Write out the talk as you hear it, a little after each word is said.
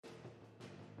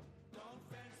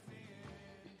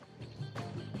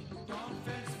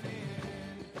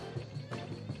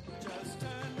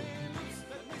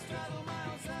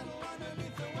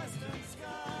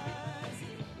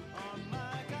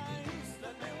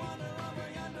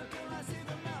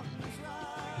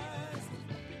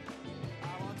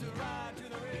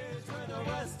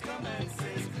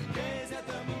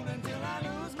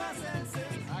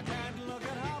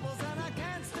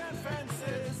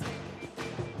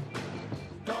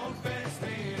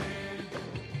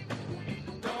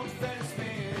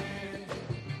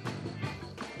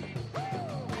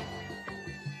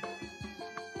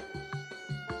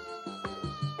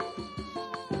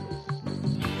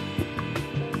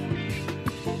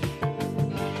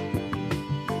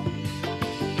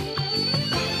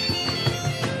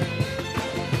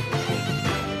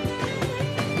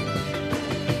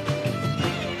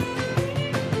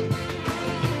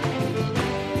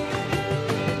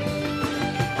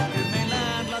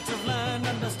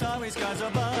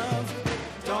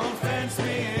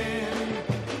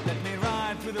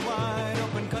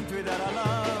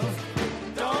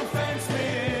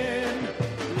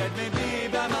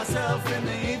myself in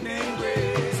the evening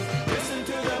breeze. Listen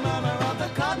to the murmur of the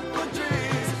cottonwood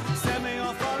trees. Send me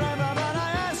off forever, but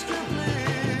I ask you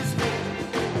please,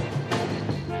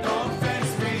 don't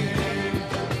fence me in.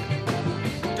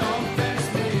 Don't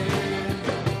fence me in.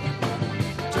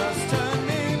 Just turn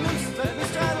me loose, let me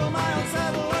straddle my own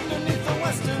saddle underneath the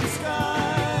western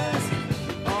skies.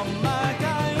 On my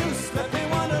cayuse, let me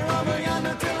wander over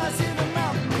yonder till I see the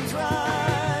mountains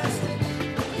rise.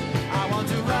 I want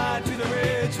to ride to the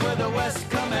ridge where the west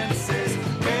commences.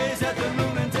 Gaze at the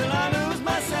moon until I lose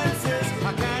my senses.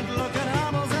 I can't look at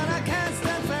hovels and I can't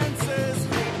stand fences.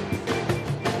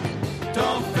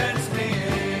 Don't fence me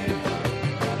in.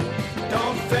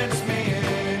 Don't fence me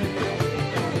in.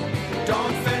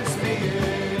 Don't fence me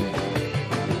in.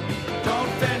 Don't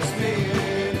fence me in.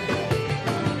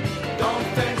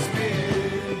 Don't fence me in.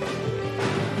 Don't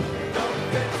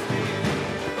fence me in.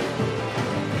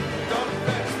 Don't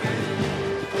fence me in.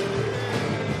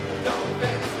 Don't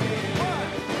fence me in.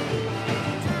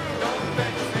 Don't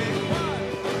fence me in.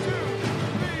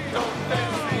 Don't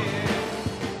fence me in.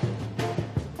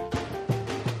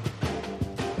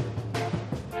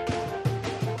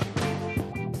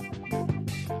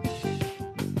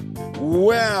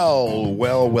 Well.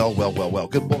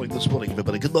 Good morning this morning,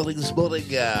 everybody. Good morning this morning.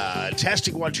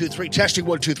 Testing 1, 2, 3. Testing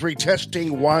 1, 2, 3.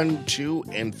 Testing 1, 2,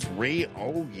 and 3.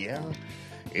 Oh, yeah.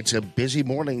 It's a busy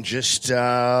morning. Just,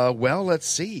 let's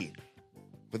see.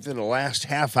 Within the last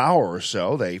half hour or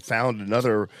so, they found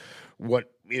another,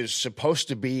 what is supposed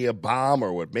to be a bomb,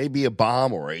 or what may be a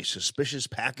bomb, or a suspicious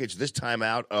package, this time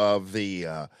out of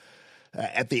the,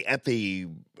 at the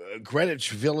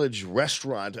Greenwich Village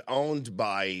restaurant owned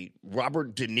by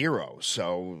Robert De Niro.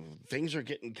 So things are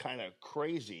getting kind of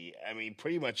crazy. I mean,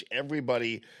 pretty much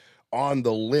everybody on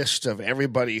the list of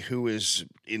everybody who is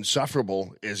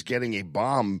insufferable is getting a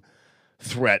bomb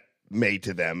threat made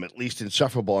to them, at least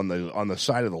insufferable on the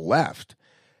side of the left.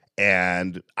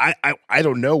 And I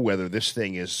don't know whether this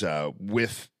thing is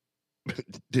with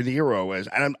De Niro as,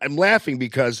 and I'm laughing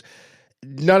because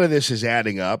none of this is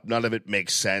adding up. None of it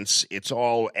makes sense. It's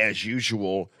all, as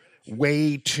usual,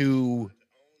 way too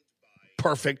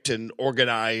perfect and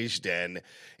organized. And,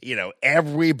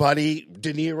 everybody,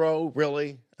 De Niro,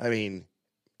 really? I mean,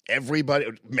 everybody,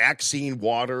 Maxine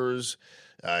Waters,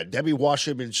 Debbie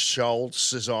Wasserman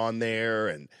Schultz is on there.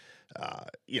 And,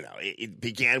 it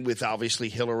began with, obviously,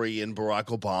 Hillary and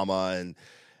Barack Obama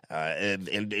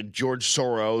and George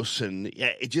Soros. And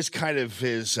it just kind of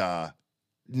is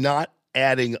not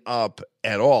adding up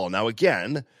at all. Now,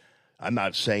 again, I'm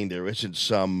not saying there isn't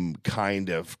some kind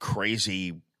of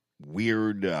crazy,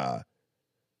 weird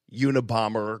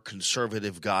Unabomber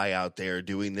conservative guy out there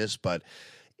doing this, but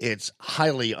it's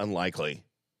highly unlikely.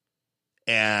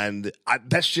 And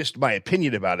that's just my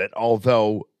opinion about it,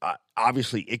 although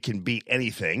obviously it can be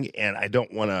anything, and I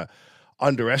don't want to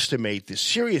underestimate the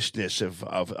seriousness of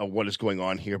what is going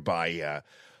on here by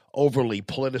overly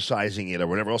politicizing it or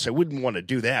whatever else. I wouldn't want to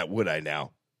do that, would I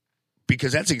now?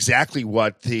 Because that's exactly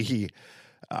what the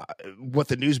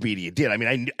news media did. I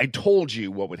mean, I told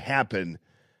you what would happen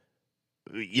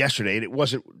yesterday,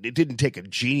 and it didn't take a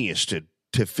genius to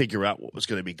figure out what was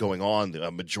going to be going on the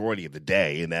majority of the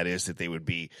day, and that is that they would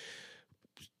be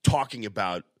talking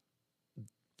about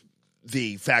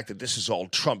the fact that this is all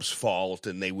Trump's fault,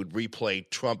 and they would replay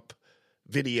Trump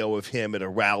video of him at a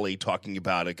rally talking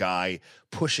about a guy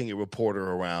pushing a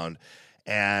reporter around,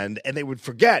 and they would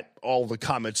forget all the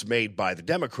comments made by the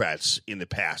Democrats in the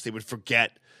past. They would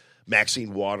forget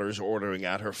Maxine Waters ordering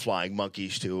out her flying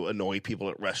monkeys to annoy people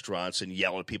at restaurants and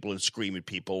yell at people and scream at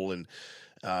people and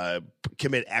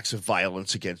commit acts of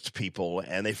violence against people.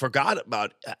 And they forgot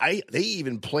about they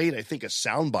even played, I think, a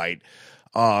soundbite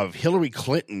of Hillary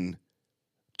Clinton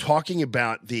talking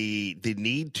about the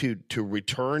need to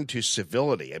return to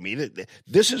civility. I mean,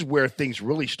 this is where things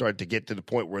really start to get to the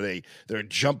point where they're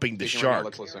jumping the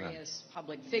shark. Various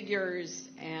public figures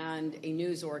and a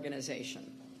news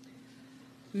organization.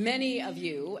 Many of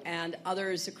you and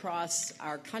others across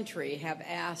our country have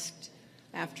asked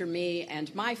after me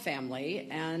and my family,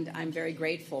 and I'm very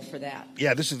grateful for that.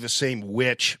 Yeah, this is the same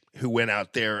witch who went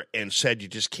out there and said you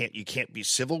can't be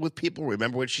civil with people.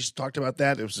 Remember when she talked about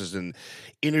that? It was an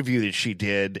interview that she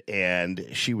did, and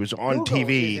she was on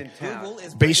TV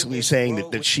basically saying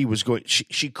that she was going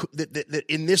that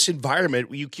in this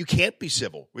environment you can't be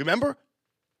civil. Remember?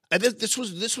 And this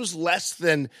was less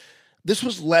than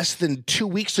 2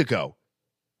 weeks ago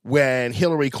when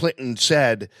Hillary Clinton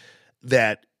said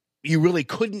that you really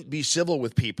couldn't be civil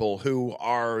with people who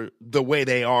are the way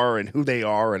they are and who they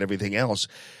are and everything else.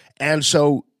 And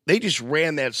so They just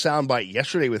ran that soundbite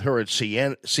yesterday with her at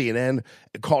CNN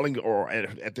calling, or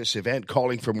at this event,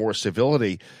 calling for more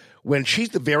civility, when she's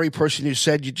the very person who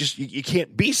said you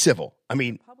can't be civil. I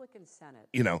mean, Republican Senate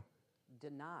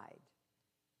denied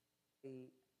the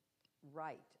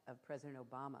right of President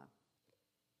Obama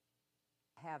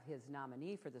have his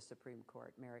nominee for the Supreme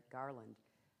Court, Merrick Garland,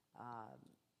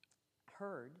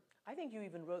 heard. I think you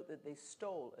even wrote that they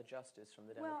stole a justice from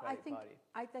the Democratic Party.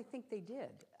 I think they did.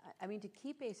 I mean, to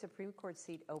keep a Supreme Court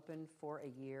seat open for a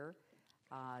year,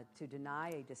 to deny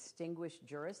a distinguished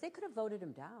jurist, they could have voted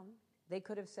him down. They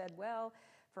could have said, well,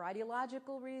 for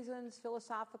ideological reasons,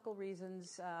 philosophical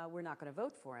reasons, we're not going to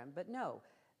vote for him. But no,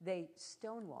 they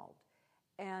stonewalled.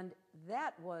 And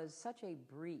that was such a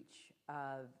breach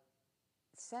of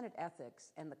Senate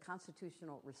ethics and the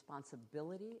constitutional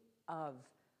responsibility of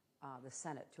the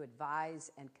Senate to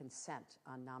advise and consent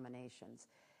on nominations,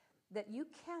 that you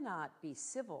cannot be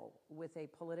civil with a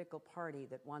political party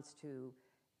that wants to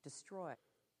destroy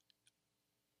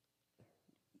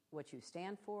what you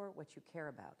stand for, what you care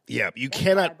about. Yeah, you That's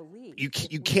cannot. what I believe. You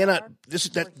If we cannot.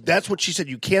 are That's what she said.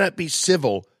 You cannot be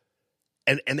civil.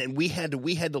 And then we had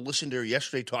to listen to her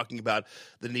yesterday talking about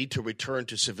the need to return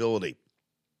to civility.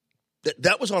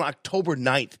 That was on October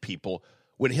 9th, people,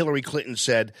 when Hillary Clinton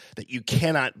said that you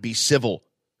cannot be civil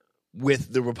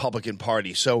with the Republican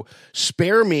Party. So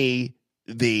spare me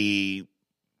the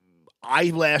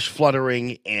eyelash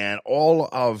fluttering and all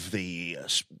of the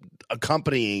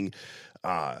accompanying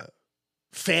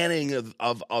fanning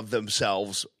of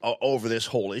themselves over this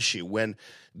whole issue. When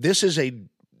this is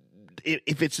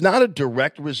if it's not a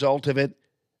direct result of it,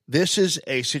 this is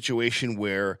a situation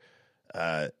where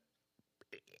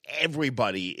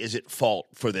everybody is at fault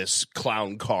for this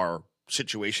clown car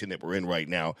situation that we're in right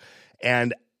now.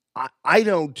 And I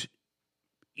don't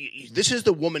 – this is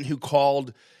the woman who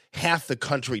called half the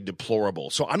country deplorable.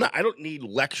 So I don't need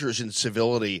lectures in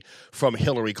civility from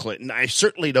Hillary Clinton. I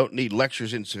certainly don't need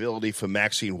lectures in civility from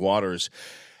Maxine Waters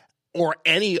or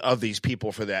any of these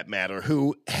people, for that matter,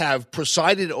 who have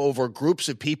presided over groups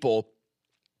of people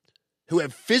who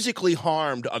have physically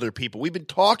harmed other people. We've been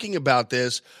talking about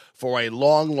this for a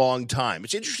long, long time.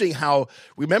 It's interesting how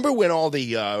 – remember when all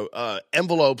the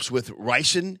envelopes with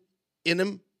ricin in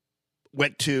them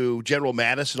went to General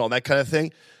Mattis and all that kind of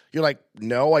thing? You're like,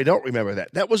 no, I don't remember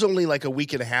that. That was only like a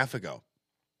week and a half ago.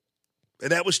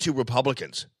 And that was to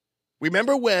Republicans.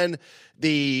 Remember when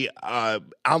the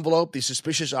envelope, the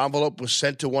suspicious envelope, was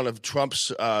sent to one of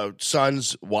Trump's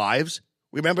son's wives?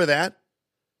 Remember that?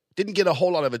 Didn't get a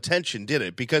whole lot of attention, did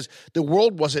it? Because the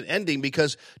world wasn't ending,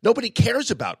 because nobody cares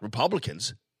about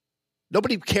Republicans.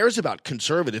 Nobody cares about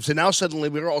conservatives. And now suddenly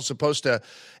we're all supposed to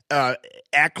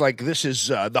act like this is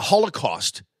the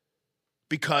Holocaust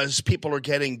because people are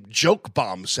getting joke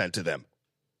bombs sent to them.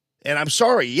 And I'm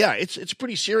sorry, yeah, it's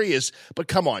pretty serious. But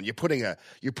come on, you're putting an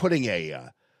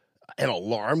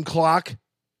alarm clock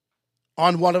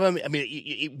on one of them. I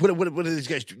mean, what are these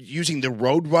guys using? The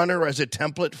Roadrunner as a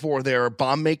template for their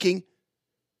bomb making?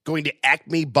 Going to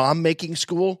Acme bomb making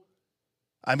school?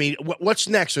 I mean, what's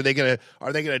next? Are they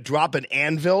gonna drop an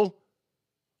anvil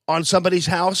on somebody's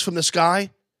house from the sky?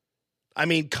 I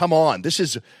mean, come on. This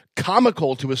is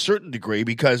comical to a certain degree,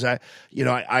 because I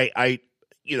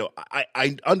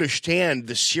understand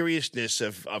the seriousness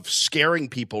of scaring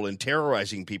people and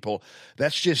terrorizing people.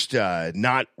 That's just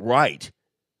not right.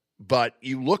 But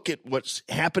you look at what's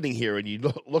happening here, and you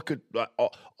look at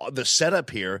the setup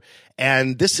here,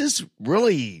 and this is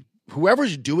really,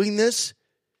 whoever's doing this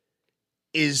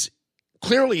is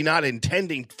clearly not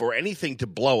intending for anything to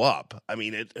blow up. I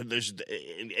mean,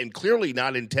 and clearly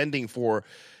not intending for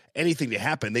anything to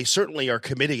happen. They certainly are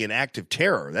committing an act of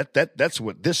terror. That's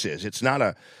what this is. It's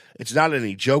not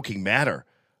any joking matter.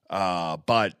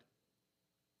 But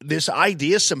this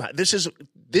idea somehow, this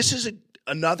is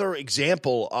another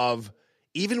example of,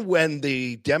 even when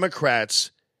the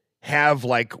Democrats have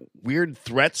like weird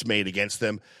threats made against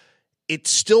them, it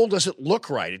still doesn't look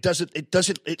right.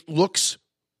 It looks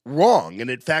wrong. And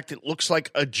in fact, it looks like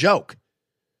a joke,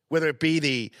 whether it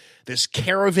be this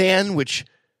caravan, which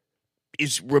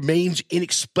remains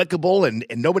inexplicable, and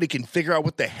nobody can figure out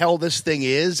what the hell this thing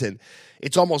is. And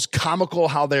it's almost comical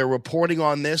how they're reporting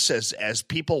on this as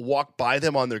people walk by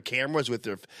them on their cameras with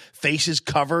their faces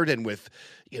covered and with,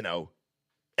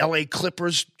 LA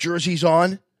Clippers jerseys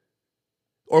on,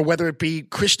 or whether it be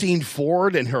Christine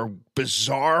Ford and her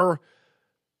bizarre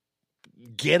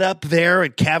get up there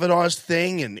at Kavanaugh's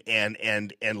thing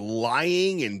and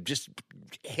lying and just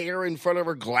hair in front of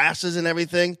her glasses and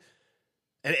everything.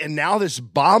 And now this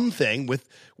bomb thing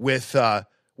with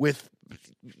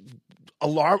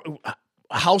alarm.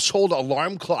 household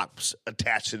alarm clocks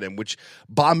attached to them, which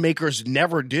bomb makers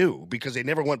never do because they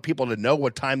never want people to know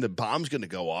what time the bomb's going to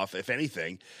go off, if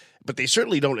anything. But they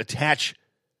certainly don't attach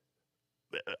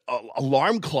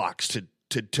alarm clocks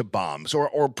to bombs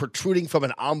or protruding from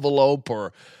an envelope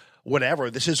or whatever.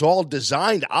 This is all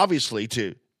designed, obviously,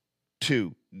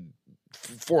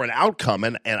 for an outcome,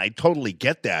 and I totally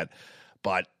get that.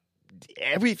 But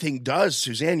everything does,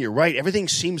 Suzanne, you're right. Everything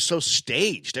seems so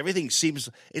staged. Everything seems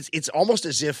it's almost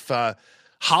as if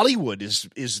Hollywood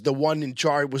is the one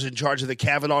was in charge of the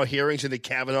Kavanaugh hearings and the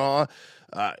Kavanaugh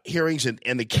hearings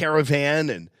and the caravan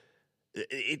and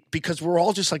because we're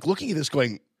all just like looking at this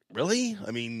going, really?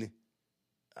 I mean,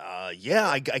 yeah,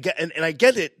 I get and I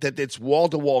get it that it's wall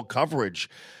to wall coverage,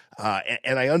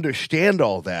 and I understand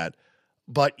all that.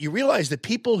 But you realize that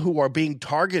people who are being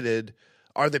targeted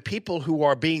are the people who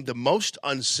are being the most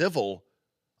uncivil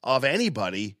of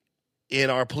anybody in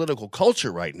our political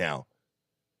culture right now.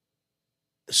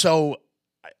 So,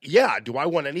 yeah, do I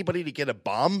want anybody to get a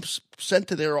bomb sent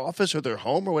to their office or their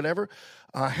home or whatever?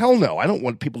 Hell no. I don't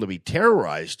want people to be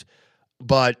terrorized.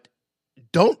 But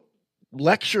don't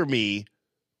lecture me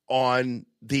on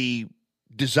the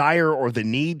desire or the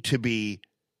need to be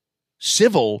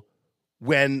civil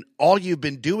when all you've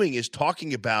been doing is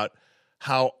talking about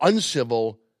how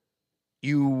uncivil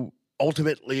you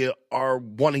ultimately are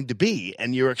wanting to be,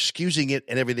 and you're excusing it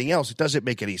and everything else. It doesn't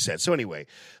make any sense. So anyway,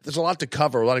 there's a lot to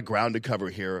cover, a lot of ground to cover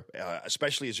here,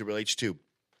 especially as it relates to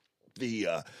the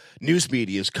news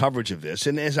media's coverage of this.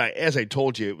 And as I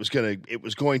told you, it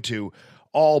was going to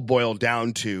all boil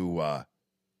down to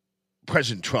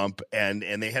President Trump, and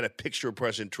they had a picture of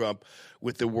President Trump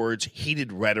with the words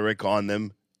 "heated rhetoric" on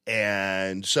them,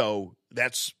 and so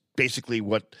that's basically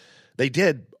what they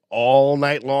did all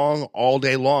night long, all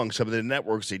day long. Some of the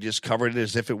networks, they just covered it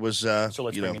as if it was, So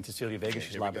let's bring in Cecilia Vega.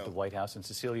 She's live at the White House. And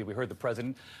Cecilia, we heard the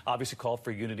president obviously called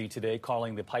for unity today,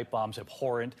 calling the pipe bombs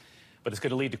abhorrent. But it's going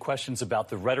to lead to questions about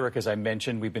the rhetoric, as I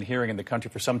mentioned, we've been hearing in the country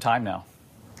for some time now.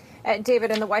 David,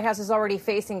 and the White House is already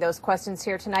facing those questions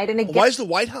here tonight. And again, why is the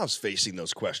White House facing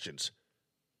those questions?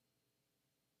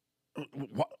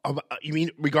 You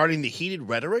mean regarding the heated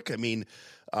rhetoric? I mean,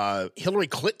 Hillary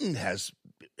Clinton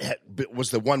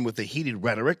was the one with the heated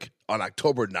rhetoric on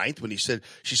October 9th when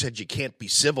she said you can't be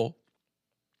civil.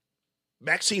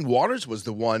 Maxine Waters was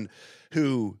the one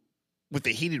who, with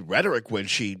the heated rhetoric, when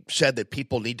she said that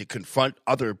people need to confront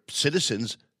other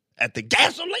citizens at the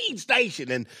gasoline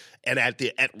station and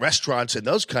at restaurants and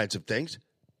those kinds of things.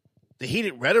 The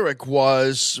heated rhetoric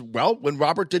was, well, when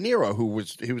Robert De Niro, who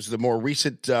was the more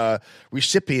recent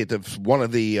recipient of one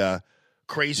of the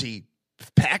crazy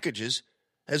packages,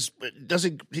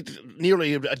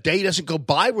 nearly a day doesn't go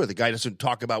by where the guy doesn't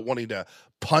talk about wanting to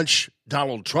punch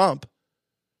Donald Trump.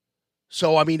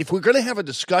 So, I mean, if we're going to have a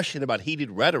discussion about heated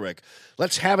rhetoric,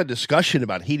 let's have a discussion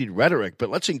about heated rhetoric, but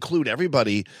let's include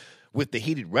everybody with the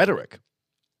heated rhetoric.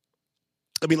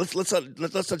 I mean, let's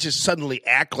not just suddenly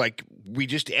act like we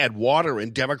just add water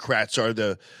and Democrats are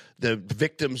the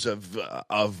victims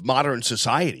of modern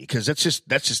society, because that's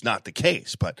just not the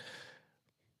case. But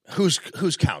who's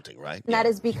counting, right? And that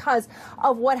is because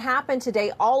of what happened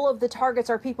today. All of the targets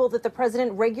are people that the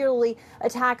president regularly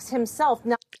attacks himself.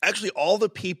 Now, actually, all the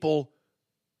people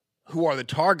who are the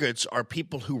targets are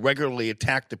people who regularly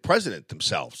attack the president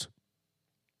themselves.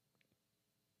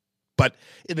 But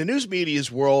in the news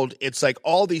media's world, it's like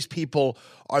all these people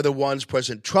are the ones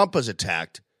President Trump has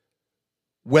attacked,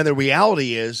 when the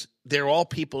reality is they're all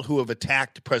people who have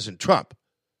attacked President Trump.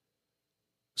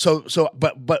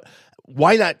 But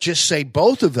why not just say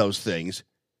both of those things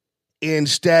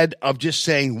instead of just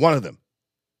saying one of them?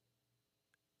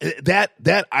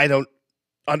 That I don't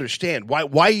understand. Why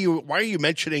are you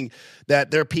mentioning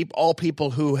that there are all people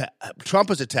who Trump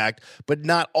has attacked, but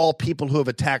not all people who have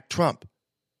attacked Trump?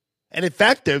 And in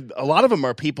fact, a lot of them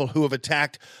are people who have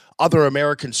attacked other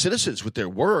American citizens with their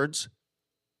words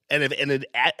and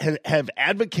have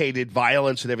advocated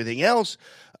violence and everything else.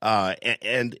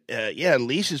 And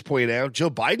Lisa's pointed out, Joe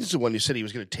Biden's the one who said he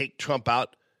was going to take Trump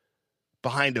out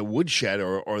behind a woodshed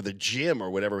or the gym or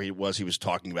whatever he was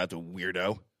talking about, the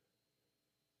weirdo,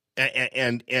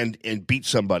 and beat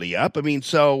somebody up. I mean,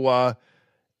 so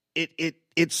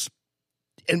it's.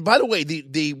 And by the way,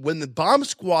 when the bomb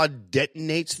squad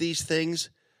detonates these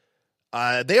things,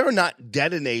 they are not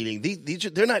detonating.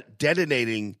 They're not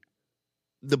detonating.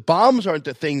 The bombs aren't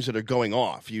the things that are going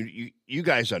off. You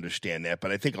guys understand that,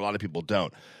 but I think a lot of people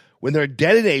don't. When they're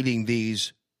detonating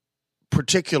these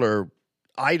particular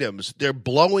items, they're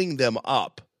blowing them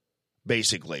up,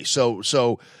 basically. So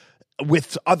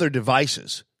with other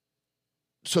devices.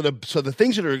 the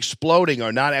things that are exploding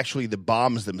are not actually the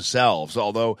bombs themselves,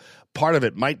 although part of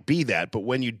it might be that. But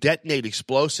when you detonate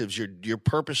explosives, you're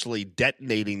purposely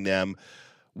detonating them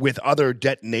with other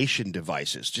detonation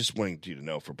devices. Just wanting you to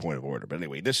know for point of order. But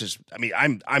anyway,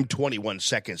 I'm 21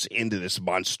 seconds into this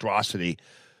monstrosity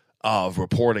of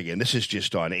reporting, and this is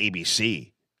just on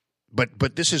ABC.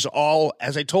 But this is all,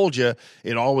 as I told you,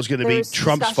 it all was going to be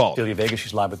Trump's fault. Cecilia Vega,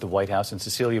 she's live at the White House. And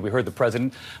Cecilia, we heard the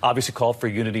president obviously call for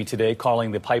unity today,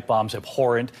 calling the pipe bombs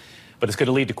abhorrent. But it's going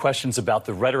to lead to questions about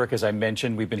the rhetoric, as I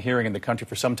mentioned, we've been hearing in the country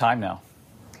for some time now.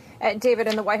 David,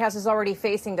 and the White House is already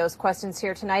facing those questions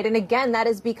here tonight. And again, that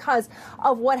is because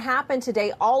of what happened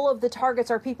today. All of the targets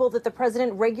are people that the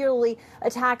president regularly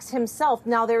attacks himself.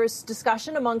 Now, there is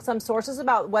discussion among some sources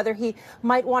about whether he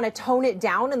might want to tone it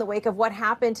down in the wake of what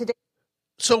happened today.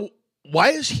 So why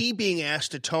is he being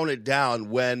asked to tone it down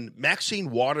when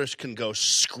Maxine Waters can go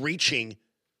screeching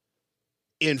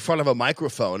in front of a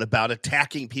microphone about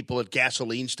attacking people at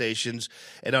gasoline stations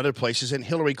and other places, and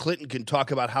Hillary Clinton can talk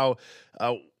about how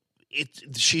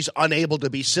she's unable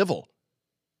to be civil?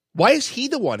 Why is he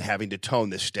the one having to tone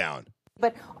this down?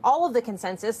 But all of the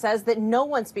consensus says that no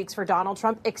one speaks for Donald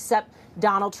Trump except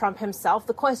Donald Trump himself.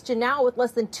 The question now, with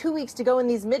less than 2 weeks to go in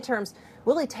these midterms,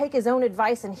 will he take his own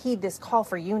advice and heed this call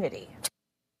for unity?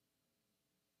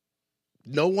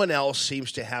 No one else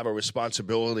seems to have a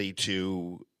responsibility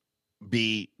to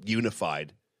be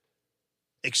unified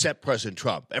except President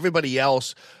Trump. Everybody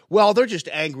else, well, they're just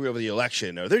angry over the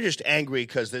election, or they're just angry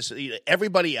because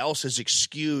everybody else is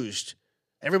excused.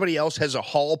 Everybody else has a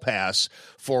hall pass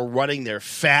for running their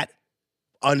fat,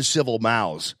 uncivil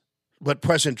mouths, but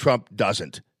President Trump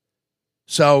doesn't.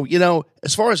 So,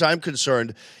 as far as I'm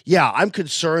concerned, yeah, I'm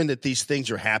concerned that these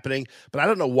things are happening, but I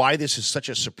don't know why this is such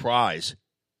a surprise.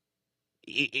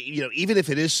 Even if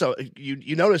it is so,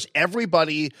 you notice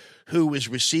everybody who is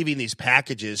receiving these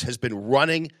packages has been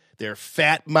running their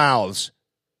fat mouths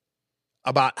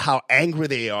about how angry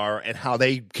they are and how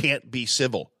they can't be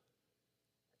civil.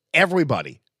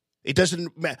 Everybody. It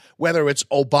doesn't matter whether it's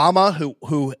Obama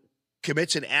who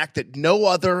commits an act that no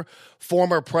other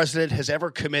former president has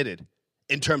ever committed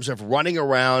in terms of running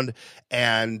around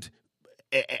and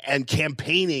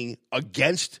campaigning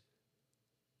against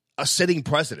a sitting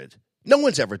president. No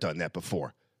one's ever done that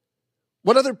before.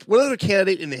 What other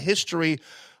candidate in the history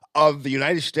of the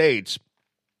United States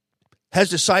has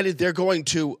decided they're going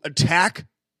to attack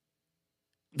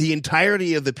the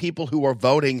entirety of the people who are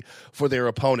voting for their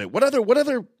opponent? What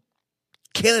other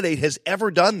candidate has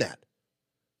ever done that?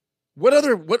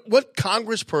 What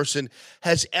congressperson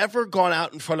has ever gone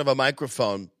out in front of a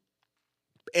microphone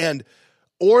and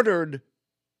ordered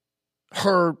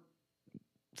her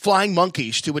flying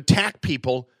monkeys to attack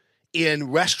people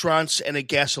in restaurants and at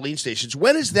gasoline stations?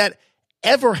 When has that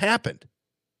ever happened?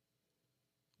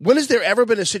 When has there ever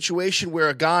been a situation where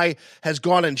a guy has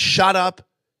gone and shot up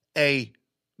a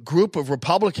group of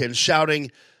Republicans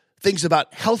shouting things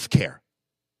about health care,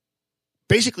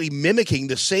 basically mimicking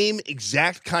the same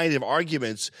exact kind of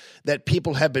arguments that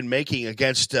people have been making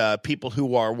against people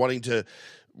who are wanting to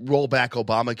roll back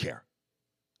Obamacare?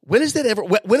 When has that ever?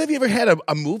 When have you ever had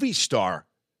a movie star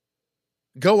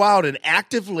go out and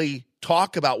actively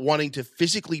talk about wanting to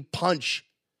physically punch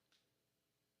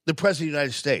the president of the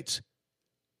United States?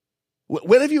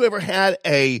 When have you ever had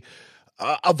a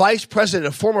vice president,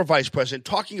 a former vice president,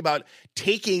 talking about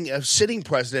taking a sitting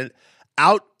president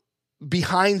out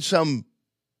behind some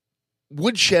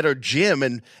woodshed or gym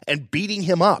and beating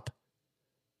him up?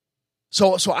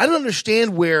 So I don't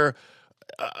understand where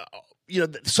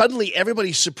suddenly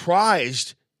everybody's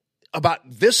surprised about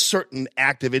this certain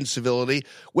act of incivility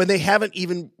when they haven't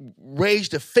even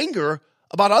raised a finger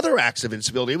about other acts of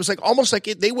incivility. It was almost like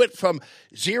they went from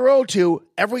zero to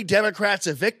every Democrat's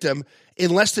a victim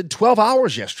in less than 12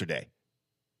 hours yesterday.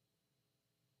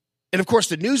 And of course,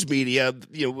 the news media,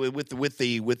 with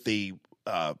the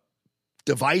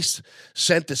device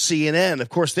sent to CNN, of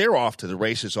course, they're off to the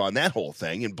races on that whole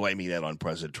thing and blaming that on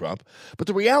President Trump. But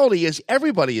the reality is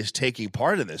everybody is taking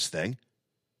part in this thing.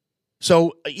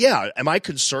 So, yeah, am I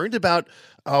concerned about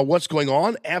what's going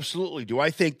on? Absolutely. Do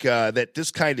I think that this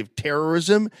kind of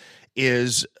terrorism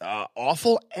is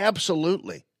awful?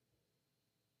 Absolutely.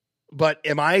 But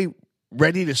am I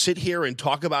ready to sit here and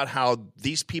talk about how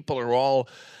these people are all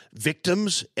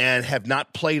victims and have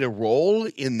not played a role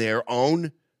in their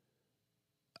own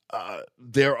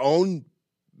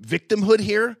victimhood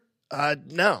here?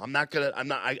 No, I'm not gonna.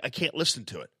 I can't listen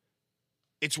to it.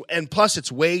 Plus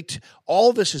it's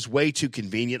all this is way too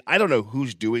convenient. I don't know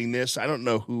who's doing this. I don't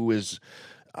know who is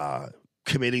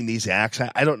committing these acts.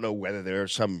 I don't know whether they're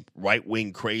some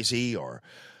right-wing crazy or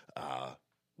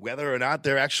whether or not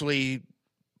they're actually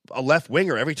a left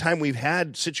winger. Every time we've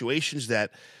had situations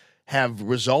that have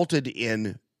resulted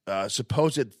in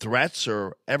supposed threats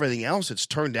or everything else, it's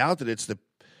turned out that it's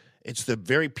the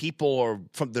very people or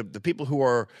from the people who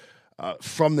are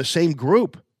from the same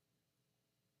group.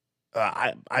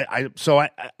 I'm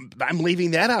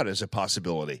leaving that out as a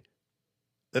possibility.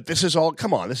 That this is all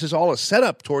a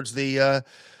setup towards the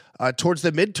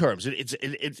midterms.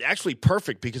 It's actually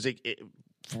perfect because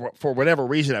for whatever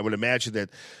reason, I would imagine that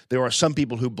there are some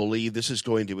people who believe this is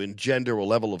going to engender a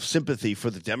level of sympathy for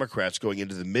the Democrats going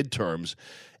into the midterms,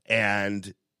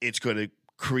 and it's going to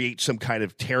create some kind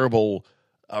of terrible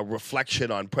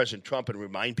reflection on President Trump and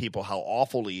remind people how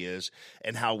awful he is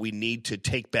and how we need to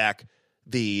take back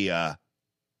the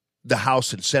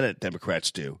House and Senate.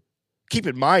 Democrats do. Keep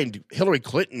in mind, Hillary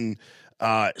Clinton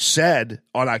said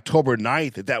on October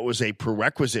 9th that was a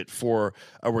prerequisite for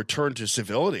a return to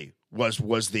civility.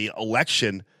 Was the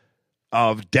election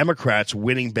of Democrats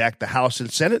winning back the House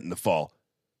and Senate in the fall.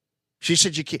 She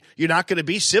said you're not going to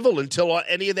be civil until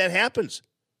any of that happens.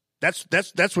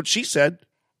 That's what she said.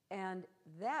 And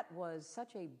that was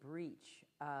such a breach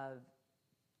of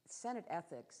Senate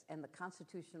ethics and the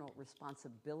constitutional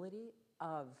responsibility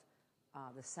of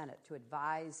the Senate to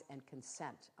advise and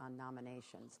consent on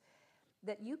nominations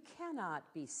that you cannot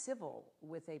be civil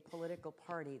with a political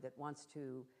party that wants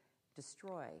to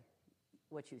destroy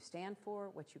what you stand for,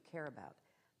 what you care about.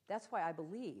 That's why I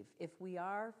believe if we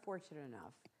are fortunate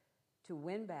enough to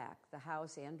win back the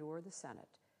House and or the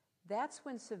Senate, that's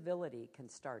when civility can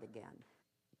start again.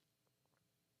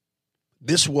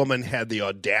 This woman had the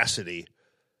audacity,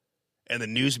 and the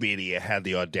news media had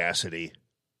the audacity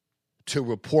to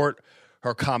report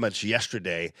her comments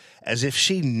yesterday as if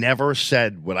she never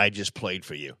said what I just played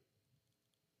for you.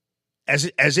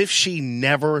 As if she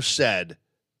never said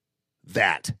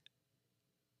that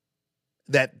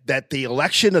the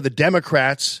election of the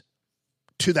Democrats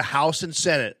to the House and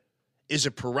Senate is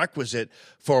a prerequisite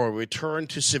for a return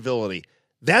to civility.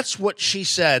 That's what she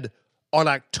said on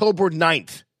October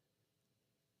 9th.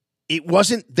 It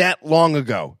wasn't that long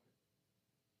ago.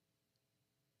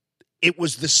 It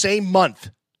was the same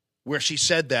month where she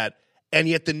said that, and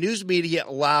yet the news media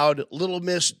allowed little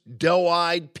Miss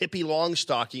doe-eyed Pippi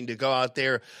Longstocking to go out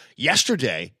there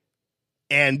yesterday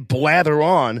and blather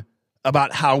on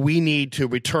about how we need to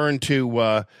return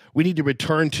to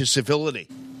civility.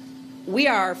 We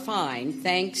are fine,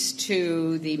 thanks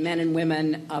to the men and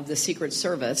women of the Secret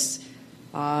Service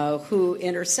who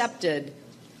intercepted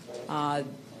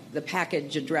the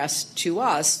package addressed to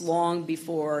us long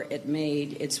before it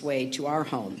made its way to our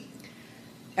home.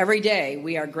 Every day,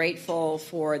 we are grateful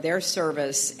for their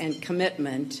service and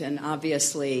commitment, and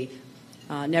obviously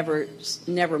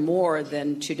never more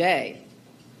than today.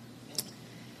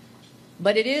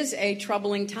 But it is a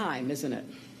troubling time, isn't it?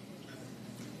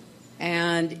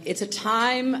 And it's a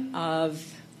time of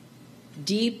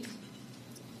deep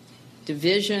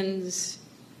divisions,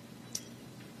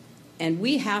 and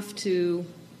we have to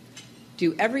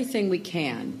do everything we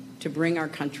can to bring our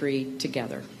country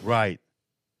together. Right.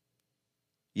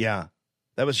 Yeah,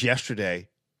 that was yesterday.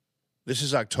 This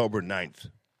is October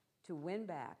 9th. To win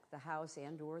back the House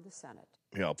and or the Senate.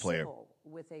 Yeah, I'll play it.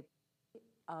 With a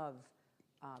of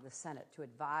the Senate to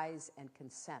advise and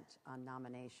consent on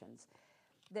nominations.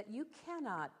 That you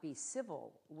cannot be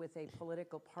civil with a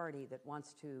political party that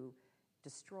wants to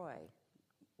destroy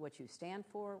what you stand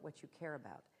for, what you care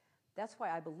about. That's why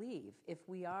I believe if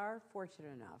we are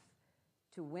fortunate enough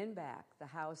to win back the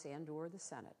House and or the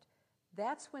Senate,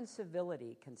 that's when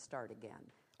civility can start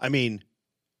again. I mean,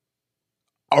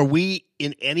 are we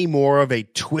in any more of a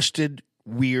twisted,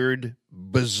 weird,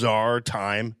 bizarre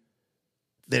time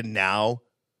than now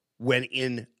when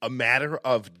in a matter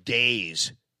of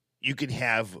days you can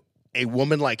have a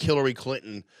woman like Hillary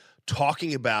Clinton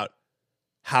talking about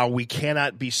how we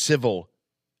cannot be civil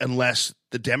unless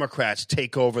the Democrats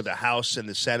take over the House and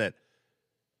the Senate.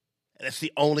 And it's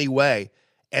the only way.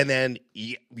 And then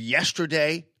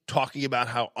yesterday, talking about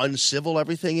how uncivil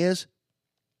everything is.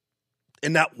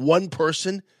 And not one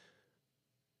person,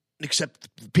 except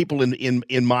people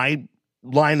in my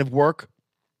line of work,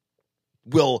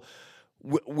 will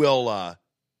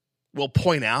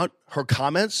point out her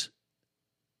comments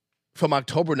from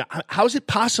October. How is it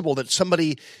possible that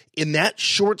somebody in that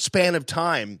short span of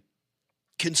time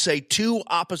can say two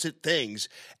opposite things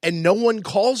and no one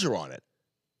calls her on it?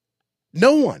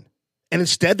 No one. And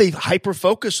instead they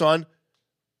hyper-focus on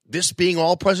this being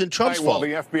all President Trump's fault. While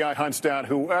the FBI hunts down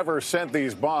whoever sent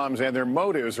these bombs and their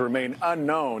motives remain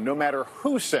unknown, no matter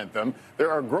who sent them,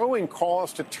 there are growing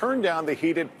calls to turn down the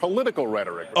heated political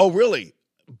rhetoric. Oh, really?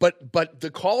 but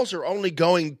the calls are only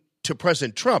going to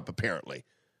President Trump, apparently.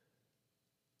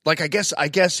 Like, I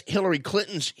guess Hillary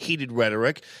Clinton's heated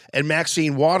rhetoric and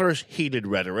Maxine Waters' heated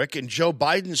rhetoric and Joe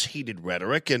Biden's heated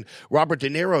rhetoric and Robert De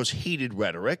Niro's heated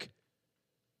rhetoric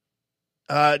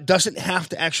doesn't have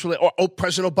to actually, or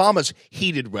President Obama's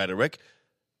heated rhetoric,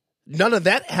 none of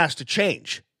that has to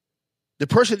change. The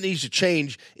person that needs to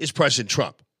change is President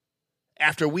Trump.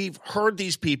 After we've heard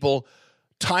these people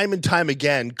time and time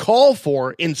again call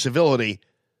for incivility,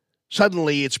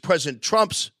 suddenly it's President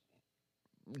Trump's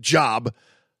job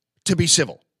to be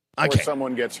civil. Before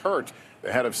someone gets hurt,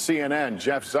 the head of CNN,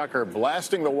 Jeff Zucker,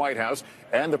 blasting the White House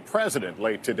and the president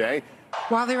late today.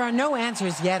 While there are no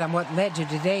answers yet on what led to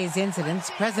today's incidents,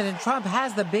 President Trump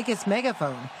has the biggest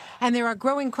megaphone, and there are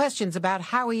growing questions about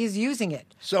how he is using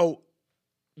it. So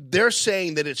they're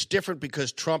saying that it's different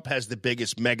because Trump has the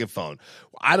biggest megaphone.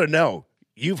 I don't know.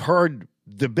 You've heard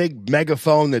the big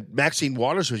megaphone that Maxine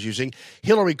Waters was using.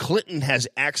 Hillary Clinton has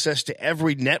access to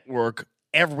every network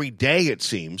every day, it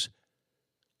seems.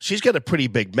 She's got a pretty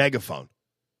big megaphone.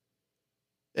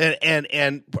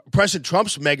 And President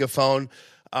Trump's megaphone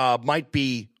might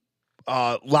be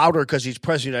louder because he's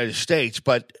president of the United States,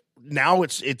 but now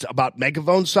it's about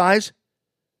megaphone size.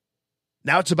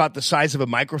 Now it's about the size of a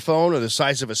microphone or the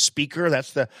size of a speaker.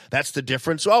 That's the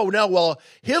difference. Oh no, well,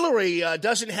 Hillary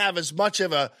doesn't have as much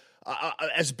of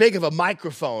as big of a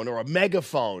microphone or a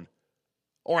megaphone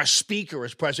or a speaker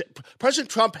as president.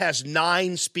 President Trump has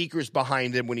 9 speakers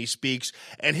behind him when he speaks,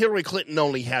 and Hillary Clinton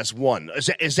only has 1.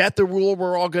 Is that the rule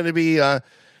we're all going to be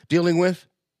dealing with?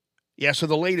 Yeah, so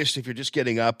the latest, if you're just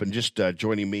getting up and just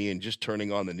joining me and just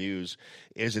turning on the news,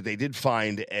 is that they did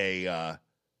find a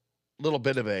little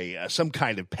bit of some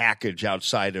kind of package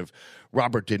outside of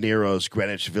Robert De Niro's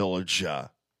Greenwich Village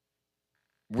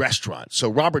restaurant. So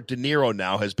Robert De Niro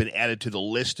now has been added to the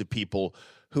list of people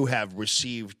who have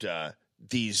received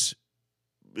these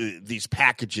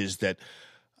packages that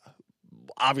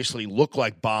obviously look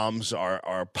like bombs,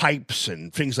 are pipes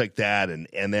and things like that,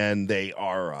 and then they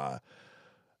are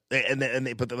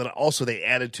but then also they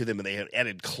added to them, and they had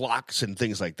added clocks and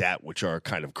things like that, which are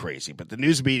kind of crazy. But the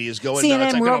news media is going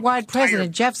nuts. CNN Worldwide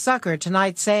President Jeff Zucker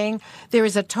tonight saying there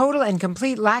is a total and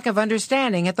complete lack of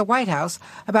understanding at the White House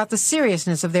about the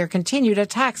seriousness of their continued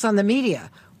attacks on the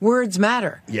media. Words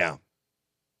matter. Yeah.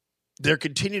 Their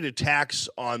continued attacks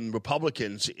on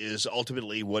Republicans is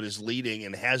ultimately what is leading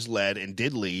and has led and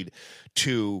did lead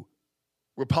to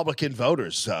Republican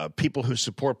voters, people who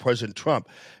support President Trump,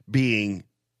 being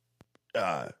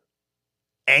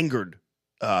angered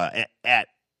at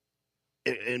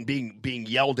and being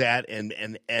yelled at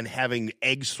and having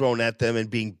eggs thrown at them and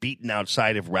being beaten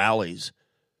outside of rallies.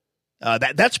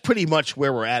 That's pretty much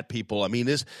where we're at, people. I mean,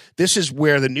 this is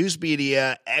where the news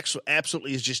media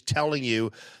absolutely is just telling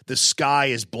you the sky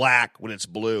is black when it's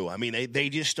blue. I mean, they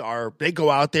go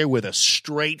out there with a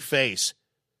straight face.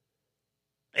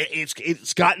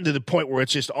 It's gotten to the point where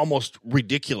it's just almost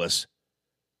ridiculous.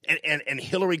 And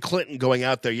Hillary Clinton going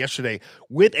out there yesterday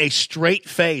with a straight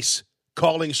face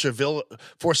calling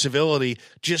for civility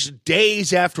just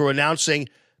days after announcing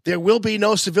there will be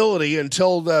no civility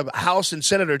until the House and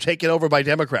Senate are taken over by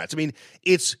Democrats. I mean,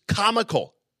 it's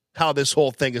comical how this whole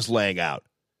thing is laying out.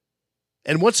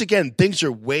 And once again, things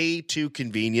are way too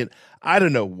convenient. I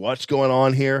don't know what's going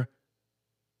on here.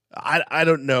 I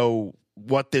don't know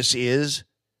what this is,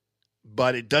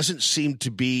 but it doesn't seem to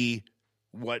be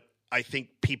what I think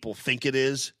people think it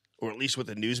is, or at least what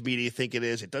the news media think it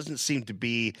is. It doesn't seem to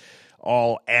be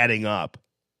all adding up.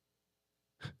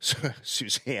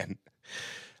 Suzanne,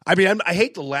 I mean, I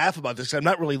hate to laugh about this. I'm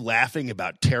not really laughing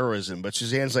about terrorism, but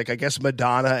Suzanne's like, I guess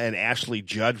Madonna and Ashley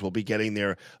Judd will be getting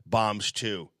their bombs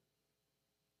too.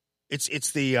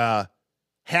 It's the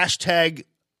hashtag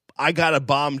I got a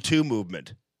bomb too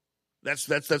movement. That's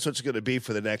what it's going to be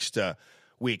for the next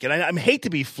week. And I hate to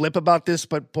be flip about this,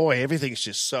 but boy, everything's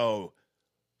just so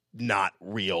not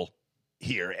real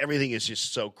here. Everything is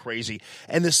just so crazy.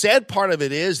 And the sad part of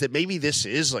it is that maybe this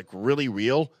is like really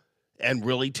real and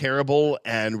really terrible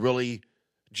and really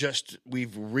just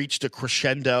we've reached a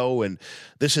crescendo and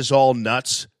this is all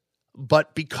nuts.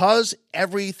 But because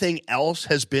everything else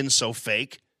has been so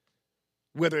fake,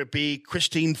 whether it be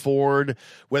Christine Ford,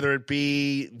 whether it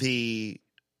be the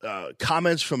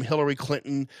comments from Hillary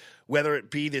Clinton, whether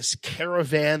it be this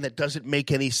caravan that doesn't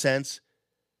make any sense,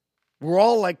 we're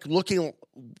all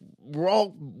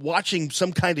watching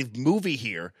some kind of movie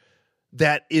here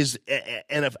that is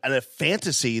and a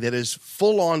fantasy that is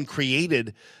full on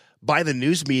created by the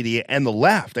news media and the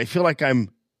left. I feel like I'm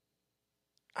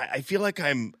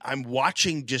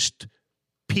watching just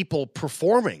people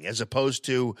performing as opposed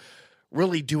to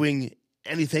really doing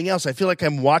anything else. I feel like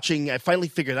I finally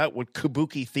figured out what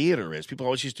kabuki theater is. People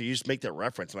always used to make that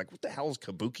reference. I'm like, what the hell is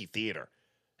kabuki theater?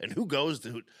 And who goes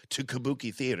to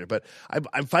kabuki theater? But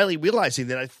I'm finally realizing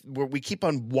that we keep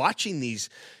on watching these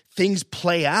things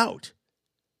play out.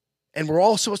 And we're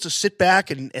all supposed to sit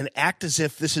back and act as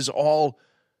if this is all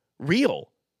real.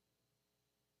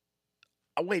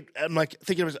 Wait, I'm like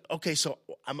thinking, okay, so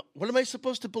what am I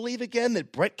supposed to believe again?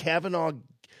 That Brett Kavanaugh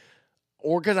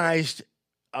organized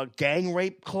a gang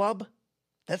rape club?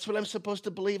 That's what I'm supposed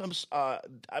to believe? I'm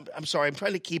sorry. I'm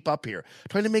trying to keep up here. I'm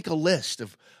trying to make a list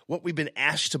of what we've been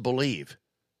asked to believe.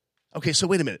 Okay, so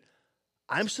wait a minute.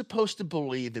 I'm supposed to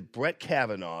believe that Brett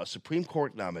Kavanaugh, Supreme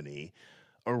Court nominee,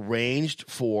 arranged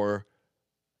for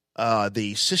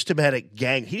the systematic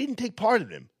gang. He didn't take part in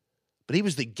him, but he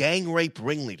was the gang rape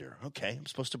ringleader. Okay, I'm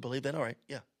supposed to believe that. All right,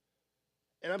 yeah.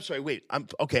 And I'm sorry, wait. I'm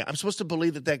supposed to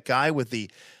believe that guy with the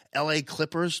L.A.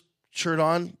 Clippers shirt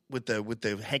on with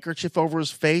the handkerchief over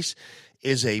his face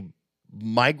is a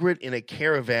migrant in a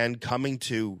caravan coming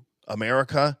to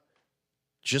America,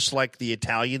 just like the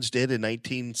Italians did in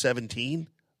 1917.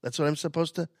 That's what I'm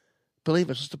supposed to believe.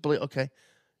 I'm supposed to believe. Okay,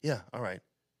 yeah, all right.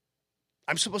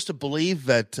 I'm supposed to believe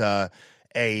that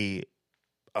a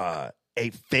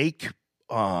fake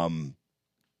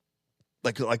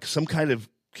like some kind of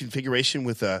configuration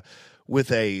with a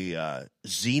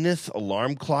Zenith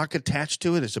alarm clock attached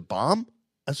to it is a bomb?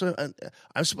 That's what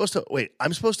I'm supposed to wait.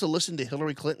 I'm supposed to listen to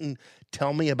Hillary Clinton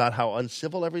tell me about how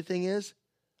uncivil everything is?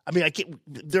 I mean,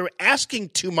 they're asking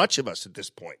too much of us at this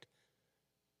point.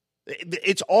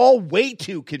 It's all way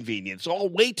too convenient. It's all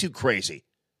way too crazy.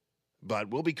 But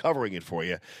we'll be covering it for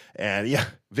you. And yeah,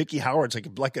 Vicky Howard's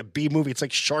like a B movie. It's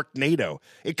like Sharknado.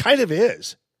 It kind of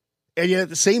is. And yet at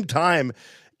the same time,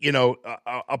 you know,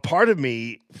 a part of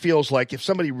me feels like if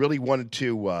somebody really wanted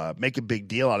to make a big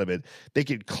deal out of it, they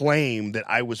could claim that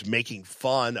I was making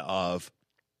fun of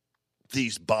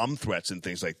these bomb threats and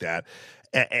things like that.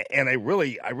 And I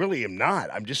really am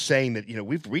not. I'm just saying that, you know,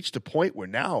 we've reached a point where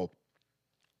now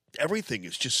everything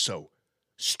is just so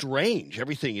strange.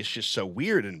 Everything is just so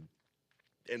weird. And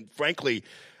frankly,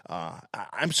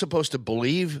 I'm supposed to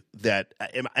believe that,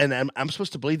 and I'm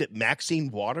supposed to believe that Maxine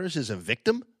Waters is a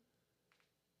victim.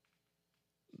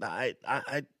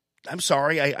 I'm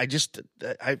sorry. I just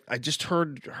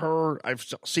heard her. I've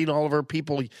seen all of her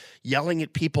people yelling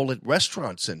at people at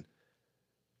restaurants, and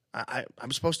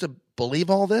I'm supposed to believe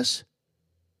all this.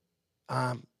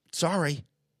 Sorry.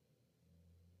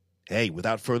 Hey,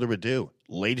 without further ado,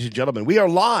 ladies and gentlemen, we are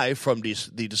live from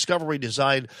the Discovery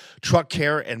Design Truck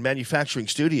Care and Manufacturing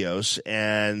Studios.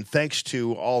 And thanks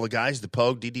to all the guys, the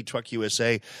Pogue,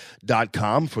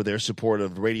 DDTruckUSA.com for their support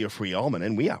of Radio Free Allman.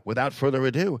 And without further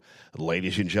ado,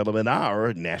 ladies and gentlemen,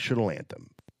 our national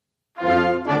anthem.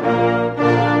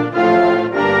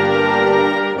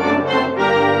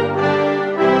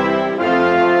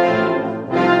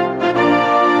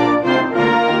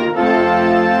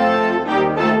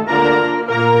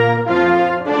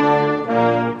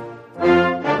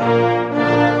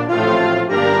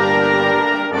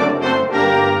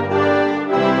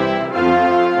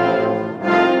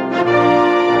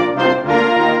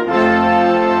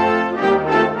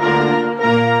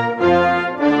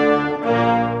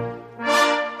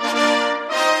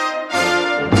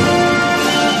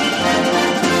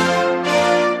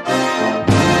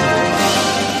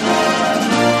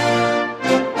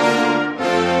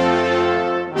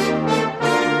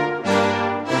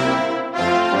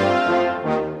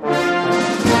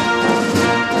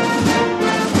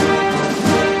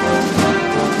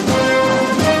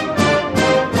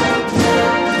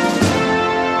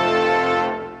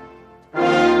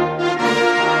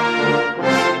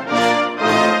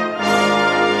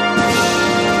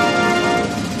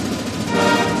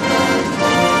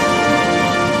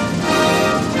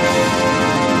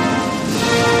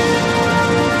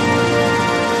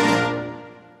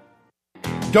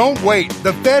 Don't wait.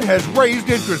 The Fed has raised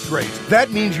interest rates.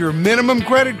 That means your minimum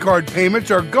credit card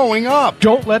payments are going up.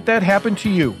 Don't let that happen to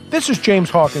you. This is James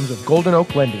Hawkins of Golden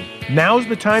Oak Lending. Now's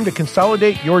the time to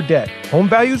consolidate your debt. Home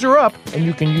values are up, and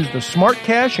you can use the Smart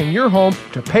Cash in your home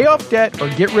to pay off debt or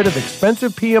get rid of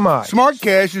expensive PMI. Smart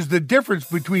Cash is the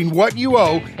difference between what you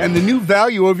owe and the new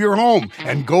value of your home.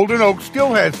 And Golden Oak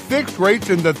still has fixed rates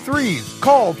in the 3s.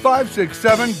 Call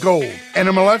 567-GOLD.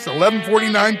 NMLS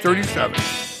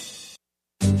 114937.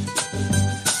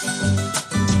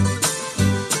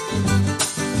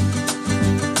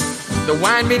 The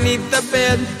wine beneath the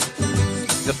bed,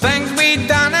 the things we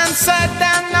done and said,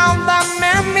 and all the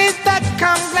memories that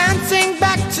come glancing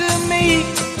back to me.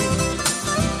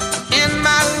 In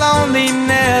my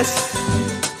loneliness,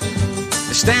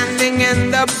 standing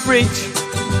in the breach,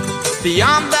 The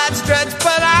arm that stretched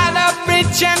but out of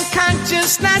reach and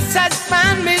consciousness has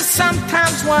found me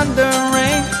sometimes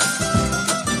wondering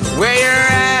where you're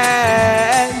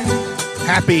at.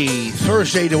 Happy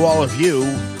Thursday to all of you.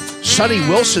 Sonny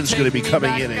Wilson's going to be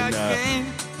coming in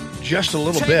just a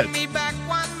little bit.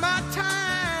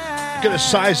 Going to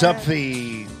size up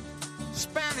the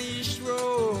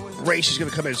race. He's going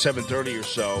to come in at 7:30 or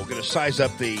so. Going to size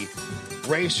up the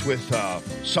race with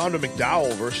Sondra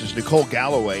McDowell versus Nicole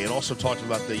Galloway, and also talking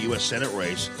about the U.S. Senate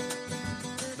race.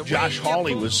 Josh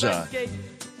Hawley was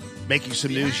making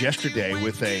some news yesterday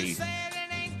with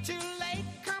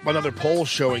another poll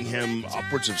showing him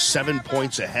upwards of 7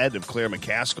 points ahead of Claire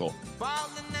McCaskill,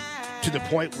 to the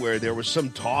point where there was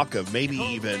some talk of maybe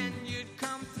even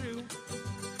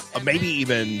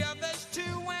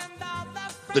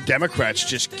the Democrats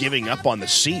just giving up on the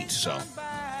seat. So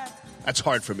that's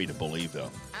hard for me to believe, though.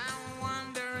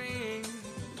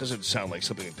 Doesn't sound like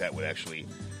something like that would actually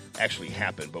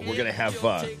happen. But we're going to have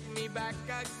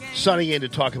Sonny in to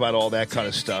talk about all that kind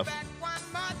of stuff.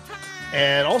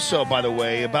 And also, by the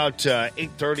way, about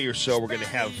 8:30 or so, we're going to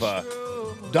have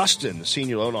Dustin, the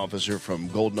senior loan officer from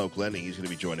Golden Oak Lending. He's going to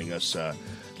be joining us a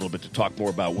little bit to talk more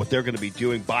about what they're going to be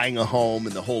doing, buying a home,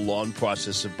 and the whole loan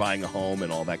process of buying a home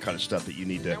and all that kind of stuff that you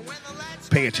need to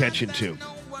pay attention to.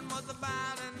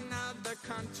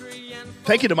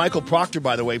 Thank you to Michael Proctor,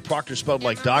 by the way. Proctor spelled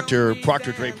like doctor,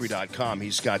 ProctorDrapery.com.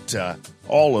 He's got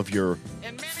all of your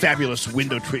fabulous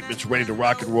window treatments ready to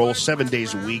rock and roll 7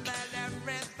 days a week.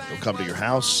 He'll come to your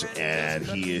house, and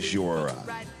he is your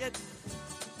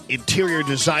interior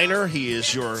designer. He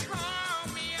is your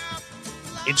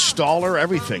installer,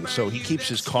 everything. So he keeps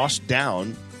his costs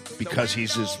down because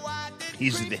he's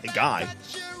the guy.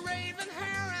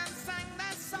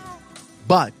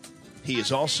 But he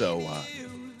is also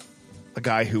a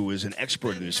guy who is an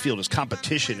expert in his field. His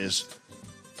competition is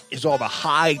all the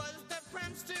high-end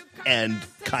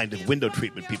kind of window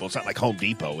treatment people. It's not like Home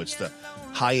Depot. It's the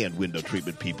high-end window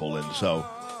treatment people. And so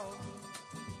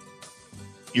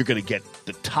you're going to get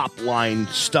the top-line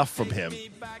stuff from him.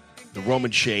 The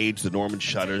Roman shades, the Norman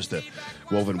shutters, the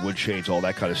woven wood shades, all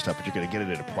that kind of stuff. But you're going to get it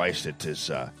at a price that is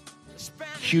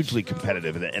hugely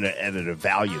competitive and at a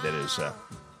value that is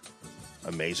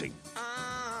amazing.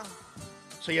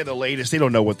 So, yeah, the latest. They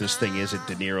don't know what this thing is at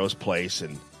De Niro's place.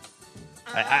 And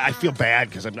I feel bad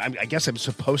because I guess I'm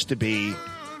supposed to be...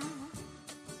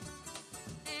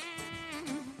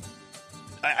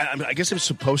 I guess I'm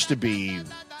supposed to be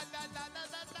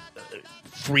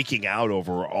freaking out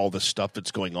over all the stuff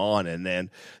that's going on. And then,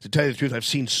 to tell you the truth, I've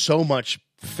seen so much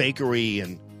fakery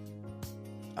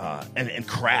and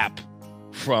crap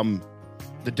from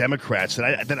the Democrats that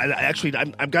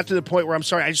I got to the point where I'm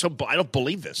sorry, I don't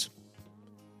believe this.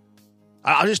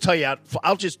 I'll just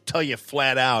tell you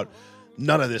flat out,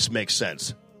 none of this makes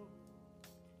sense.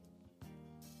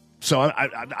 So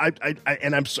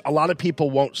a lot of people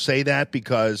won't say that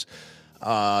because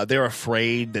they're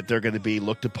afraid that they're going to be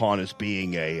looked upon as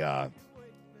being a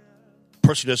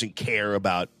person who doesn't care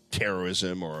about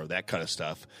terrorism or that kind of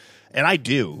stuff. And I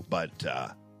do, but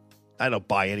I don't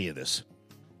buy any of this.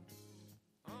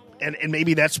 And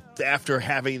maybe that's after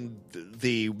having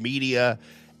the media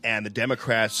and the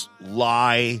Democrats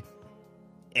lie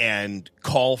and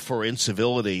call for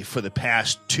incivility for the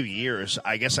past 2 years.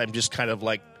 I guess I'm just kind of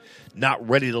like not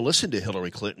ready to listen to Hillary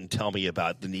Clinton tell me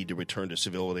about the need to return to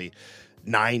civility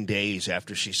 9 days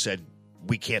after she said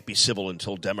we can't be civil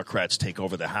until Democrats take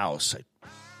over the House.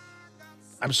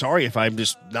 I'm sorry if I'm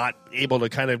just not able to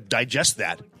kind of digest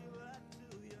that.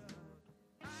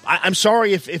 I'm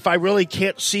sorry if I really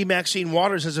can't see Maxine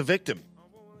Waters as a victim.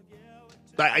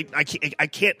 I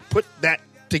can't put that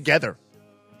together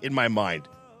in my mind.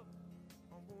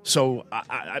 So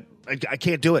I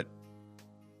can't do it.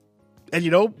 And you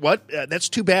know what? That's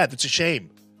too bad. That's a shame.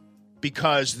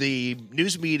 Because the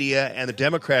news media and the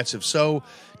Democrats have so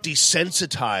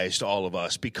desensitized all of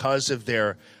us because of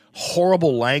their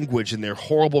horrible language and their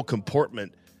horrible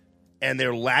comportment and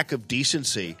their lack of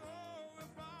decency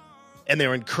and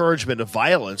their encouragement of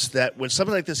violence that when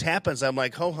something like this happens, I'm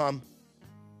like, ho-hum,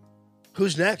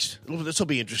 who's next? This will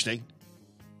be interesting.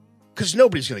 Because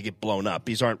nobody's going to get blown up.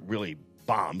 These aren't really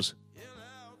bombs.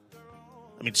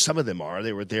 I mean, some of them are.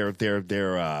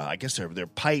 They're I guess they're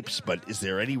pipes, but is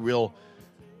there anything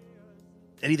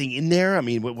in there? I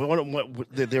mean, what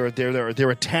they're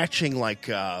attaching like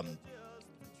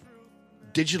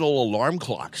digital alarm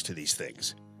clocks to these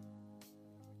things.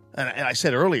 And I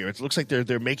said earlier, it looks like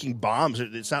they're making bombs.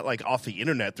 It's not like off the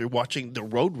internet. They're watching the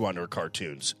Roadrunner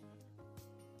cartoons.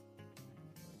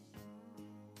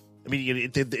 I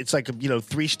mean, it's like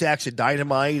 3 stacks of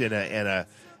dynamite and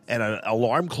and an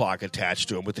alarm clock attached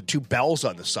to them with the two bells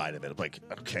on the side of it. I'm like,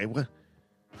 okay, what?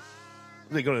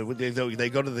 They go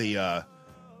to the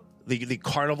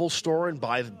carnival store and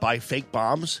buy fake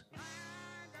bombs.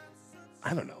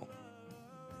 I don't know.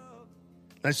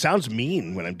 That sounds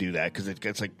mean when I do that because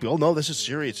it's like, oh no, this is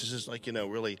serious. This is like,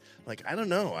 really like, I don't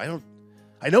know. I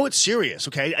know it's serious.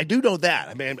 Okay, I do know that.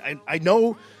 I mean, I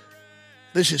know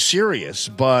this is serious,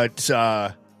 but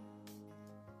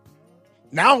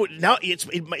now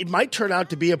it might turn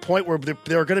out to be a point where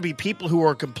there are going to be people who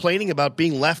are complaining about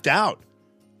being left out.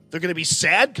 They're going to be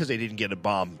sad because they didn't get a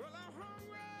bomb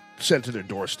sent to their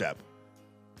doorstep.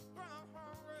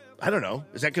 I don't know.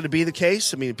 Is that going to be the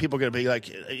case? I mean, people are going to be like,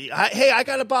 hey, I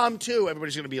got a bomb too.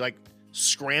 Everybody's going to be like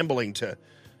scrambling to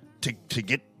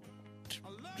get,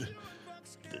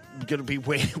 going to be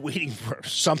waiting for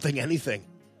something, anything.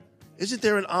 Isn't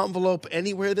there an envelope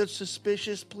anywhere that's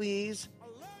suspicious, please?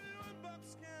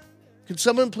 Can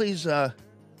someone please,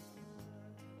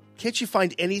 can't you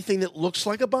find anything that looks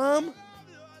like a bomb?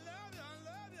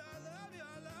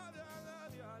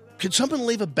 Could someone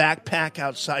leave a backpack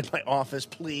outside my office,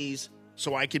 please,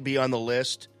 so I could be on the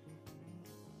list?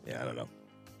 Yeah, I don't know.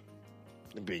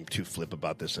 I'm being too flip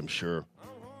about this, I'm sure.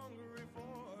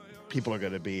 People are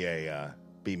going to be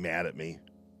mad at me.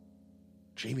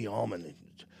 Jamie Allman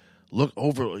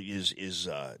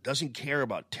doesn't care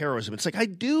about terrorism. It's like, I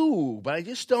do, but I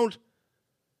just don't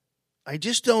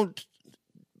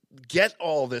get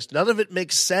all this. None of it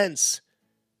makes sense.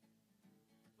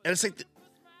 And it's like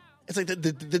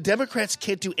the Democrats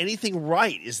can't do anything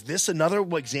right. Is this another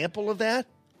example of that?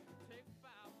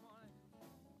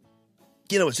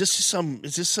 Is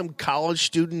this some college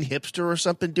student hipster or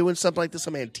something doing something like this?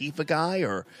 Some Antifa guy,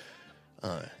 or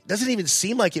doesn't even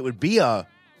seem like it would be a.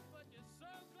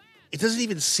 It doesn't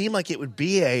even seem like it would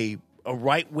be a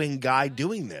right wing guy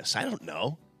doing this. I don't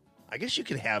know. I guess you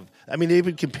could have. I mean, they've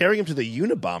been comparing him to the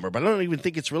Unabomber, but I don't even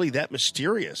think it's really that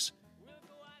mysterious.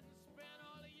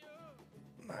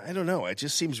 I don't know. It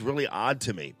just seems really odd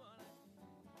to me.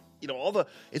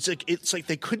 It's like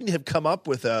they couldn't have come up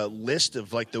with a list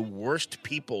of like the worst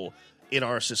people in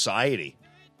our society.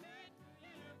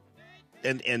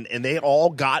 And they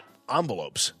all got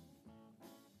envelopes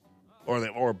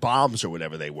or bombs or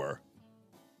whatever they were.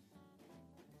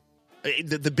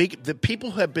 The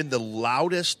people who have been the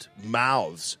loudest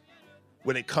mouths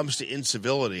when it comes to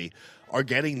incivility are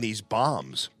getting these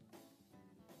bombs.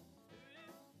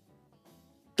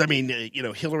 I mean,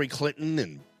 Hillary Clinton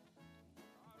and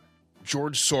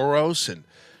George Soros and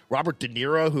Robert De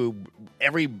Niro, who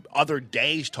every other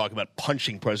day is talking about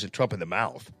punching President Trump in the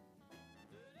mouth.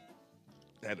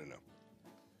 I don't know.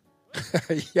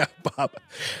 Yeah,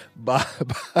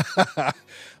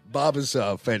 Bob is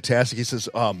fantastic. He says,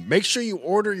 make sure you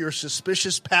order your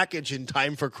suspicious package in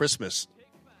time for Christmas.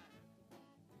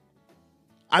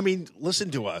 I mean, listen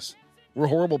to us. We're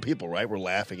horrible people, right? We're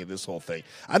laughing at this whole thing.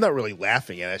 I'm not really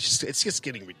laughing at it. It's just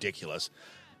getting ridiculous.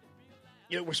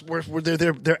 They're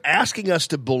asking us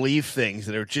to believe things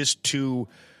that are just too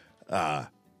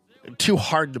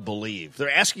hard to believe.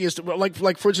 They're asking us to,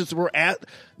 like for instance,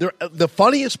 the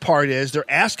funniest part is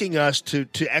they're asking us to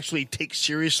actually take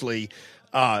seriously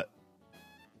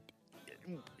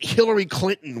Hillary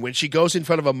Clinton when she goes in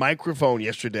front of a microphone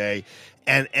yesterday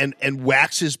and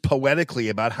waxes poetically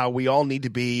about how we all need to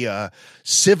be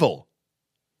civil.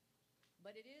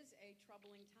 But it is a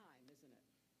troubling time, isn't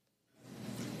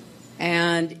it?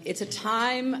 And it's a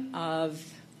time of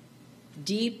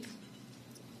deep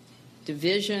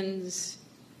divisions,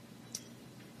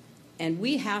 and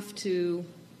we have to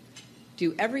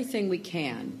do everything we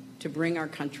can to bring our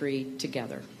country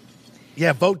together.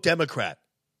 Yeah, vote Democrat.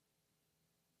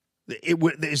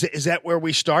 Is that where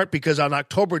we start? Because on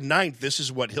October 9th, this is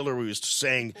what Hillary was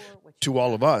saying to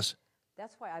all of us.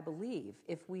 That's why I believe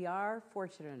if we are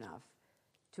fortunate enough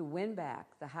to win back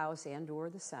the House and or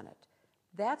the Senate,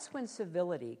 that's when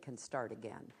civility can start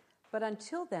again. But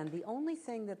until then, the only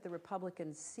thing that the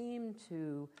Republicans seem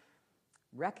to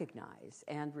recognize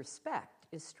and respect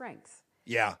is strength.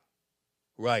 Yeah,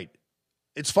 right.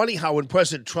 It's funny how when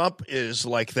President Trump is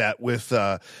like that with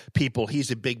people,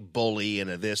 he's a big bully and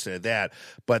a this and a that.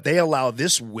 But they allow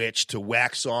this witch to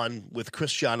wax on with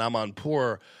Christiane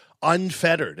Amanpour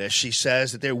unfettered, as she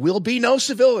says that there will be no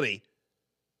civility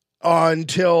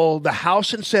until the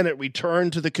House and Senate return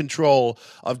to the control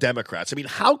of Democrats. I mean,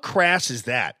 how crass is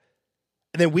that?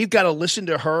 And then we've got to listen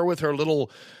to her with her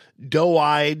little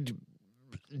doe-eyed,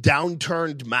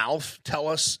 downturned mouth tell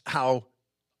us how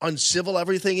uncivil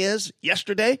everything is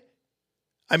yesterday.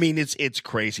 I mean, it's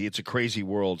crazy. It's a crazy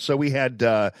world. So we had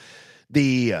the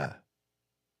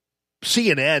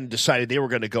CNN decided they were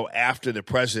going to go after the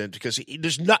president because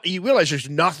you realize there's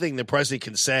nothing the president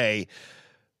can say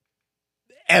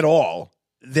at all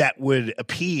that would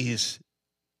appease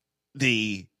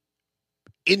the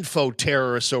info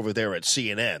terrorists over there at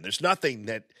CNN. There's nothing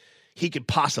that he could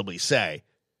possibly say.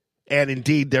 And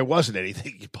indeed, there wasn't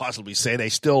anything he could possibly say. They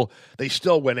still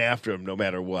went after him no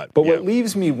matter what. But what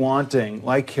leaves me wanting,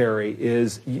 like Kerry,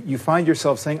 is you find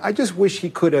yourself saying, I just wish he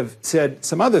could have said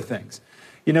some other things.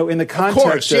 In the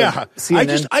context of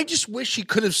CNN. I just wish he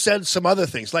could have said some other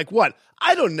things. Like what?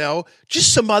 I don't know.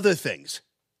 Just some other things.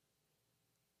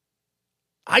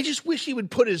 I just wish he would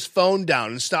put his phone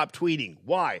down and stop tweeting.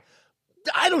 Why?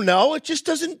 I don't know. It just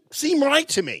doesn't seem right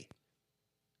to me.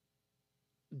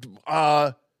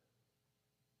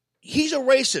 He's a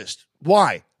racist.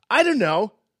 Why? I don't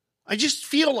know. I just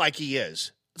feel like he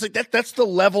is. It's like that's the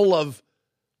level of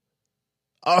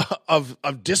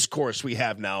discourse we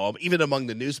have now, even among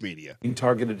the news media. Being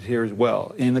targeted here as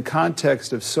well, in the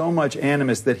context of so much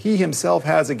animus that he himself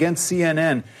has against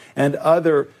CNN and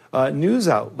other news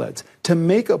outlets, to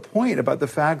make a point about the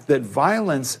fact that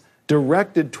violence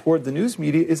directed toward the news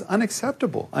media is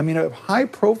unacceptable. I mean, a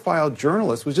high-profile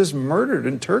journalist was just murdered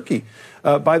in Turkey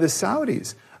by the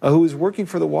Saudis. Who was working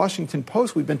for the Washington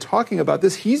Post. We've been talking about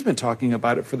this. He's been talking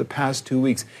about it for the past 2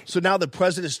 weeks. So now the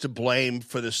president's to blame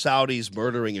for the Saudis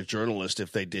murdering a journalist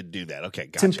if they did do that. Okay,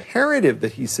 gotcha. It's imperative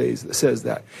that he says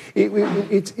that.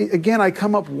 Again, I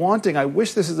come up wanting, I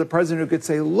wish this is a president who could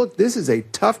say, look, this is a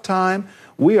tough time.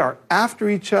 We are after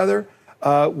each other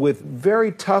with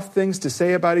very tough things to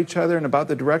say about each other and about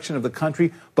the direction of the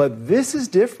country. But this is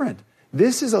different.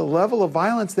 This is a level of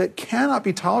violence that cannot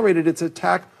be tolerated. It's an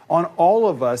attack on all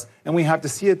of us, and we have to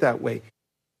see it that way.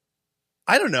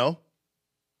 I don't know.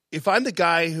 If I'm the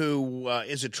guy who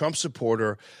is a Trump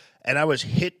supporter and I was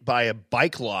hit by a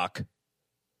bike lock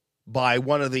by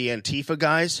one of the Antifa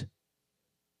guys,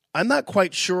 I'm not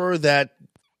quite sure that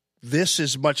this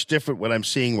is much different what I'm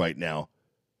seeing right now.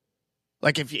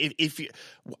 Like if you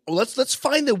let's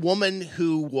find the woman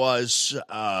who was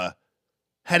had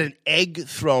an egg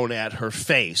thrown at her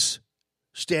face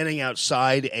standing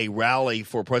outside a rally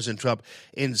for President Trump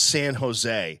in San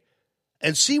Jose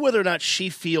and see whether or not she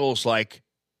feels like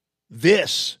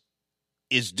this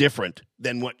is different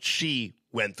than what she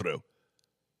went through.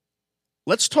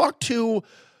 Let's talk to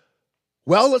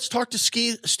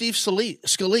Steve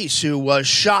Scalise, who was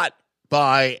shot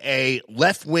by a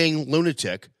left-wing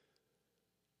lunatic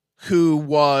who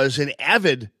was an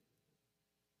avid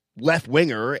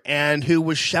left-winger and who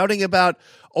was shouting about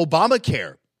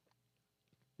Obamacare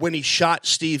when he shot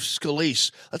Steve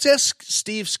Scalise. Let's ask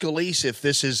Steve Scalise if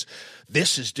this is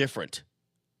different.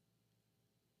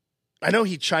 I know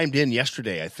he chimed in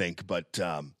yesterday, I think, but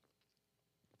to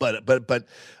a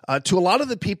lot of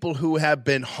the people who have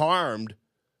been harmed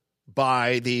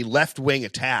by the left-wing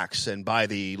attacks and by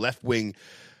the left-wing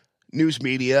news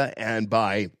media and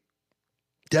by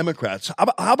Democrats,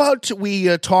 how about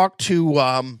we talk to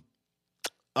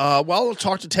we'll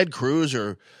talk to Ted Cruz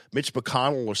or Mitch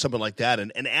McConnell or something like that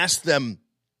and ask them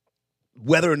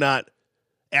whether or not,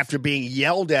 after being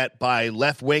yelled at by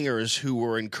left-wingers who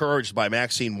were encouraged by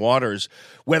Maxine Waters,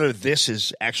 whether this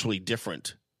is actually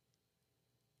different.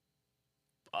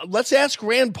 Let's ask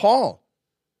Rand Paul,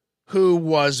 who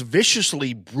was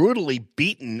viciously, brutally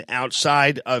beaten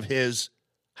outside of his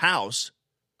house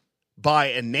by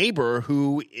a neighbor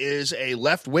who is a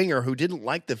left-winger who didn't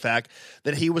like the fact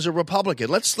that he was a Republican.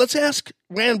 Let's ask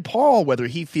Rand Paul whether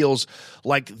he feels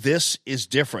like this is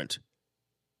different.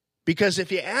 Because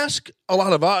if you ask a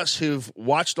lot of us who've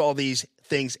watched all these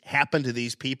things happen to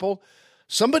these people,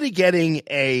 somebody getting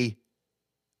a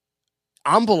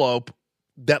envelope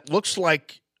that looks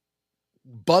like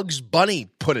Bugs Bunny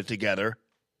put it together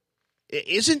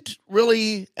isn't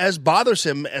really as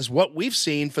bothersome as what we've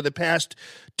seen for the past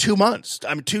 2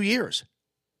 years.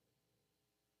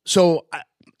 So,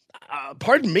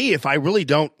 pardon me if I really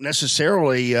don't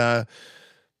necessarily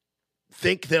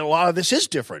think that a lot of this is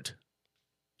different.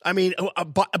 I mean,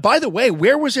 by the way,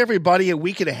 where was everybody a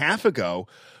week and a half ago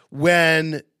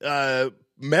when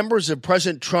members of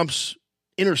President Trump's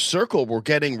inner circle were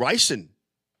getting ricin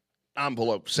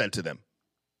envelopes sent to them?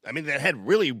 I mean, that had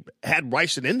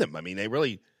ricin in them. I mean, they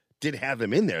really did have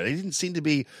them in there. They didn't seem to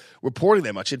be reporting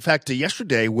that much. In fact,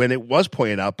 yesterday, when it was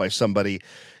pointed out by somebody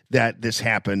that this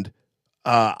happened,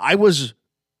 I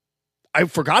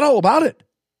forgot all about it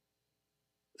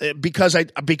because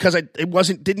it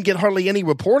didn't get hardly any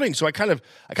reporting. So I kind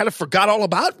of forgot all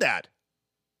about that.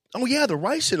 Oh yeah, the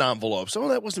ricin envelopes. Oh,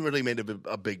 that wasn't really made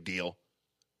a big deal.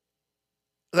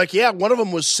 Like, yeah, one of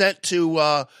them was sent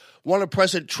to one of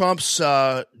President Trump's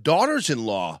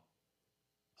daughters-in-law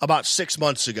about 6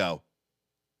 months ago.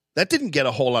 That didn't get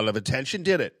a whole lot of attention,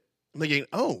 did it? I'm thinking,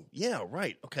 oh, yeah,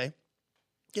 right, okay.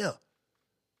 Yeah.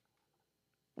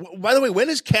 By the way, when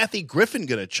is Kathy Griffin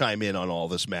going to chime in on all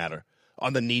this matter,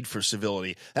 on the need for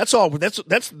civility? That's all.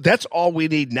 That's all we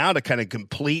need now to kind of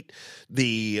complete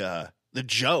the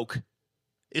joke,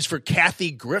 is for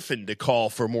Kathy Griffin to call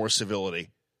for more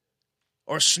civility,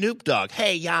 or Snoop Dogg.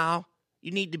 Hey, y'all,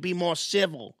 you need to be more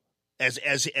civil,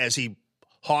 as he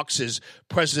hawks his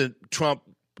President Trump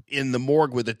in the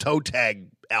morgue with the toe tag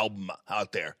album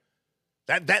out there.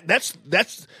 That's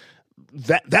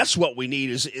what we need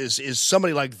is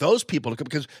somebody like those people to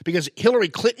come, because Hillary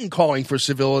Clinton calling for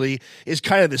civility is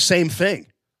kind of the same thing.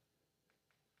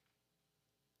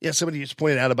 Yeah, somebody just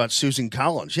pointed out about Susan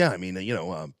Collins. Yeah, I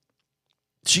mean,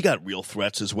 she got real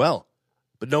threats as well,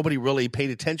 but nobody really paid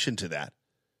attention to that.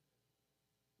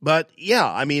 But yeah,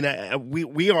 I mean,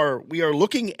 we are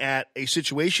looking at a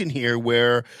situation here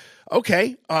where,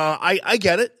 okay, I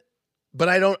get it, but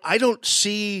I don't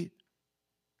see.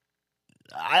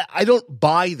 I don't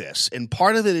buy this. And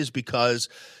part of it is because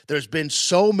there's been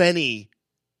so many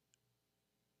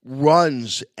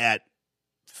runs at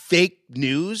fake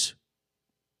news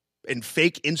and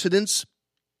fake incidents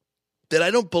that I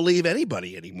don't believe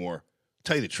anybody anymore, to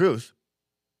tell you the truth.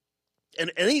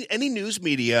 And any news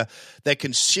media that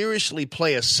can seriously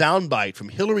play a soundbite from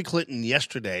Hillary Clinton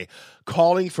yesterday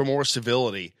calling for more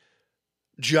civility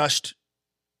just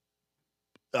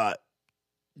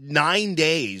 9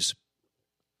 days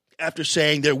after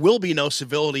saying there will be no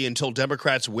civility until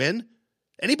Democrats win.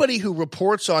 Anybody who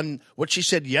reports on what she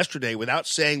said yesterday without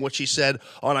saying what she said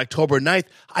on October 9th,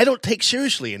 I don't take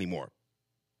seriously anymore.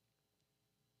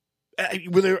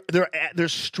 They're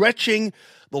stretching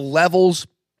the levels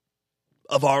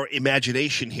of our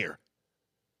imagination here.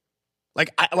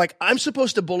 Like I'm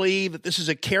supposed to believe that this is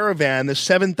a caravan, this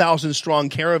 7,000 strong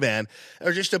caravan,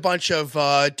 or just a bunch of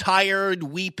tired,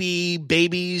 weepy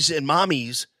babies and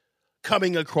mommies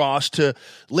coming across to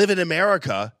live in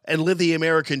America and live the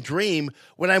American dream,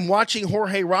 when I'm watching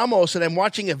Jorge Ramos and I'm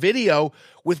watching a video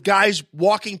with guys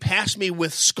walking past me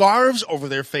with scarves over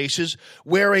their faces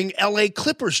wearing LA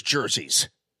Clippers jerseys.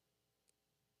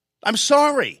 I'm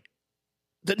sorry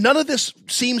that none of this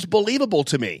seems believable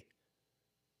to me.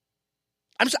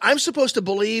 I'm supposed to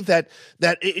believe that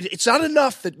it's not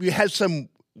enough that you had some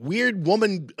weird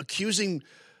woman accusing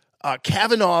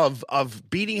Kavanaugh of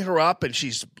beating her up, and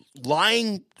she's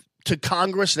lying to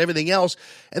Congress and everything else.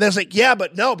 And then it's like, yeah,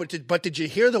 but no, but did you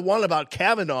hear the one about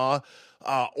Kavanaugh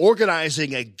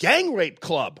organizing a gang rape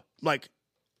club? I'm like,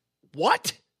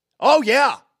 what? Oh,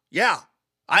 yeah.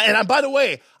 And by the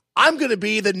way, I'm going to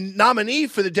be the nominee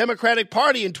for the Democratic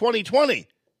Party in 2020.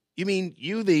 You mean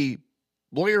you, the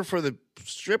lawyer for the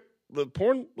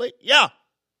porn? Yeah,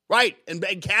 right. And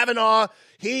Kavanaugh,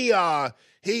 he ran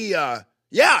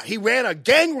a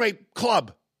gang rape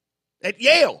club at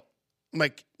Yale. I'm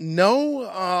like, no,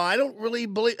 I don't really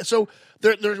believe. So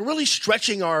they're really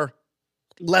stretching our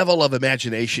level of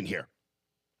imagination here.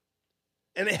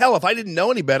 And hell, if I didn't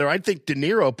know any better, I'd think De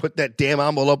Niro put that damn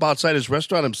envelope outside his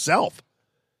restaurant himself.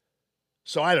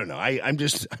 So I don't know. I'm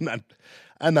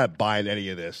not buying any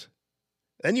of this.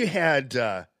 Then you had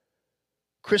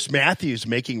Chris Matthews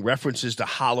making references to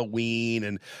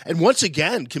Halloween and once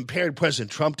again compared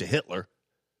President Trump to Hitler.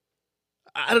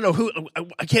 I don't know who.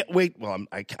 I can't wait. Well,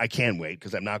 I can wait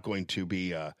because I'm not going to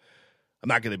be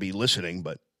listening.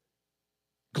 But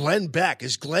Glenn Beck,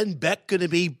 is Glenn Beck going to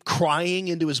be crying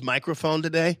into his microphone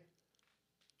today?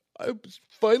 I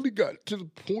finally got to the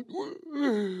point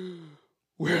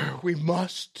where we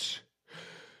must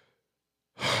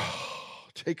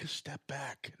take a step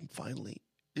back and finally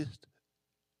just.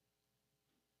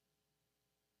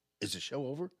 Is the show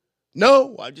over?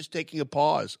 No, I'm just taking a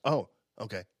pause. Oh,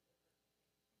 okay.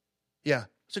 Yeah,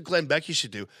 that's what Glenn Beck used to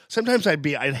do. Sometimes I'd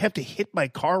have to hit my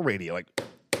car radio. Like,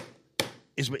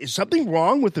 is something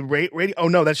wrong with the radio? Oh,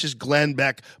 no, that's just Glenn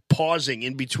Beck pausing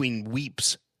in between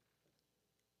weeps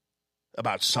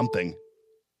about something.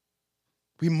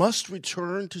 We must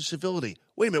return to civility.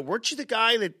 Wait a minute, weren't you the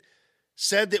guy that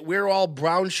said that we're all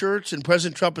brown shirts and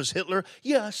President Trump is Hitler?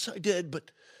 Yes, I did,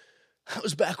 but that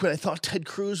was back when I thought Ted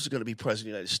Cruz was going to be president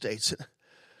of the United States.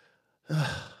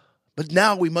 But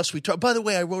now we must return. By the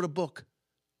way, I wrote a book.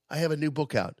 I have a new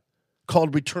book out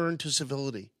called Return to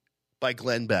Civility by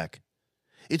Glenn Beck.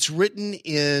 It's written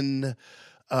in,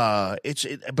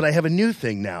 but I have a new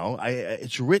thing now.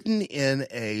 It's written in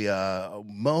a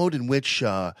mode in which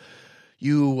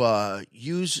you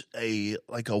use a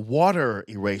water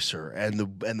eraser, and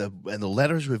the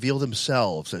letters reveal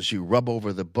themselves as you rub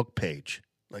over the book page.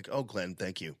 Like, oh, Glenn,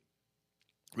 thank you.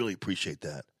 Really appreciate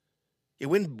that.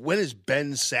 When is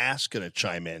Ben Sass going to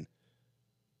chime in?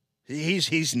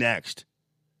 He's next,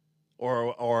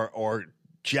 or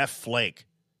Jeff Flake,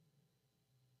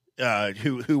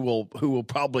 who will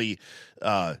probably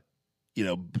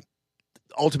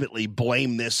ultimately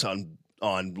blame this on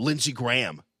Lindsey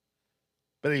Graham.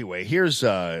 But anyway, here's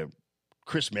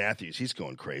Chris Matthews. He's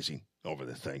going crazy over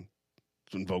the thing.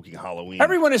 Invoking Halloween.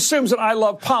 Everyone assumes that I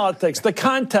love politics, the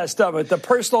contest of it, the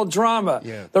personal drama,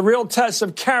 the real tests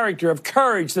of character, of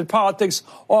courage that politics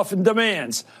often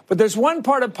demands. But there's one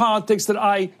part of politics that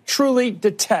I truly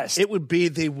detest. It would be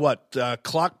the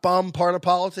clock bomb part of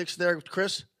politics there,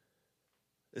 Chris?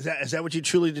 Is that what you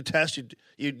truly detest?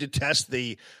 You detest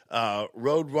the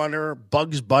Roadrunner,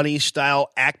 Bugs Bunny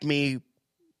style Acme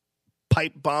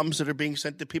pipe bombs that are being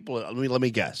sent to people? Let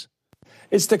me guess.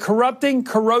 It's the corrupting,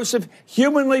 corrosive,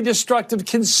 humanly destructive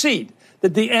conceit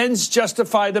that the ends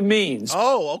justify the means.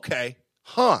 Oh, okay.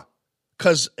 Huh.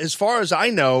 Because as far as I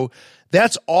know,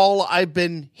 that's all I've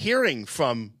been hearing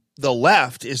from the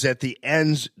left is that the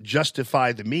ends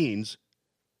justify the means.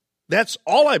 That's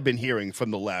all I've been hearing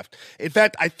from the left. In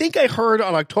fact, I think I heard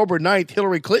on October 9th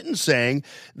Hillary Clinton saying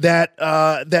that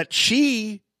that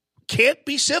she can't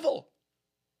be civil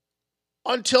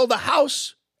until the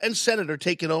House and Senate are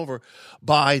taken over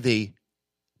by the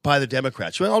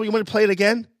Democrats. Well, you want to play it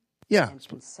again? Yeah. And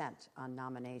consent on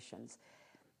nominations.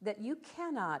 That you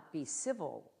cannot be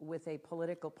civil with a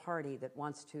political party that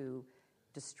wants to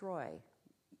destroy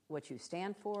what you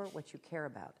stand for, what you care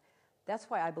about. That's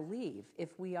why I believe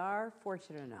if we are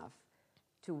fortunate enough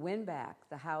to win back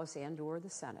the House and or the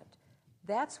Senate,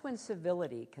 that's when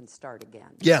civility can start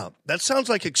again. Yeah, that sounds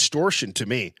like extortion to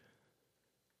me.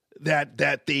 That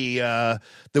the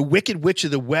Wicked Witch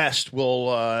of the West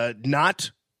will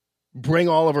not bring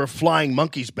all of her flying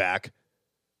monkeys back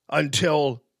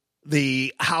until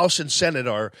the House and Senate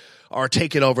are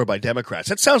taken over by Democrats.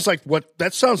 That sounds like what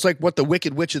the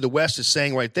Wicked Witch of the West is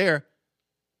saying right there.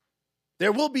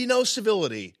 There will be no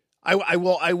civility. I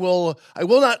will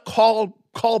not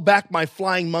call back my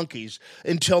flying monkeys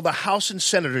until the House and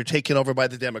Senate are taken over by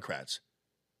the Democrats.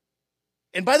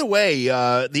 And by the way,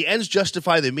 the ends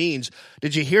justify the means.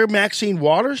 Did you hear Maxine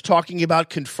Waters talking about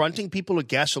confronting people at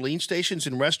gasoline stations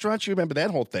and restaurants? You remember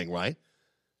that whole thing, right?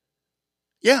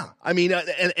 Yeah. I mean,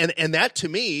 and that to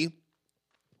me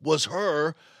was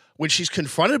her when she's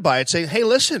confronted by it saying, hey,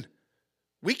 listen,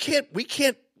 we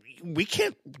can't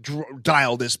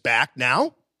dial this back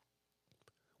now.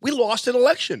 We lost an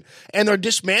election, and they're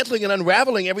dismantling and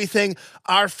unraveling everything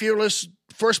our fearless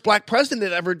first black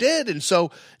president ever did. And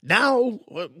so now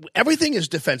everything is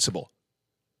defensible.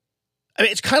 I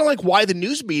mean, it's kind of like why the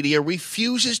news media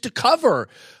refuses to cover,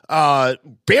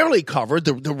 barely covered,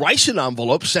 the ricin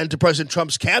envelope sent to President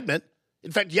Trump's cabinet.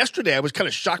 In fact, yesterday I was kind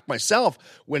of shocked myself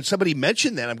when somebody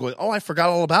mentioned that. I'm going, oh, I forgot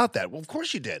all about that. Well, of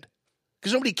course you did.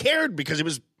 Because nobody cared because it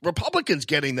was Republicans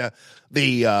getting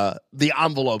the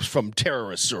envelopes from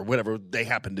terrorists or whatever they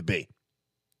happen to be.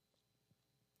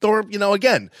 Or,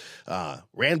 again,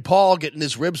 Rand Paul getting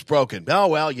his ribs broken. Oh,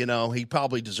 well, he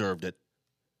probably deserved it.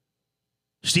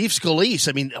 Steve Scalise,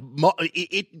 I mean,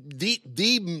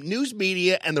 the news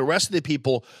media and the rest of the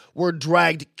people were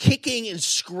dragged kicking and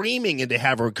screaming into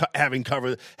having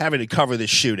to cover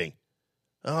this shooting.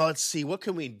 Oh, let's see. What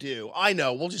can we do? I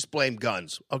know. We'll just blame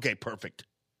guns. Okay, perfect.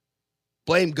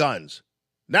 Blame guns.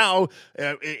 Now,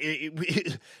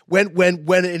 when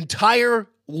an entire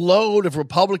load of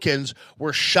Republicans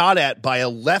were shot at by a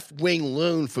left-wing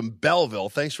loon from Belleville,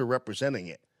 thanks for representing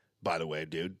it, by the way,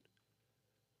 dude.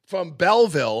 From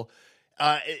Belleville,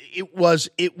 it was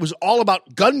all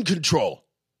about gun control.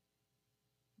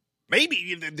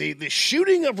 Maybe the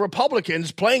shooting of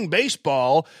Republicans playing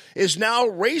baseball is now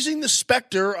raising the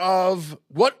specter of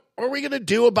what are we going to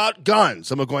do about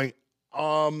guns? I'm going,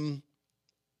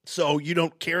 so you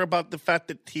don't care about the fact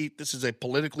that this is a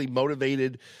politically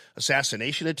motivated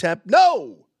assassination attempt?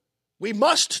 No, we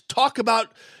must talk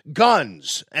about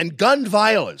guns and gun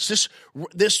violence.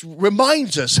 This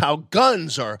reminds us how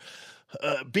guns are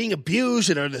being abused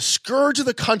and are the scourge of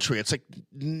the country. It's like,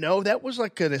 no, that was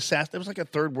like an assassin. That was like a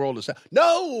third world assassin.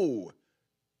 No,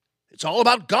 it's all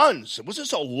about guns. Was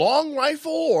this a long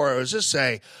rifle or is this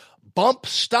a bump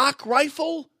stock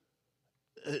rifle?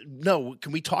 No.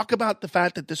 Can we talk about the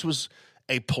fact that this was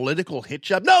a political hit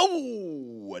job?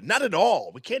 No, not at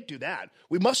all. We can't do that.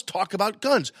 We must talk about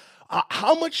guns.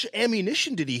 How much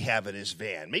ammunition did he have in his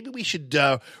van? Maybe we should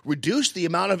reduce the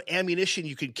amount of ammunition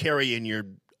you could carry in your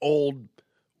old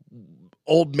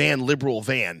man liberal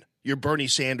van, your Bernie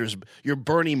Sanders, your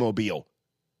Bernie mobile.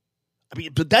 I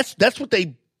mean, but that's what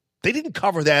they didn't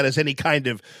cover that as any kind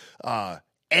of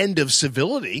end of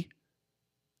civility.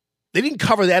 They didn't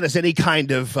cover that as any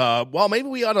kind of, well, maybe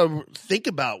we ought to think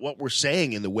about what we're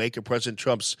saying in the wake of President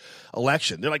Trump's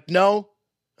election. They're like, no,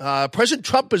 President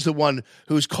Trump is the one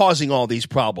who's causing all these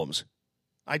problems.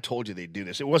 I told you they'd do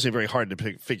this. It wasn't very hard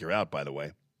to figure out, by the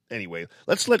way. Anyway,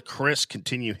 let's let Chris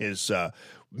continue his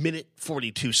minute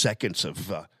 42 seconds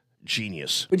of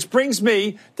genius. Which brings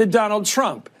me to Donald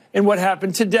Trump and what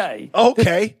happened today.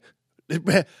 Okay.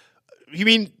 You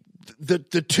mean the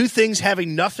two things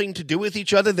having nothing to do with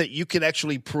each other that you can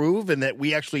actually prove and that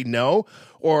we actually know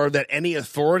or that any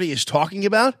authority is talking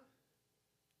about?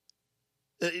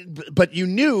 But you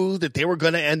knew that they were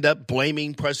going to end up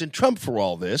blaming President Trump for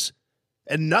all this,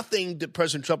 and nothing that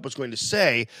President Trump was going to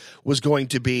say was going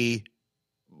to be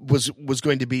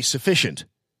sufficient.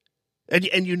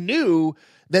 And you knew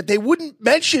that they wouldn't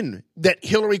mention that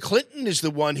Hillary Clinton is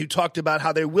the one who talked about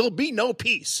how there will be no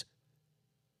peace.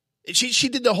 She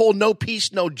did the whole no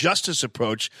peace, no justice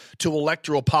approach to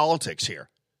electoral politics here,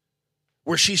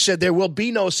 where she said there will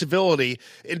be no civility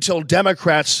until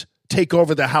Democrats take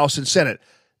over the House and Senate.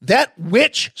 That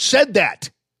witch said that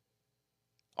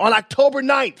on October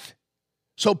 9th.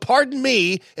 So pardon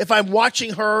me if I'm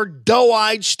watching her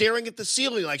doe-eyed staring at the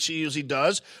ceiling like she usually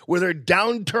does with her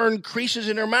downturned creases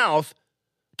in her mouth,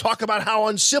 talk about how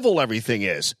uncivil everything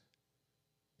is.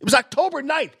 It was October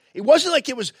 9th. It wasn't like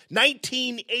it was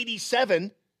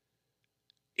 1987.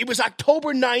 It was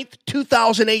October 9th,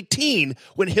 2018,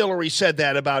 when Hillary said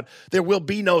that about there will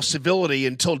be no civility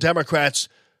until Democrats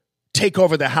take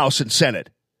over the House and Senate.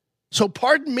 So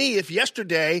pardon me if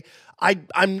yesterday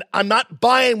I'm not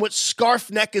buying what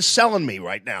Scarf Neck is selling me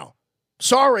right now.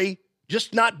 Sorry,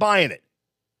 just not buying it.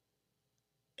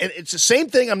 And it's the same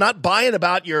thing I'm not buying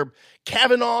about your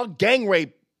Kavanaugh gang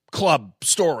rape club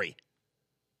story.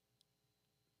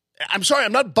 I'm sorry,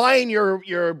 I'm not buying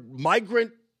your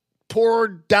migrant, poor,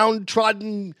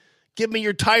 downtrodden, give me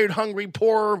your tired, hungry,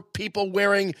 poor people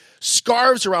wearing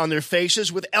scarves around their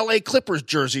faces with LA Clippers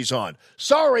jerseys on.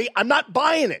 Sorry, I'm not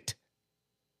buying it.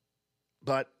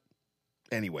 But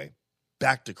anyway,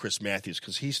 back to Chris Matthews,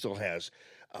 because he still has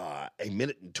a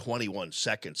minute and 21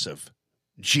 seconds of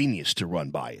genius to run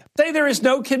by you. Say there is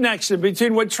no connection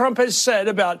between what Trump has said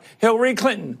about Hillary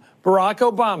Clinton, Barack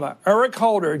Obama, Eric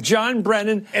Holder, John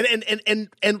Brennan.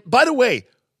 And by the way,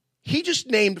 he just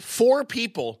named 4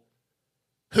 people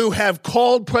who have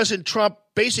called President Trump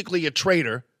basically a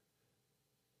traitor,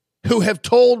 who have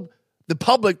told the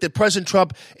public that President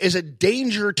Trump is a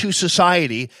danger to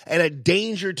society and a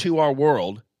danger to our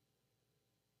world.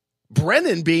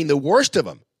 Brennan being the worst of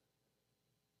them.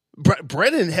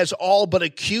 Brennan has all but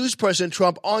accused President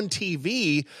Trump on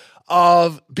TV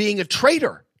of being a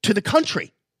traitor to the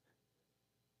country.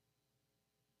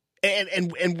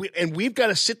 And we've got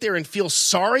to sit there and feel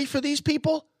sorry for these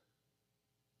people?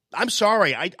 I'm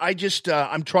sorry. I just,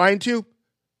 I'm trying to.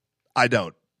 I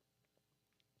don't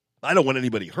want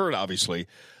anybody hurt, obviously,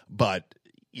 but,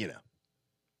 you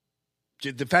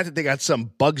know, the fact that they got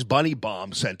some Bugs Bunny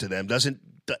bomb sent to them isn't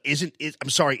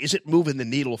moving the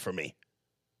needle for me.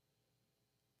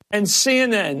 And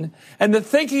CNN and the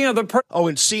thinking of the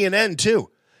and CNN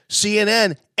too.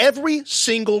 CNN every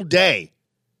single day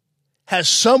has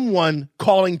someone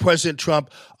calling President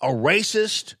Trump a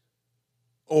racist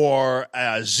or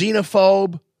a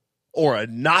xenophobe or a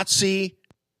Nazi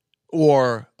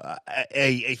or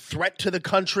a threat to the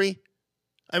country.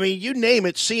 I mean, you name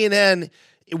it, CNN,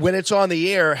 when it's on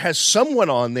the air, has someone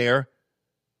on there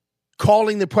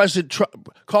calling President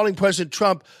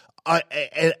Trump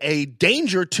a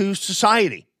danger to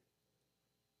society.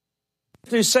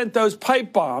 Who sent those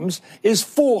pipe bombs is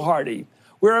foolhardy.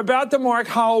 We're about to mark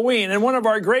Halloween, and one of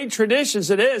our great traditions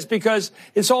it is, because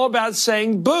it's all about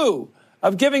saying boo,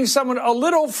 of giving someone a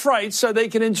little fright so they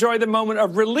can enjoy the moment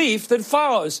of relief that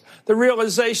follows the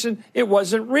realization it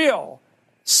wasn't real.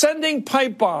 Sending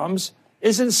pipe bombs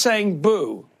isn't saying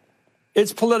boo.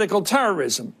 It's political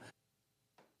terrorism.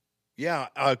 Yeah,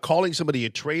 calling somebody a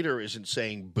traitor isn't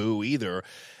saying boo either.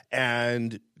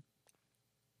 And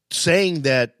saying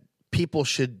that people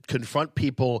should confront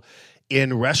people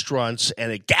in restaurants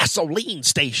and at gasoline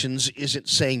stations isn't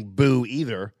saying boo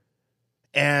either.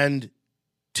 And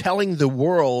telling the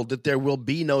world that there will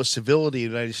be no civility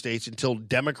in the United States until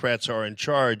Democrats are in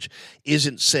charge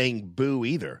isn't saying boo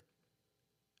either.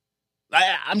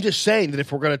 I'm just saying that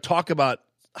if we're going to talk about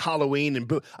Halloween and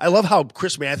boo, I love how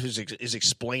Chris Matthews is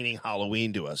explaining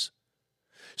Halloween to us.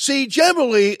 See,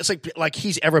 generally, it's like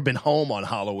he's ever been home on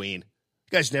Halloween.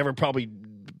 The guy's never probably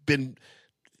been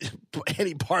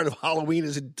any part of Halloween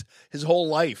his whole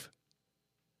life.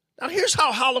 Now, here's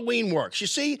how Halloween works. You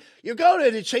see, you go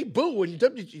there and say boo,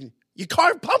 and you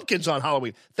carve pumpkins on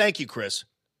Halloween. Thank you, Chris.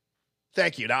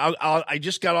 Thank you. Now, I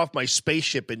just got off my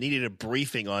spaceship and needed a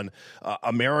briefing on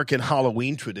American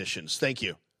Halloween traditions. Thank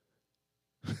you.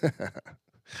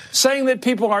 Saying that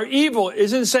people are evil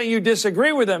isn't saying you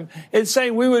disagree with them. It's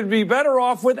saying we would be better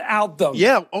off without them.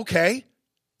 Yeah, okay.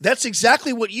 That's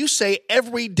exactly what you say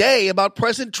every day about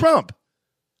President Trump.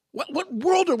 What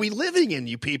world are we living in,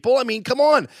 you people? I mean, come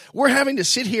on. We're having to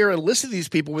sit here and listen to these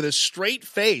people with a straight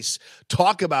face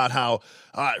talk about how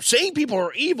saying people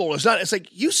are evil is not. It's like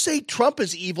you say Trump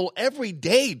is evil every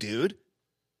day, dude.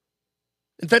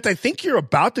 In fact, I think you're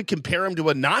about to compare him to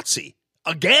a Nazi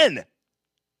again.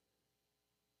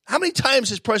 How many times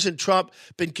has President Trump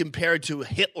been compared to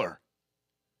Hitler?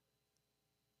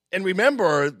 And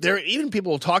remember, there even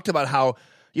people talked about how,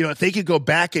 you know, if they could go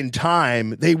back in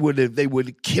time, they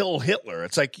would kill Hitler.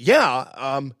 It's like,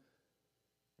 yeah,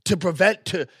 to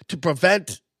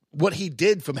prevent what he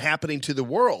did from happening to the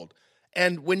world.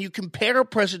 And when you compare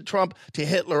President Trump to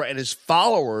Hitler and his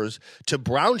followers to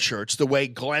brown shirts, the way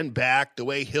Glenn Beck, the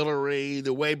way Hillary,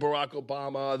 the way Barack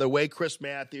Obama, the way Chris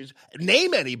Matthews,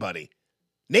 name anybody.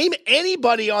 Name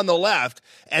anybody on the left,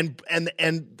 and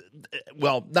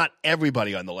well, not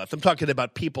everybody on the left. I'm talking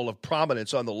about people of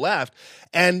prominence on the left,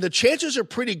 and the chances are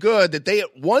pretty good that they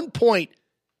at one point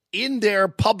in their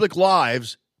public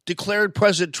lives declared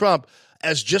President Trump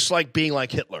as just like being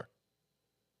like Hitler,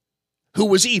 who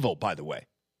was evil, by the way.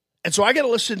 And so I got to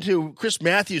listen to Chris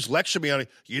Matthews lecture me on,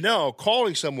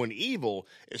 calling someone evil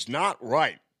is not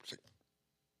right.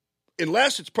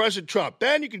 Unless it's President Trump.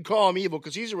 Then you can call him evil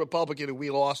because he's a Republican and we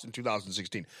lost in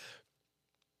 2016.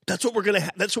 That's what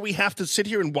that's what we have to sit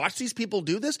here and watch these people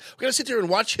do this. We're going to sit here and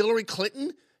watch Hillary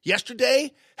Clinton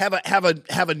yesterday have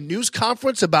a news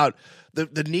conference about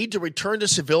the need to return to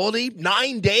civility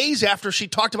 9 days after she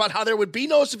talked about how there would be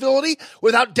no civility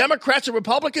without Democrats and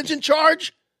Republicans in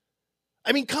charge.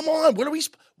 I mean, come on.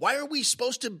 Why are we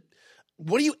supposed to,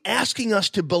 what are you asking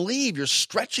us to believe? You're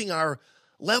stretching our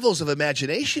levels of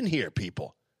imagination here,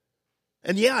 people.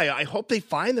 And yeah, I hope they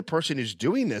find the person who's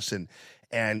doing this, and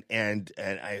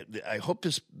I hope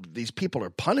these people are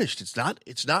punished. It's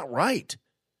not right.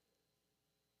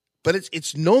 But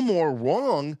it's no more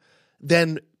wrong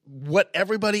than what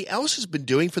everybody else has been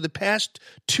doing for the past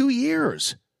 2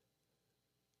 years.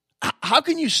 How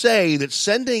can you say that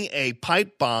sending a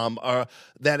pipe bomb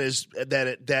that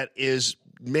is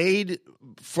made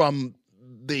from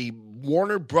the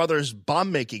Warner Brothers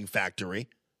bomb-making factory,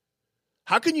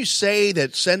 how can you say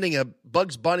that sending a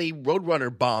Bugs Bunny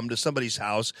Roadrunner bomb to somebody's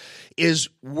house is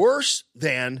worse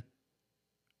than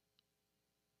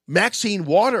Maxine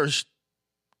Waters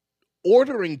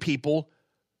ordering people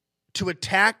to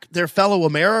attack their fellow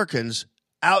Americans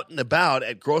out and about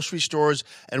at grocery stores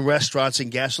and restaurants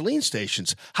and gasoline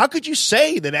stations? How could you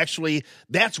say that actually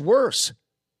that's worse?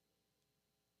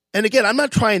 And again, I'm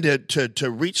not trying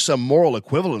to reach some moral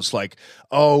equivalence like,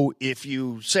 oh, if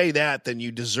you say that, then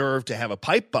you deserve to have a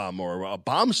pipe bomb or a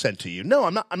bomb sent to you. No,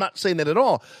 I'm not saying that at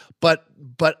all. But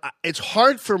it's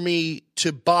hard for me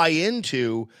to buy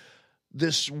into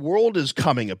this world is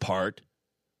coming apart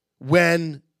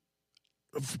when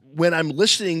I'm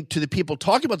listening to the people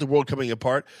talking about the world coming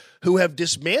apart who have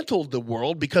dismantled the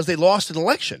world because they lost an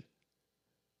election.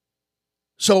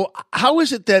 So how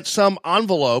is it that some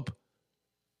envelope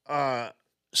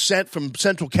sent from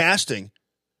Central Casting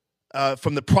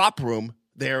from the prop room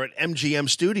there at MGM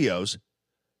Studios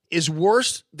is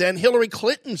worse than Hillary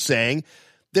Clinton saying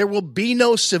there will be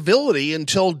no civility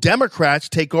until Democrats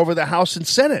take over the House and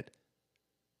Senate?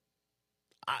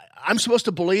 I'm supposed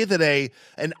to believe that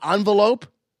an envelope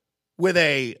with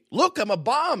a, look, I'm a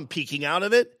bomb peeking out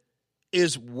of it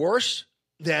is worse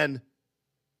than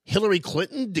Hillary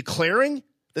Clinton declaring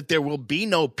that there will be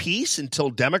no peace until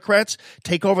Democrats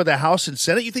take over the House and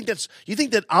Senate? You think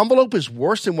that envelope is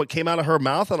worse than what came out of her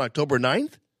mouth on October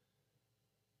 9th?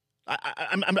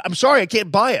 I'm sorry, I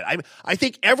can't buy it. I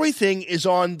think everything is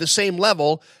on the same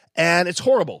level, and it's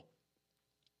horrible.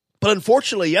 But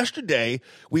unfortunately, yesterday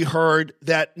we heard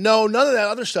that no, none of that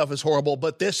other stuff is horrible,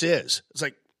 but this is. It's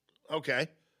like, okay,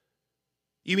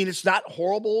 you mean it's not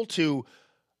horrible to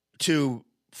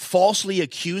falsely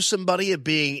accuse somebody of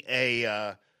being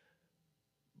a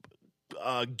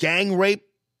gang rape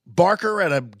barker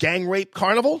at a gang rape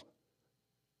carnival?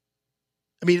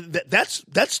 I mean,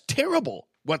 that's terrible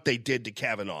what they did to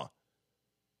Kavanaugh.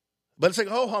 But it's like,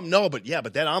 no, but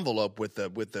that envelope with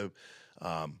the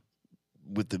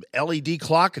LED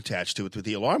clock attached to it, with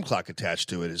the alarm clock attached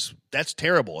to it, that's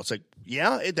terrible. It's like,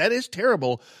 yeah, that is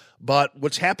terrible. But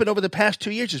what's happened over the past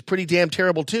 2 years is pretty damn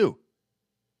terrible too.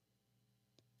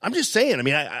 I'm just saying. I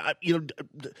mean,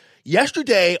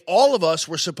 yesterday all of us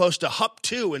were supposed to hup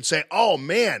to and say, "Oh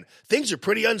man, things are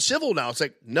pretty uncivil now." It's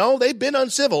like, no, they've been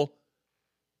uncivil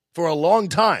for a long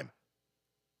time.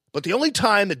 But the only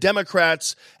time the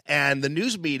Democrats and the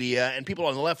news media and people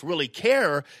on the left really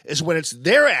care is when it's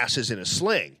their asses in a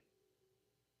sling.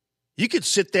 You could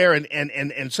sit there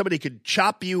and somebody could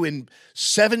chop you in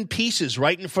 7 pieces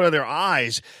right in front of their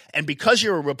eyes, and because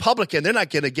you're a Republican, they're not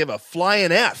going to give a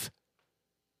flying F.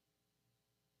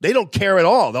 They don't care at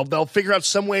all. They'll figure out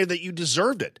some way that you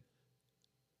deserved it.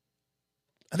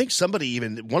 I think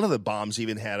one of the bombs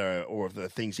even had a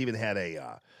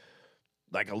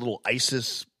like a little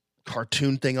ISIS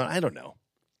cartoon thing on. I don't know.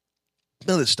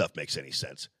 None of this stuff makes any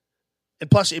sense. And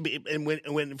plus,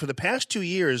 when for the past 2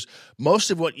 years,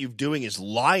 most of what you're doing is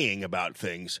lying about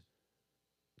things.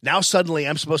 Now suddenly,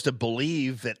 I'm supposed to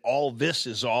believe that all this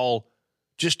is all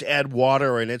just to add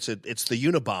water, and it's the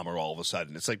Unabomber all of a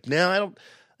sudden. It's like, no, I don't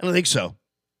think so.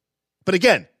 But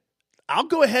again, I'll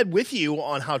go ahead with you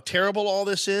on how terrible all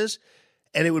this is.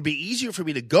 And it would be easier for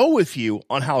me to go with you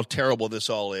on how terrible this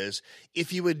all is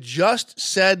if you had just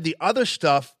said the other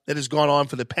stuff that has gone on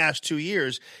for the past 2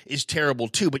 years is terrible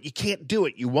too. But you can't do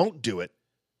it. You won't do it.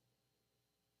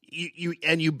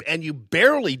 You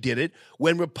barely did it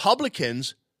when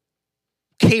Republicans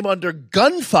came under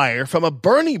gunfire from a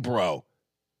Bernie bro.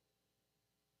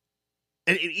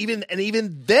 And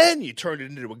even then, you turned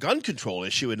it into a gun control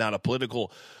issue and not a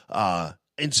political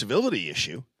incivility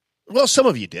issue. Well, some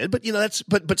of you did, but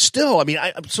but still, I mean,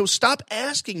 so stop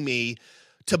asking me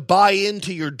to buy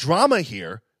into your drama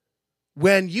here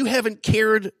when you haven't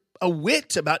cared a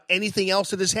whit about anything else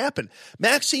that has happened.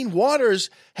 Maxine Waters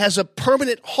has a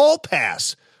permanent hall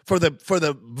pass for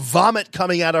the vomit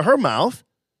coming out of her mouth.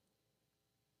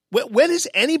 When has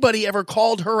anybody ever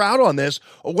called her out on this,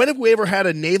 or when have we ever had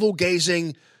a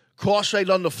navel-gazing, cross-legged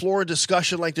on the floor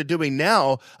discussion like they're doing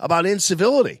now about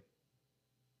incivility?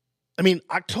 I mean,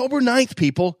 October 9th,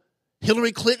 people,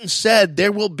 Hillary Clinton said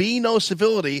there will be no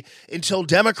civility until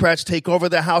Democrats take over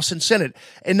the House and Senate.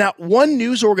 And not one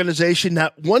news organization,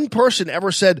 not one person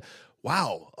ever said,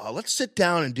 wow, let's sit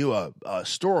down and do a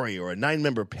story or a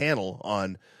 9-member panel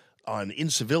on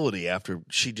incivility after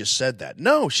she just said that.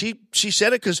 No, she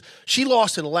said it because she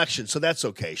lost an election, so that's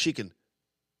okay.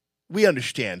 We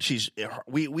understand.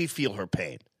 We feel her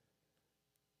pain.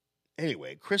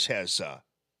 Anyway, Chris has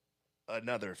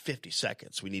another 50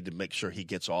 seconds. We need to make sure he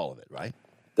gets all of it, right?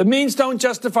 The means don't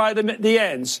justify the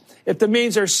ends. If the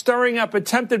means are stirring up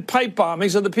attempted pipe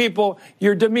bombings of the people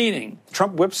you're demeaning.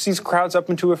 Trump whips these crowds up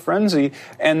into a frenzy,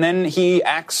 and then he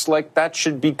acts like that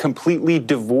should be completely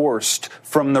divorced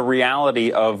from the reality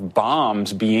of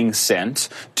bombs being sent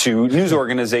to news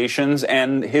organizations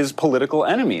and his political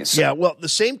enemies. Yeah, well, the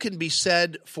same can be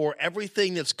said for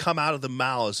everything that's come out of the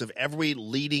mouths of every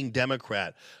leading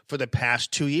Democrat for the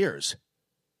past 2 years.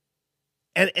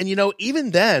 And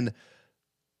even then,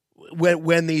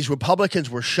 when these Republicans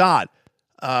were shot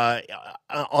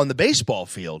on the baseball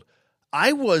field,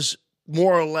 I was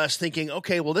more or less thinking,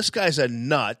 okay, well, this guy's a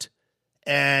nut,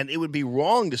 and it would be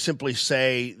wrong to simply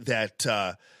say that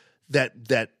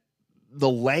that the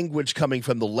language coming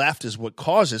from the left is what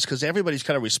causes, because everybody's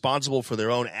kind of responsible for their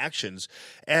own actions.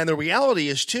 And the reality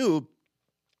is, too,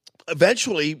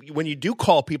 eventually, when you do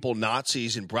call people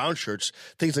Nazis and brown shirts,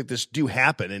 things like this do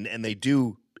happen, and they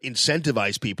do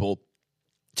incentivize people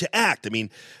to act. I mean,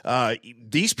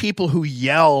 these people who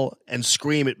yell and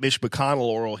scream at Mitch McConnell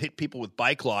or will hit people with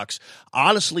bike locks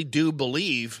honestly do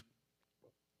believe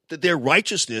that their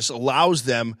righteousness allows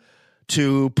them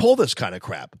to pull this kind of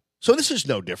crap. So this is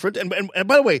no different. And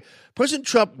by the way, President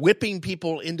Trump whipping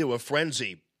people into a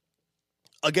frenzy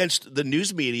against the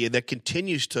news media that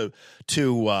continues to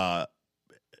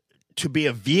be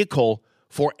a vehicle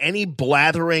for any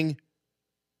blathering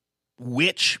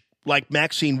witch like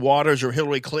Maxine Waters or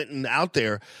Hillary Clinton out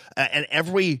there, and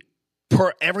every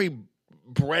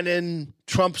Brennan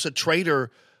Trump's a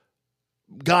traitor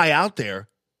guy out there,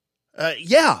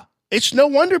 it's no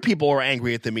wonder people are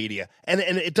angry at the media. And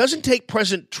it doesn't take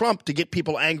President Trump to get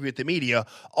people angry at the media.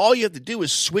 All you have to do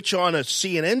is switch on a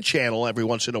CNN channel every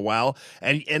once in a while,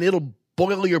 and it'll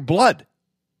boil your blood.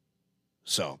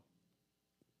 So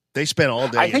they spent all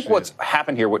day. I think what's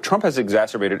happened here, what Trump has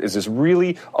exacerbated, is this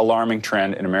really alarming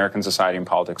trend in American society and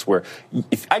politics where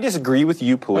if I disagree with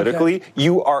you politically,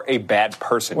 you are a bad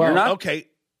person. Well, you're not. Okay.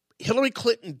 Hillary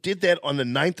Clinton did that on the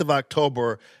 9th of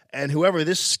October, and whoever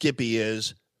this Skippy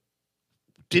is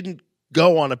didn't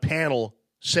go on a panel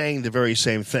saying the very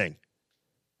same thing.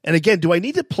 And again, do I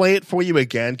need to play it for you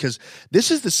again? Because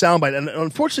this is the soundbite, and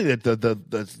unfortunately,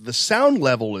 the sound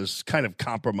level is kind of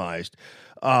compromised.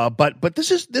 But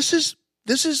this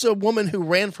is a woman who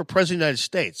ran for president of the United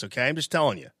States. Okay, I'm just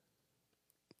telling you.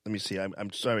 Let me see.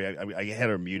 I'm sorry. I had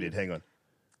her muted. Hang on.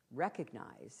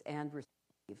 Recognize and receive,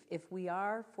 if we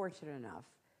are fortunate enough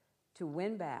to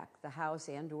win back the House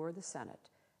and/or the Senate,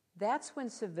 that's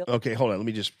when civility. Okay, hold on.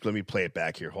 Let me play it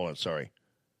back here. Hold on. Sorry.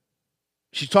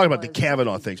 She's talking about the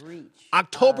Kavanaugh things.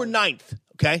 October 9th,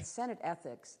 okay? Senate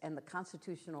ethics and the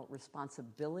constitutional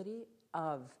responsibility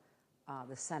of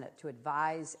the Senate to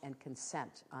advise and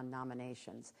consent on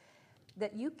nominations.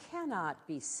 That you cannot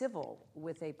be civil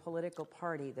with a political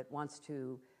party that wants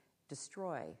to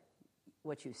destroy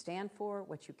what you stand for,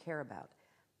 what you care about.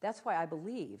 That's why I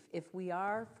believe if we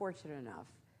are fortunate enough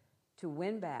to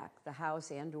win back the House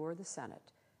and/or the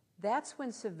Senate, that's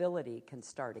when civility can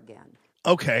start again.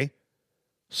 Okay.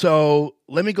 So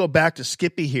let me go back to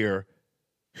Skippy here,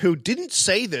 who didn't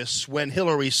say this when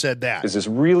Hillary said that. There's this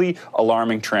really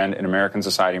alarming trend in American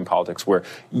society and politics where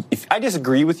if I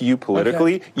disagree with you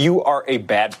politically, you are a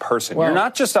bad person. You're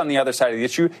not just on the other side of the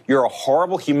issue. You're a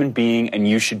horrible human being, and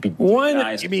you should be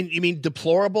demonized. You mean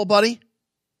deplorable, buddy?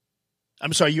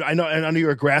 I'm sorry. I know you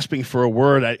were grasping for a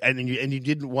word, and you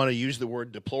didn't want to use the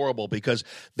word deplorable because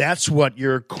that's what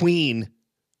your queen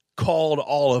called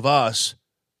all of us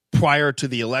prior to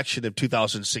the election of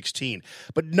 2016.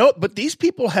 But these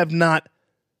people have not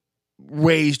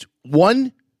raised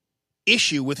one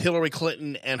issue with Hillary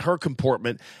Clinton and her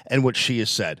comportment and what she has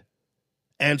said.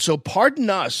 And so pardon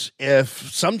us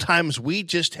if sometimes we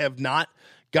just have not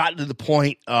gotten to the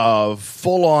point of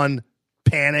full-on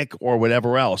panic or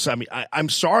whatever else. I mean, I'm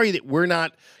sorry that we're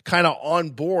not kind of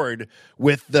on board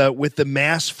with the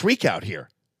mass freakout here.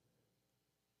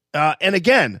 And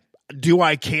again, do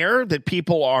I care that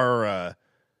people are?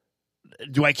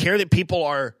 Do I care that people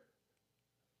are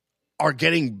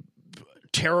getting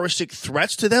terroristic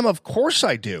threats to them? Of course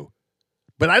I do,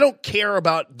 but I don't care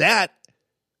about that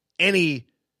any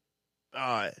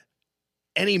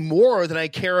more than I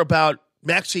care about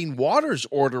Maxine Waters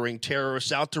ordering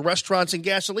terrorists out to restaurants and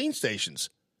gasoline stations.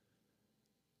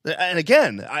 And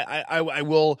again, I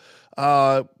will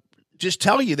just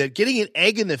tell you that getting an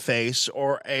egg in the face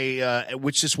or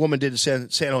which this woman did in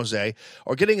San Jose,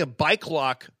 or getting a bike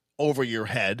lock over your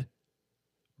head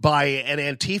by an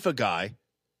Antifa guy,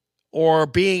 or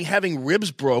having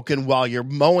ribs broken while you're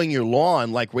mowing your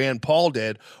lawn like Rand Paul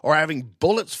did, or having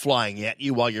bullets flying at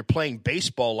you while you're playing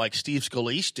baseball like Steve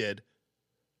Scalise did,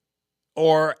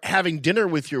 or having dinner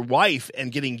with your wife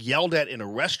and getting yelled at in a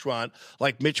restaurant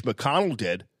like Mitch McConnell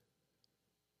did.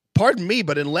 Pardon me,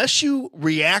 but unless you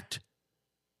react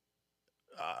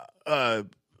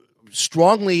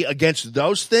strongly against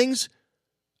those things,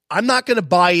 I'm not going to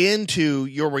buy into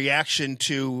your reaction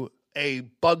to a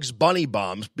Bugs Bunny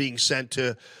bomb being sent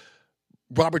to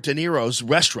Robert De Niro's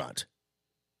restaurant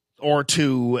or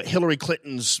to Hillary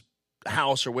Clinton's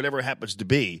house or whatever it happens to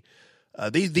be.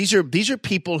 These are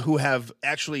people who have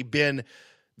actually been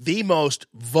the most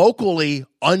vocally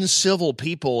uncivil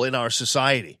people in our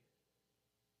society.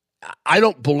 I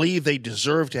don't believe they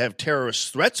deserve to have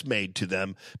terrorist threats made to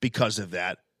them because of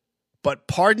that. But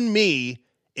pardon me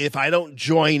if I don't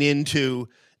join into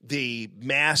the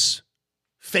mass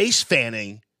face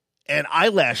fanning and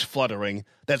eyelash fluttering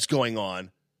that's going on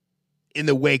in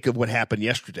the wake of what happened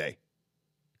yesterday.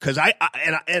 Because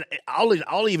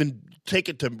I'll even take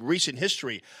it to recent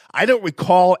history. I don't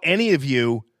recall any of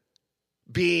you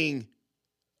being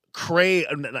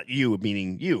not you,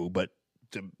 meaning you, but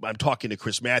I'm talking to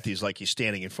Chris Matthews like he's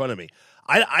standing in front of me.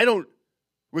 I don't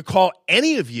recall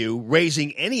any of you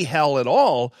raising any hell at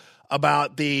all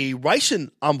about the ricin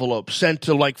envelope sent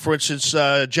to, like, for instance,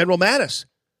 General Mattis.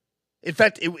 In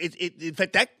fact,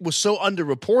 that was so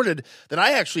underreported that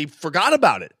I actually forgot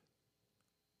about it.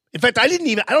 In fact, I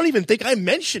don't even think I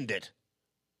mentioned it.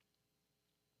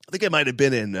 I think I might have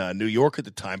been in New York at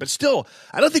the time, but still,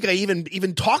 I don't think I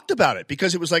even talked about it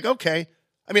because it was like, okay.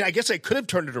 I mean, I guess I could have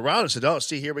turned it around and said, "Oh,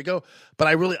 see, here we go," but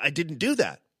I didn't do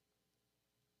that.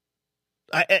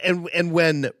 And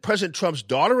when President Trump's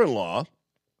daughter-in-law,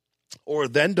 or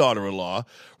then daughter-in-law,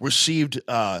 received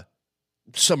some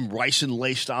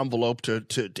ricin-laced envelope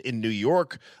to in New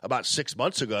York about 6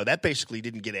 months ago, that basically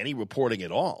didn't get any reporting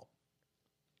at all.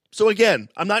 So again,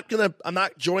 I'm not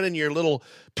joining your little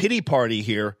pity party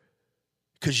here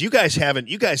because you guys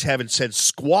haven't said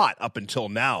squat up until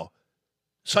now.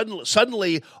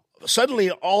 Suddenly,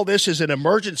 all this is an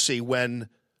emergency when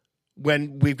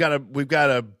we've got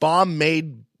a bomb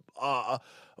made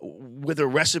with a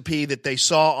recipe that they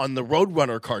saw on the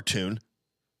Roadrunner cartoon,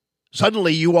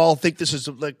 Suddenly, you all think this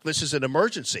is an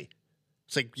emergency.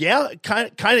 It's like, yeah, it kind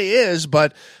of is,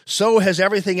 but so has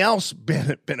everything else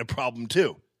been a problem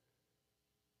too.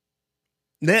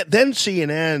 Then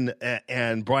CNN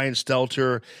and Brian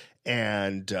Stelter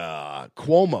and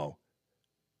Cuomo,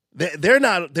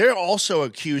 they're also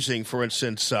accusing, for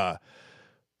instance, the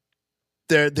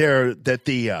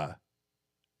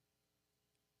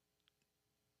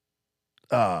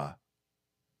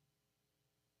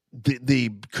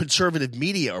conservative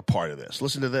media are part of this.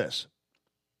 Listen to this.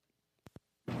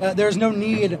 There's no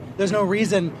need, there's no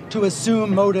reason to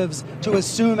assume motives, to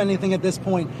assume anything at this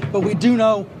point. But we do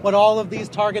know what all of these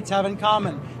targets have in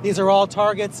common. These are all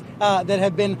targets that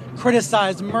have been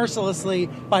criticized mercilessly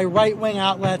by right-wing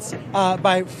outlets,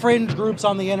 by fringe groups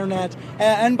on the internet,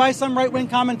 and by some right-wing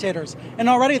commentators. And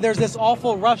already there's this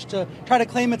awful rush to try to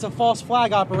claim it's a false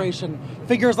flag operation.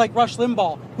 Figures like Rush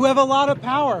Limbaugh, who have a lot of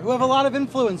power, who have a lot of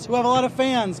influence, who have a lot of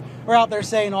fans, are out there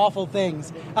saying awful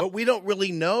things. But we don't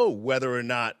really know whether or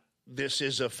not this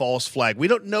is a false flag. We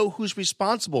don't know who's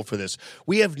responsible for this.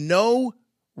 We have no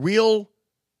real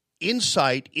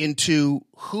insight into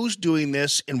who's doing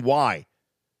this and why.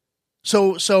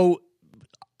 So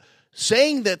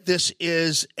saying that this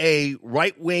is a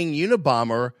right-wing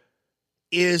Unabomber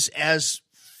is as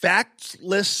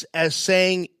factless as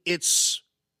saying it's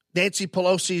Nancy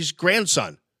Pelosi's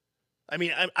grandson. I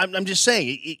mean, I'm just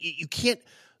saying,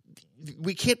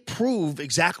 we can't prove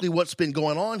exactly what's been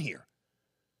going on here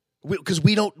because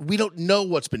we don't know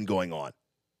what's been going on.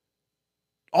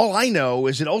 All I know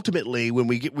is that ultimately, when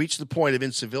we reach the point of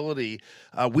incivility,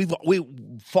 we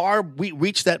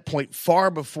reached that point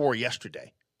far before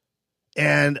yesterday,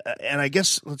 and I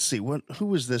guess let's see who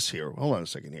was this here? Hold on a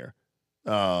second here.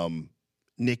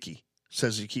 Nikki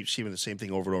says he keeps seeing the same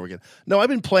thing over and over again. No, I've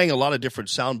been playing a lot of different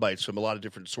sound bites from a lot of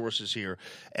different sources here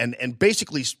and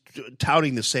basically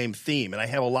touting the same theme. And I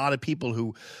have a lot of people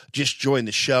who just join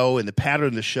the show, and the pattern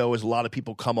of the show is a lot of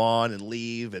people come on and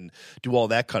leave and do all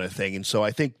that kind of thing. And so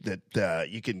I think that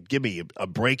you can give me a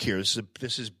break here.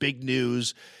 This is big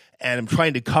news, and I'm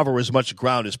trying to cover as much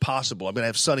ground as possible. I'm going to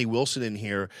have Sonny Wilson in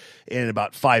here in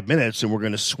about 5 minutes, and we're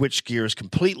going to switch gears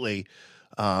completely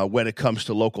when it comes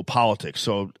to local politics.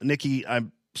 So, Nikki,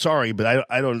 I'm sorry, but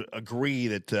I don't agree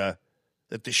that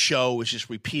the show is just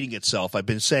repeating itself. I've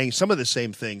been saying some of the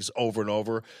same things over and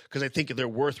over because I think they're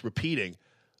worth repeating,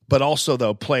 but also,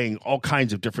 though, playing all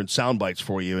kinds of different sound bites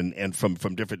for you and from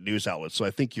different news outlets. So I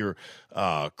think your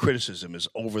criticism is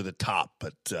over the top,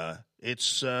 but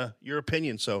it's your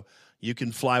opinion, so you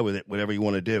can fly with it, whatever you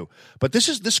want to do. But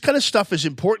this kind of stuff is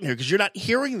important here because you're not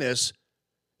hearing this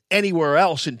anywhere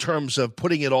else in terms of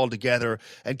putting it all together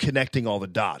and connecting all the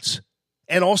dots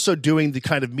and also doing the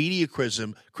kind of media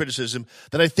criticism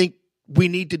that I think we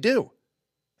need to do.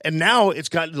 And now it's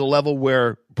gotten to the level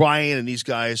where Brian and these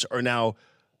guys are now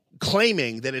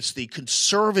claiming that it's the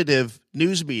conservative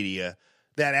news media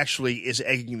that actually is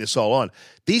egging this all on.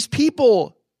 These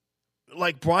people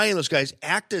like Brian, those guys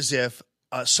act as if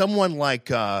someone like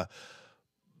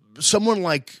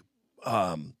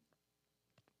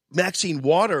Maxine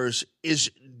Waters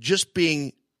is just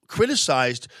being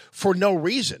criticized for no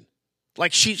reason.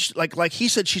 Like he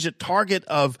said, she's a target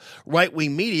of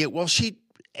right-wing media. Well, she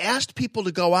asked people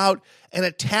to go out and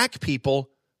attack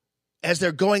people as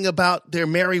they're going about their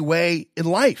merry way in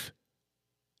life.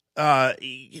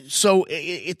 So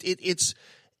it's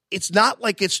not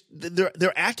like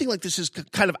they're acting like this is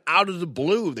kind of out of the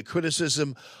blue, the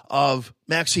criticism of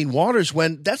Maxine Waters,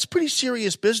 when that's pretty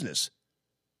serious business.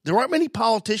 There aren't many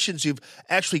politicians who've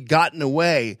actually gotten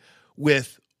away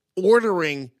with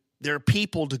ordering their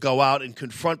people to go out and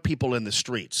confront people in the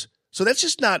streets. So that's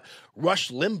just not Rush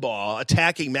Limbaugh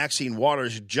attacking Maxine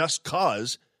Waters just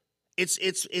cause.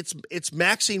 It's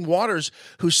Maxine Waters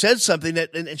who said something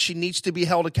that and she needs to be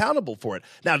held accountable for it.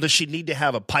 Now, does she need to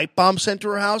have a pipe bomb sent to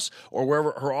her house or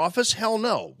wherever her office? Hell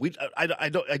no. I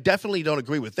definitely don't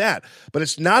agree with that. But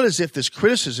it's not as if this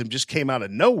criticism just came out of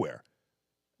nowhere.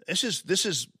 This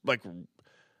is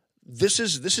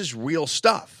real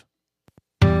stuff.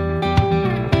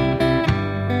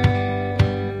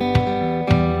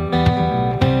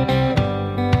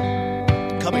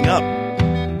 Coming up,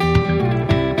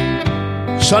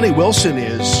 Sonny Wilson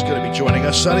is going to be joining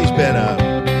us. Sonny's been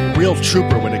a real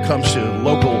trooper when it comes to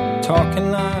local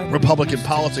Republican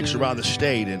politics around the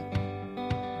state, and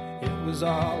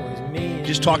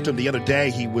just talked to him the other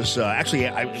day. He was after he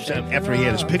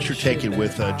had his picture taken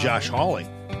with Josh Hawley.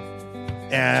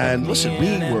 And listen,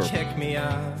 we were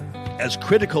as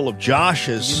critical of Josh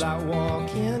as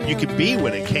you could be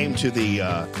when it came to the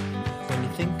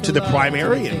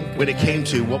primary and when it came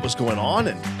to what was going on.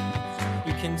 And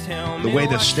the way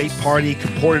the state party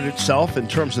comported itself in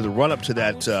terms of the run-up to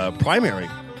that primary.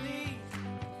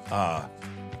 But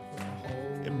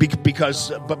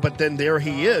then there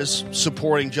he is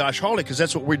supporting Josh Hawley, because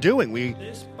that's what we're doing.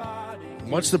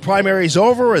 Once the primary's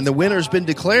over and the winner's been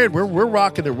declared, we're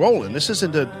rocking and rolling. This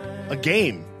isn't a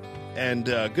game, and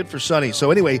good for Sonny.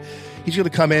 So anyway, he's going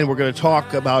to come in. We're going to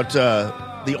talk about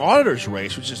the auditor's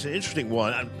race, which is an interesting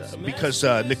one, because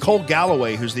Nicole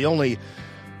Galloway, who's the only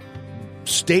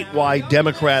statewide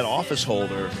Democrat office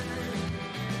holder,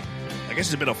 I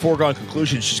guess it's been a foregone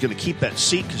conclusion she's going to keep that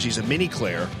seat because she's a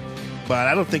mini-Claire. But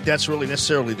I don't think that's really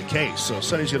necessarily the case. So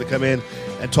Sonny's going to come in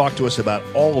and talk to us about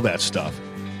all of that stuff.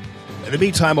 In the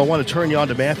meantime, I want to turn you on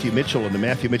to Matthew Mitchell and the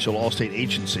Matthew Mitchell Allstate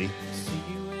Agency.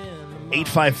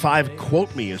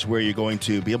 855-QUOTE-ME is where you're going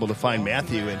to be able to find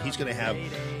Matthew, and he's going to have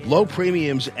low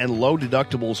premiums and low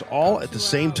deductibles all at the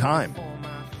same time.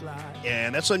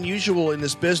 And that's unusual in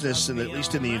this business, and at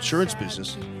least in the insurance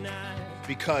business,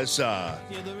 because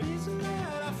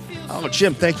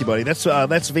Jim, thank you, buddy. That's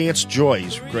Vance Joy.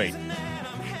 He's great.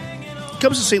 He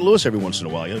comes to St. Louis every once in a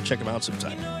while. Check him out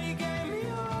sometime.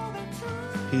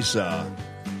 He's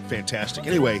fantastic.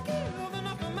 Anyway,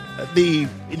 the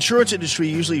insurance industry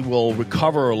usually will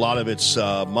recover a lot of its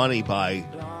money by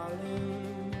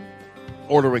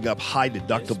ordering up high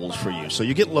deductibles for you. So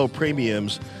you get low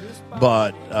premiums,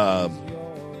 but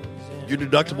your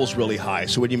deductible's really high.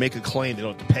 So when you make a claim, they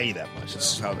don't have to pay you that much.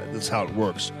 That's how it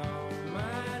works.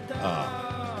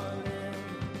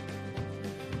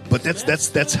 But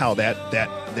that's how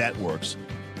that works.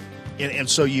 And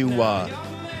so you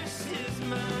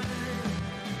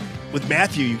with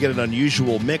Matthew, you get an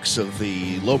unusual mix of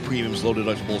the low premiums, low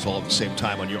deductibles all at the same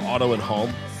time on your auto and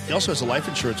home. He also has a life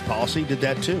insurance policy, did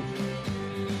that too.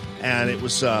 And it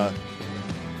was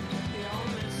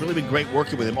really been great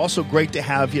working with him. Also great to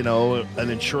have, an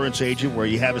insurance agent where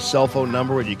you have a cell phone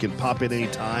number and you can pop in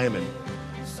anytime and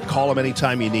call him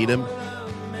anytime you need him.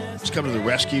 He's come to the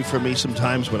rescue for me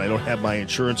sometimes when I don't have my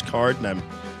insurance card and I'm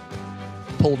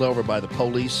pulled over by the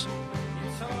police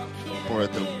or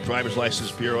at the driver's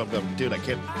license bureau. I'm going, dude, I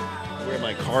can't where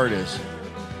my card is.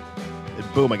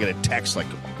 And boom, I get a text like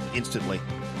instantly.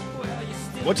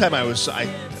 One time I asked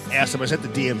him, I was at the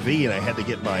DMV and I had to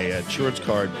get my insurance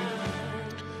card.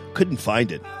 Couldn't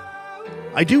find it.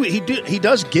 He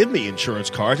does give me insurance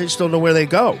cards. I just don't know where they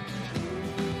go.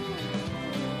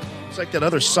 It's like that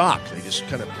other sock. They just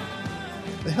kind of,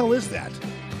 the hell is that?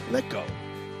 Let go.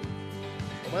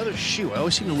 My other shoe. I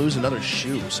always seem to lose another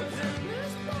shoe somewhere.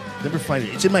 Never find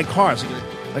it. It's in my car. I was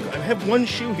like, I have one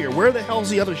shoe here. Where the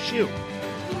hell's the other shoe?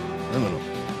 I don't know.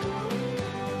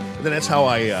 And then that's how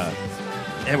I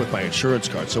am with my insurance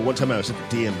card. So one time I was at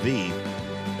the DMV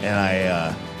and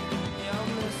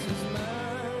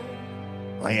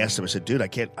I asked him, I said, dude, I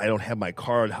don't have my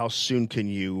card. How soon can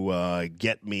you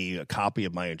get me a copy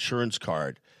of my insurance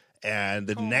card? And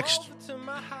the next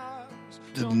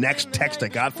text I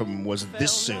got from him was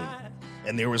this soon.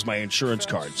 And there was my insurance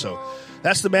card. So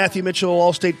that's the Matthew Mitchell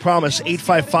Allstate Promise,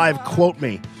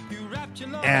 855-QUOTE-ME.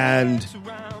 And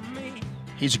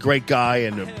he's a great guy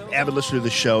and an avid listener to the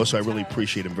show, so I really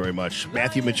appreciate him very much.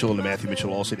 Matthew Mitchell and the Matthew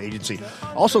Mitchell Allstate Agency.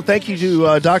 Also, thank you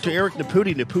to Dr. Eric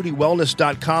Naputi,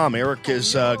 NaputiWellness.com. Eric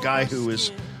is a guy who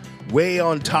is way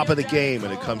on top of the game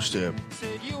when it comes to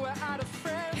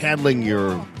handling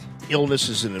your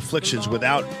illnesses and afflictions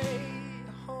without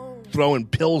throwing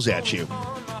pills at you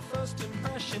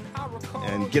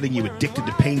and getting you addicted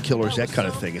to painkillers, that kind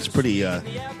of thing. It's pretty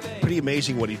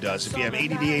amazing what he does. If you have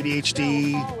ADD,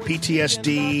 ADHD,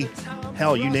 PTSD,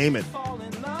 hell, you name it,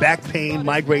 back pain,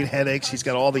 migraine headaches, he's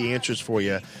got all the answers for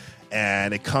you.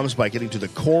 And it comes by getting to the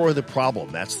core of the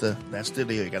problem. That's the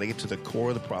deal. You got to get to the core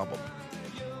of the problem.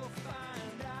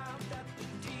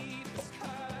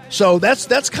 So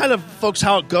that's kind of, folks,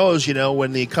 how it goes,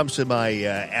 when it comes to my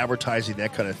advertising,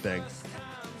 that kind of thing.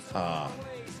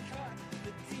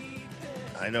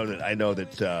 I know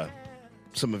that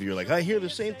some of you are like, I hear the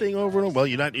same thing over and over. Well,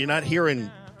 you're not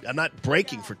hearing. I'm not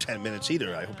breaking for 10 minutes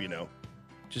either. I hope you know.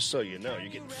 Just so you know,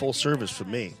 you're getting full service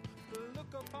from me.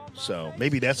 So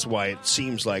maybe that's why it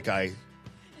seems like I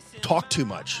talk too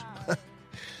much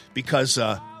because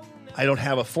I don't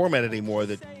have a format anymore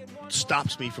that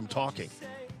stops me from talking.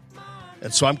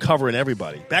 And so I'm covering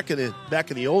everybody. Back in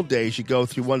the old days, you go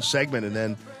through one segment and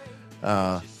then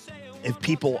if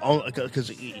people,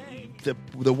 because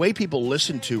the way people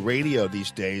listen to radio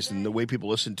these days and the way people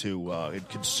listen to and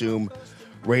consume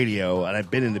radio, and I've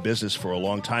been in the business for a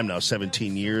long time now,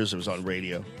 17 years I was on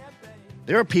radio.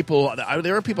 There are people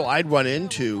I'd run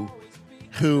into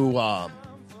who, I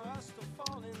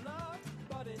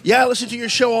listen to your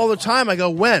show all the time. I go,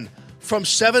 when? From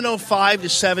 7:05 to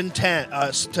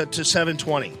 7:10 to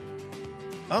 7:20.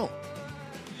 Oh.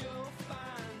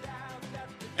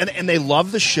 And they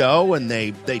love the show, and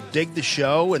they dig the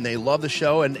show, and they love the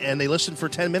show, and they listen for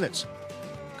 10 minutes.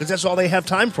 Because that's all they have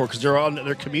time for, because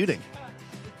they're commuting.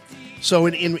 So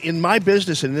in my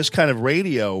business, in this kind of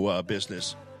radio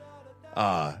business,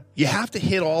 you have to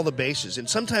hit all the bases. And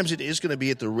sometimes it is going to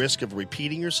be at the risk of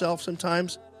repeating yourself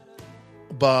sometimes.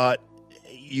 But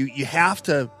you have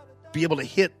to be able to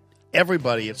hit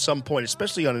everybody at some point,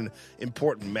 especially on an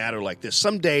important matter like this.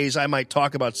 Some days I might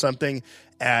talk about something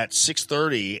at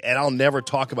 6:30, and I'll never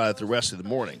talk about it the rest of the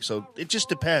morning. So it just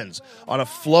depends. On a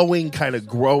flowing, kind of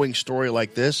growing story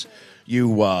like this,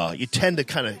 you tend to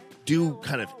kind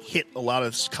of hit a lot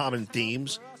of common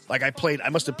themes. Like I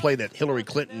must have played that Hillary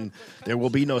Clinton, there will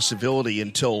be no civility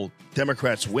until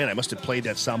Democrats win. I must have played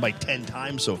that soundbite 10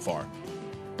 times so far.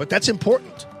 But that's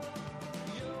important.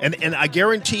 And I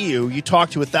guarantee you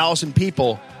talk to 1,000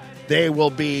 people, there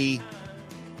will be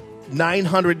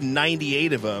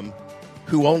 998 of them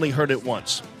who only heard it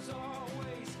once.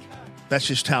 That's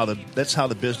just how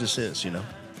the business is, you know.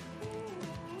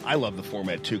 I love the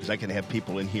format too, because I can have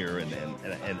people in here and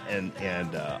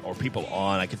or people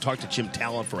on. I can talk to Jim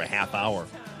Talent for a half hour,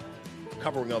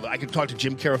 covering all. I can talk to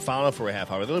Jim Carafano for a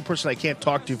half hour. The only person I can't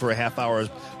talk to for a half hour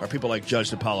are people like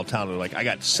Judge Napolitano. They're like, I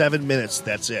got 7 minutes.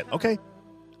 That's it. Okay,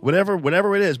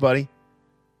 whatever it is, buddy.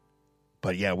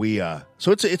 But yeah,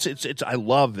 so it's. I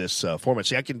love this format.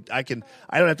 See, I don't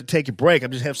have to take a break. I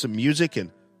just have some music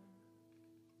and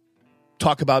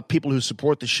talk about people who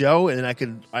support the show, and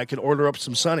then I can order up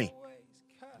some Sunny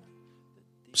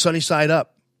Side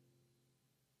Up.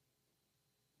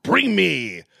 Bring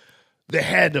me the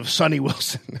head of Sonny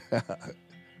Wilson.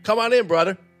 Come on in,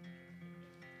 brother.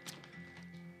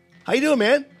 How you doing,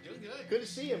 man? Doing good. Good to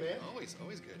see you, man. Always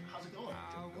good. How's it going?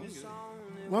 Going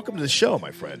good. Welcome to the show,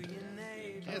 my friend.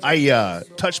 I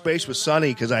touched base with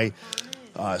Sonny because I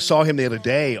saw him the other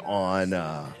day on.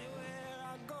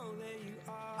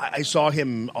 I saw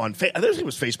him on. I think it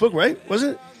was Facebook, right? Was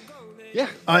it? Yeah.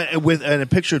 With a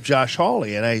picture of Josh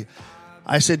Hawley, and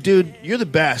I said, "Dude, you're the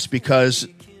best," because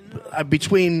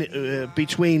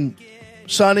between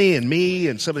Sonny and me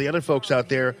and some of the other folks out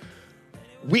there,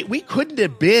 we couldn't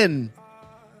have been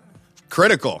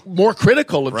more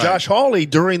critical of Josh Hawley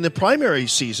during the primary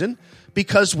season,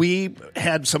 because we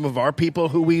had some of our people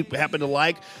who we happen to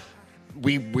like.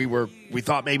 We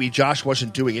thought maybe Josh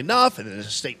wasn't doing enough, and then the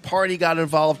state party got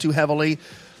involved too heavily.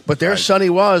 But there Sonny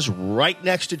was right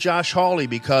next to Josh Hawley,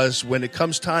 because when it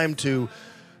comes time to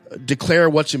declare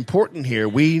what's important here,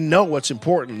 we know what's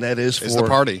important. That is the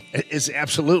party. Is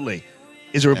absolutely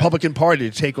is a Republican Party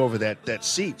to take over that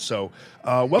seat. So,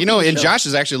 and Josh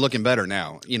is actually looking better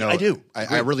now. I do.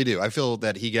 I really do. I feel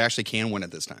that he actually can win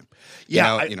it this time.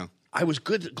 I was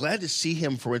glad to see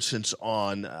him, for instance,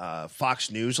 on Fox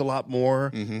News a lot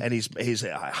more, and he's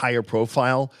a higher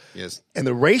profile. Yes, and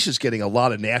the race is getting a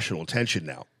lot of national attention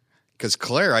now. Because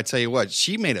Claire, I tell you what,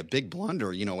 she made a big blunder,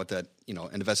 with that,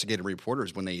 investigative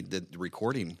reporters when they did the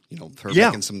recording, her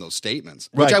making some of those statements,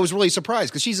 which I was really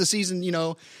surprised, because she's a seasoned,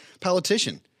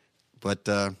 politician. But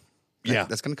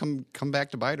that's going to come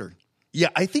back to bite her. Yeah,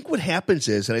 I think what happens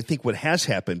is, and I think what has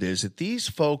happened is, that these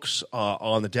folks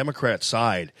on the Democrat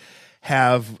side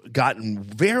have gotten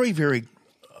very, very,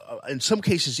 in some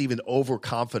cases, even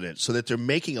overconfident, so that they're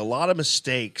making a lot of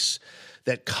mistakes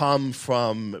that come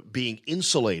from being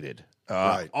insulated.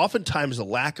 Oftentimes, the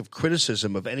lack of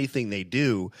criticism of anything they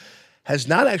do has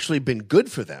not actually been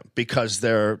good for them, because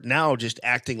they're now just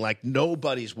acting like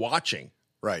nobody's watching.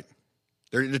 Right.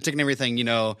 They're taking everything,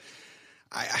 like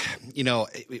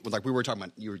we were talking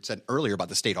about, you said earlier about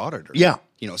the state auditor. Yeah.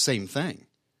 Same thing.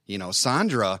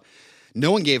 Sandra,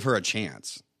 no one gave her a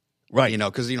chance. Right.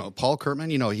 Because, Paul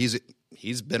Kurtman,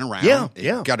 he's been around.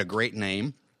 Yeah. Got a great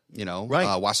name.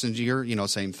 Wassinger,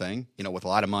 same thing. With a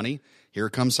lot of money. Here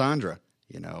comes Sandra.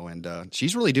 And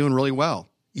she's really doing really well.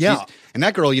 Yeah. And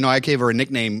that girl, I gave her a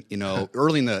nickname.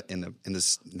 Early in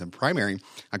the primary,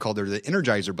 I called her the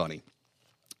Energizer Bunny.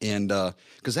 And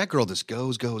because that girl just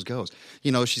goes.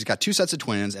 She's got 2 sets of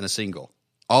twins and a single,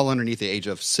 all underneath the age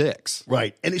of 6.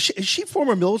 Right. And is she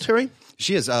former military?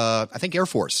 She is, I think, Air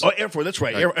Force. Oh, Air Force. That's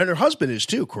right. And her husband is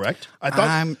too, correct? I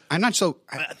thought I'm not so.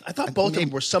 I thought both of them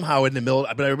were somehow in the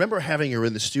military, but I remember having her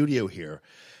in the studio here,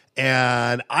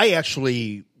 and I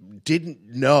actually didn't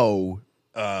know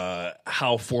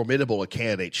how formidable a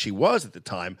candidate she was at the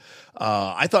time.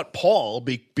 I thought Paul,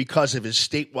 because of his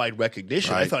statewide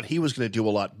recognition, I thought he was going to do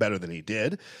a lot better than he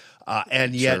did.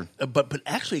 And yet, but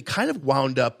actually kind of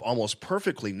wound up almost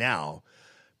perfectly now,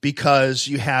 because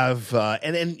you have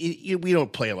we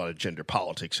don't play a lot of gender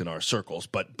politics in our circles,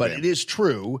 but it is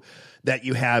true that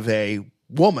you have a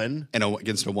woman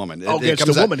against a woman. Against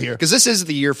a woman here, because this is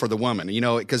the year for the woman.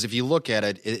 Because if you look at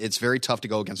it, it's very tough to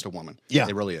go against a woman. Yeah,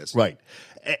 it really is. Right.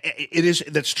 It is.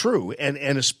 That's true, and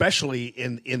especially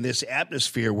in this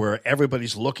atmosphere where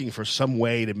everybody's looking for some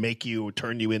way to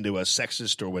turn you into a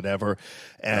sexist or whatever,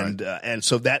 and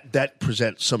so that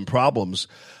presents some problems.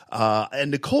 And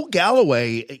Nicole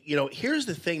Galloway, here's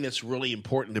the thing that's really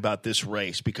important about this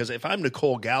race, because if I'm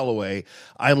Nicole Galloway,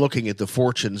 I'm looking at the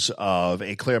fortunes of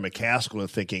a Claire McCaskill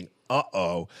and thinking,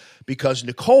 because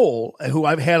Nicole, who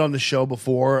I've had on the show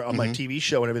before on my TV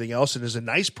show and everything else, and is a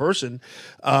nice person,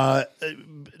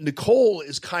 Nicole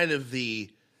is kind of the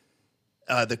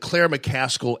Claire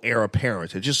McCaskill heir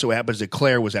apparent. It just so happens that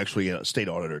Claire was actually a state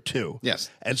auditor too. Yes,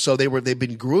 and so they've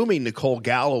been grooming Nicole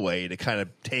Galloway to kind of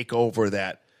take over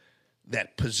that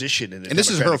position in the and this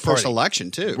is her Democratic first Party.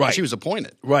 Election too. Right, she was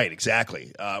appointed. Right,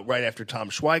 exactly. Right after Tom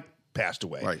Schweik passed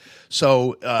away. Right.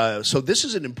 So this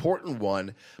is an important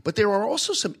one, but there are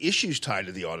also some issues tied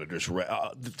to the auditor's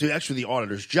the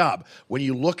auditor's job. When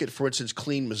you look at, for instance,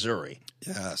 Clean Missouri.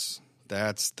 Yes,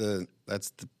 that's the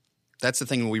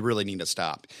thing we really need to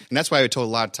stop, and that's why I told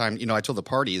a lot of time. I told the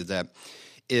party that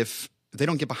if they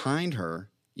don't get behind her,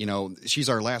 she's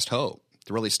our last hope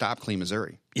to really stop Clean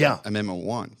Missouri. Yeah, Amendment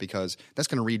 1, because that's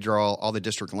going to redraw all the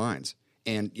district lines,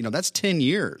 and that's 10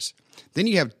 years. Then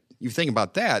you think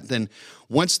about that, then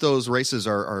once those races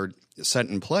are set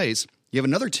in place, you have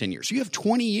another 10 years. So you have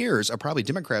 20 years of probably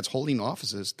Democrats holding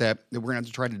offices that we're going to have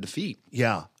to try to defeat.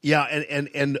 Yeah.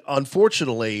 And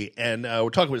unfortunately, and we're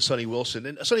talking with Sonny Wilson.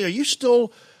 And Sonny, are you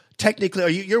still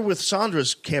technically, you're with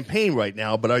Sandra's campaign right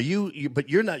now, but but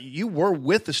you're not, you were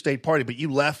with the state party, but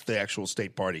you left the actual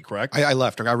state party, correct? I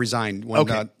left. I resigned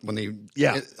when they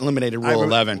eliminated Rule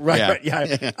 11. Right.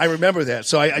 Yeah. I remember that.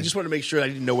 So I just want to make sure I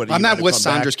didn't know what I'm not with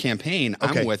Sandra's campaign.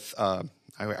 Okay. I'm with,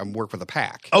 I work with a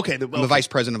PAC. Okay. I'm the vice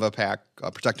president of a PAC,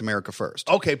 Protect America First.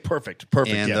 Okay, perfect.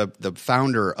 And the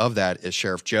founder of that is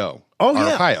Sheriff Joe. Oh,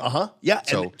 yeah. Ohio. Yeah.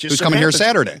 So who's coming here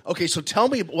Saturday? Okay, so tell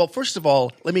me. Well, first of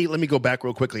all, let me go back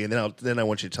real quickly, and then I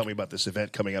want you to tell me about this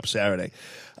event coming up Saturday.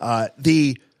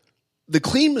 The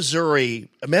Clean Missouri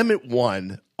Amendment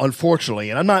 1, unfortunately,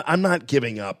 and I'm not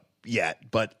giving up yet,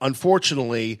 but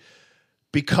unfortunately,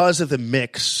 because of the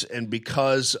mix and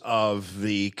because of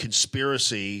the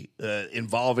conspiracy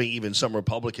involving even some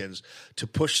Republicans to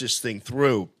push this thing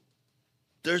through,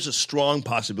 there's a strong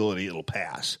possibility it'll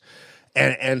pass.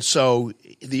 And so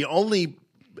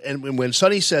when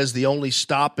Sonny says the only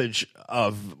stoppage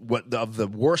of the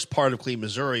worst part of Clean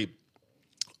Missouri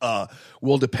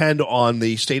will depend on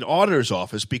the state auditor's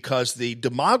office, because the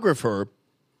demographer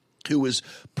who is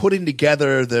putting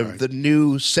together the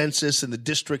new census and the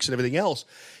districts and everything else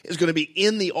is going to be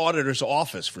in the auditor's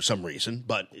office for some reason.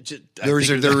 But there is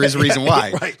a reason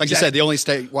why. Right, like you said, the only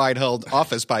statewide held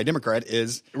office by a Democrat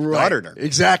is the auditor.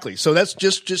 Exactly. So that's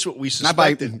just what we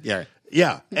suspected.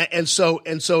 Yeah. And so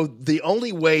the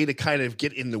only way to kind of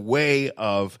get in the way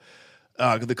of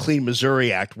the Clean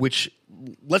Missouri Act, which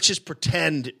let's just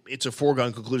pretend it's a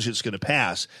foregone conclusion it's going to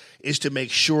pass, is to make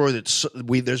sure that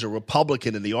there's a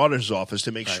Republican in the auditor's office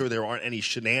to make sure there aren't any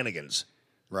shenanigans.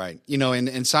 Right.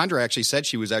 And Sandra actually said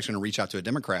she was actually going to reach out to a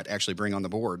Democrat, actually bring on the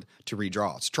board to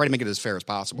redraw. So try to make it as fair as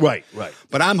possible. Right.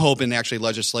 But I'm hoping actually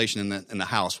legislation in the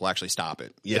House will actually stop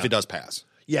it if it does pass.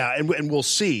 Yeah, and we'll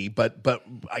see, but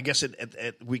I guess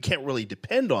we can't really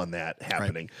depend on that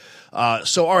happening. Right.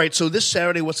 So this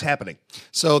Saturday, what's happening?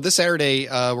 So this Saturday,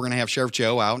 we're going to have Sheriff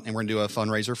Joe out, and we're going to do a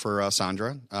fundraiser for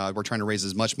Sandra. We're trying to raise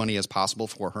as much money as possible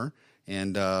for her,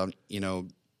 and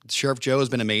Sheriff Joe has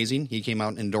been amazing. He came out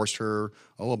and endorsed her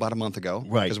about a month ago,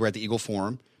 right? Because we're at the Eagle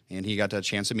Forum. And he got a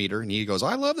chance to meet her, and he goes,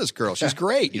 "I love this girl. She's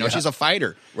great. She's a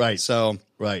fighter." Right. So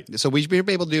we should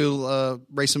be able to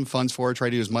raise some funds for her, try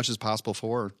to do as much as possible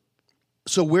for her.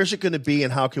 So where's it going to be,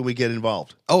 and how can we get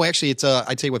involved? Oh, actually, it's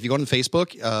I tell you what, if you go on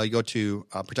Facebook, you go to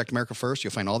Protect America First,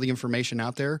 you'll find all the information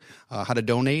out there, how to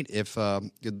donate. If the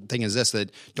thing is this,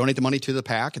 that donate the money to the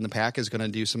PAC, and the PAC is going to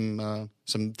do some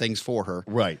things for her.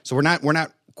 Right. So we're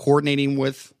not coordinating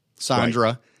with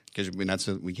Sandra because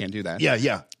we can't do that.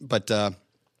 Yeah. But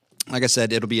like I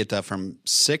said, it'll be at from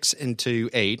 6 until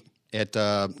 8 at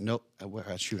I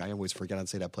always forget how to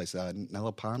say that place.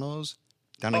 Nelapanos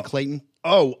down in Clayton.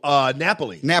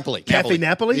 Napoli. Cafe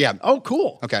Napoli? Yeah. Oh,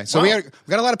 cool. Okay. So we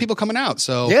got a lot of people coming out.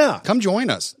 So come join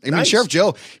us. I mean, Nice. Sheriff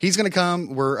Joe, he's going to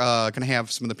come. We're going to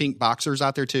have some of the pink boxers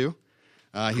out there too.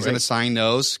 He's going to sign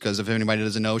those because if anybody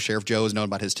doesn't know, Sheriff Joe has known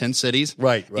about his 10 cities.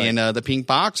 Right. And the pink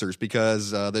boxers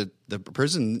because the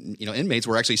prison inmates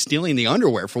were actually stealing the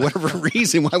underwear for whatever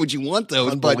reason. Why would you want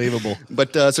those? Unbelievable.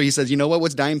 But so he says, you know what?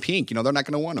 What's dying pink? They're not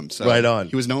going to want them. So right on.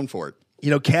 He was known for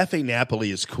it. Cafe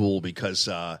Napoli is cool because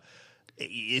I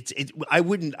don't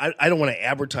want to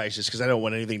advertise this because I don't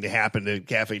want anything to happen to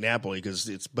Cafe Napoli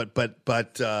because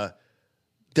but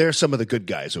they're some of the good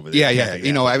guys over there. Yeah.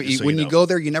 When you go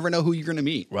there, you never know who you're going to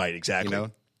meet. Right, exactly.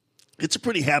 It's a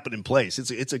pretty happening place.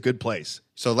 It's a good place.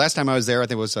 So last time I was there, I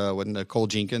think it was with Nicole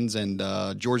Jenkins and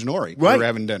George Norrie. Right. We were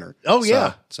having dinner. Oh,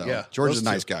 yeah. So George is a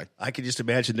nice guy. I can just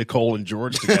imagine Nicole and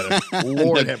George together.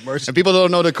 Lord have mercy. And people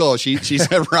don't know Nicole.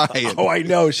 She's a riot. Oh, I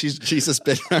know. She's a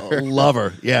spitter. Love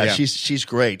her. Yeah, she's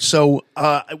great. So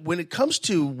when it comes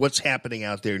to what's happening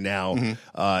out there now,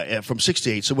 from 6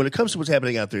 to 8, so when it comes to what's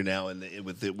happening out there now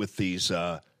with these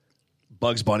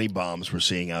Bugs Bunny bombs we're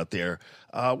seeing out there,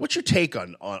 what's your take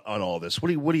on all this?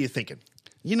 What are you thinking?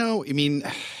 You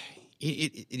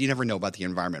never know about the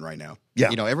environment right now.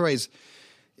 Yeah. Everybody's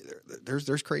there's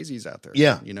crazies out there.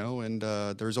 Yeah. And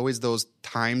there's always those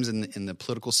times in the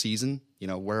political season,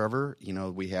 wherever,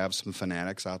 we have some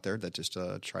fanatics out there that just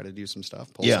try to do some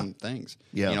stuff, pull some things.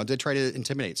 Yeah. They try to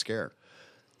intimidate, scare.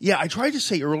 Yeah, I tried to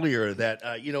say earlier that,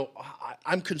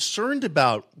 I'm concerned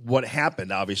about what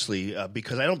happened, obviously,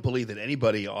 because I don't believe that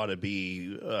anybody ought to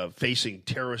be facing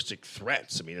terroristic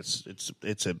threats. I mean,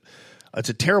 it's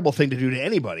a terrible thing to do to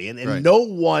anybody. And Right.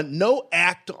 no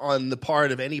act on the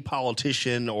part of any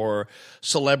politician or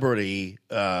celebrity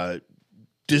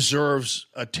deserves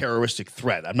a terroristic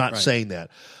threat. I'm not saying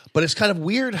that. But it's kind of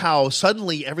weird how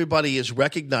suddenly everybody is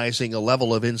recognizing a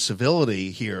level of incivility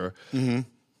here. Mm-hmm.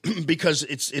 Because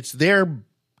it's their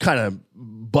kind of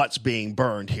butts being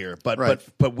burned here,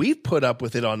 but we've put up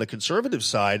with it on the conservative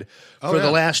side for the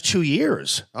last 2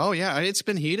 years. Oh yeah, it's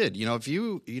been heated. If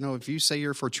you say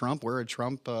you're for Trump, wear a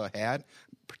Trump hat,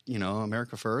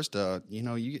 America first.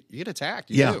 You get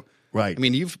attacked. You do. Right. I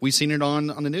mean, we've seen it on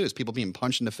the news. People being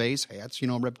punched in the face, hats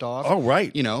ripped off. Oh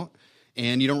right.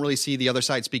 And you don't really see the other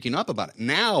side speaking up about it.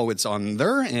 Now it's on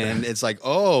their end. It's like,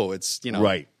 it's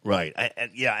right.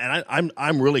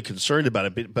 I'm really concerned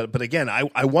about it. But again,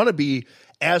 I want to be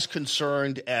as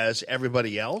concerned as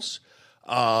everybody else.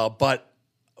 But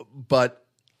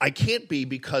I can't be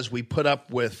because we put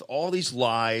up with all these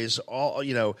lies.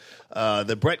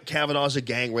 The Brett Kavanaugh's a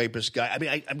gang rapist guy. I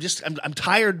mean, I'm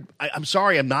tired. I'm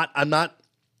sorry. I'm not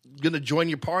going to join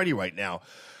your party right now.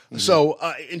 Mm-hmm. So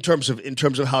in terms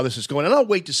of how this is going, and I'll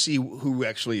wait to see who's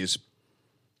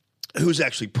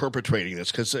actually perpetrating this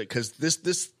because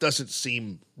this doesn't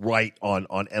seem right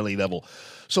on any level.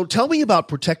 So tell me about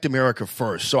Protect America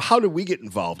First. So how did we get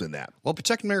involved in that? Well,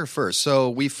 Protect America First. So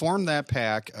we formed that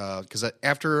PAC because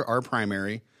after our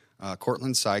primary,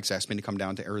 Cortland Sykes asked me to come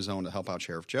down to Arizona to help out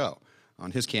Sheriff Joe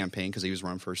on his campaign because he was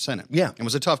running for Senate. Yeah, it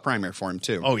was a tough primary for him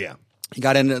too. Oh yeah. He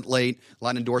got in it late. A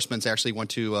lot of endorsements actually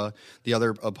went to the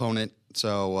other opponent.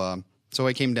 So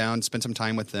I came down, spent some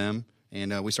time with them,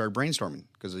 and we started brainstorming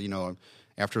because,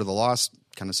 after the loss,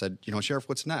 kind of said, Sheriff,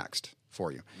 what's next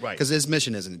for you? Right. Because his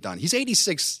mission isn't done. He's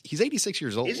 86. He's 86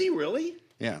 years old. Is he really?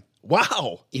 Yeah.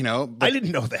 Wow. But, I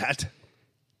didn't know that.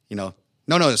 No,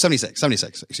 76.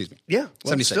 Excuse me. Yeah.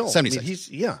 Well, 76. still, 76.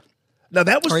 I mean, Now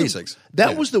that was 86.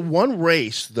 That was the one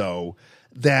race though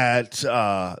that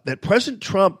President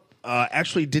Trump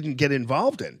actually didn't get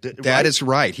involved in. That is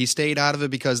right. He stayed out of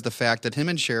it because of the fact that him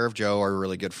and Sheriff Joe are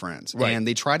really good friends. Right. And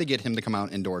they try to get him to come out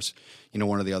and endorse,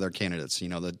 one of the other candidates,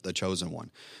 the chosen one.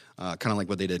 Kind of like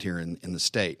what they did here in the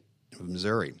state of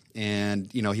Missouri.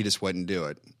 And, he just wouldn't do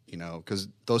it, because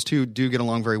those two do get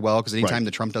along very well because anytime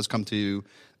that Trump does come to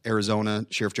Arizona,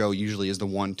 Sheriff Joe usually is the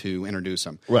one to introduce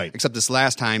him. Right. Except this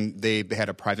last time they had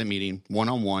a private meeting,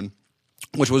 one-on-one,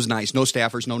 which was nice. No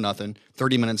staffers, no nothing.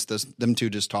 30 minutes, them two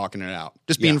just talking it out.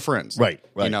 Just being friends. Right.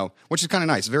 Which is kind of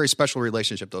nice. Very special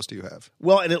relationship those two have.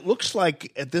 Well, and it looks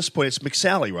like at this point it's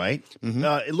McSally, right?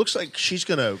 Mm-hmm. It looks like she's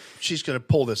gonna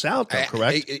pull this out, though,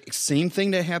 correct? Same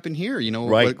thing that happened here,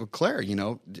 with Claire,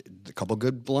 a couple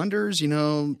good blunders,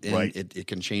 and it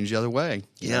can change the other way.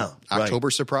 Yeah. October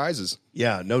surprises.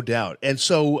 Yeah, no doubt. And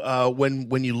so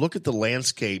when you look at the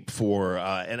landscape for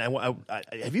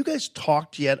have you guys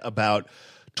talked yet about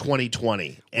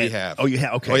 2020? We have. Oh, you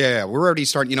have? Okay. Oh, yeah. We're already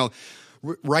starting,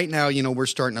 right now, we're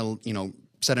starting to,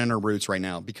 set in our roots right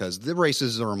now because the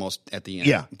races are almost at the end.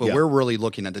 Yeah. But we're really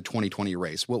looking at the 2020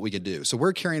 race, what we could do. So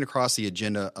we're carrying across the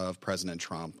agenda of President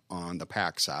Trump on the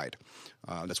PAC side.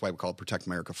 That's why we call it Protect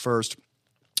America First.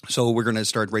 So we're going to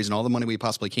start raising all the money we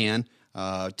possibly can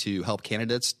to help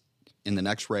candidates in the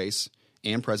next race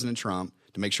and President Trump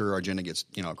make sure our agenda gets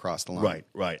across the line. Right,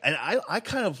 right. And I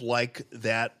kind of like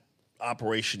that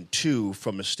operation too,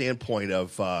 from a standpoint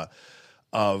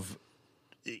of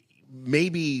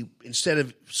maybe instead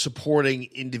of supporting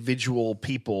individual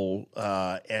people,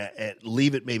 and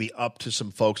leave it maybe up to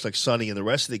some folks like Sonny and the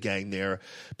rest of the gang there,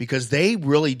 because you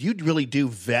really do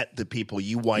vet the people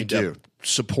you wind up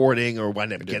supporting or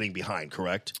wind up getting behind,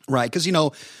 correct? Right, because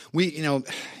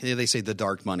they say the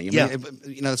dark money. I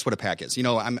mean, that's what a PAC is.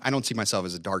 I don't see myself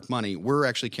as a dark money. We're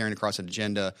actually carrying across an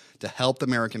agenda to help the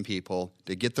American people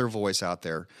to get their voice out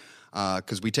there.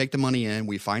 Because we take the money in,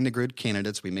 we find the good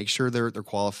candidates, we make sure they're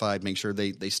qualified, make sure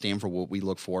they stand for what we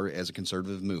look for as a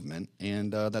conservative movement,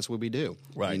 and that's what we do.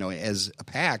 Right. As a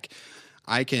PAC,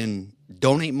 I can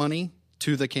donate money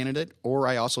to the candidate, or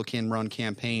I also can run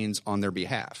campaigns on their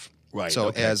behalf. Right. So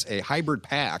as a hybrid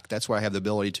PAC, that's where I have the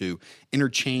ability to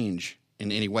interchange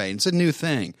in any way. And it's a new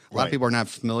thing. A lot of people are not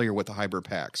familiar with the hybrid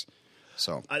PACs.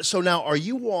 So now, are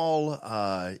you all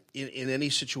in any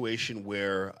situation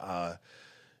where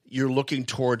you're looking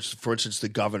towards, for instance, the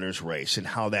governor's race and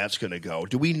how that's going to go?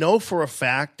 Do we know for a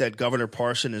fact that Governor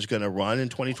Parson is going to run in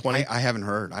 2020? I haven't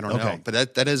heard. I don't know.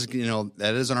 But that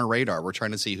is on our radar. We're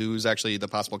trying to see who's actually the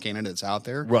possible candidates out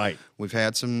there. Right. We've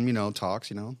had some,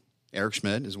 talks, Eric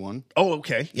Schmidt is one. Oh,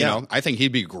 okay. Yeah. I think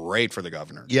he'd be great for the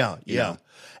governor. Yeah.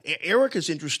 Eric is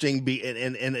interesting,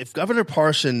 and if Governor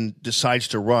Parson decides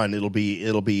to run, it'll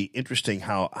be interesting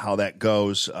how that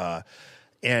goes.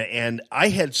 And I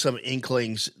had some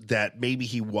inklings that maybe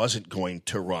he wasn't going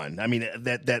to run. I mean,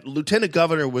 that lieutenant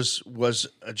governor was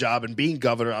a job, and being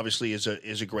governor obviously is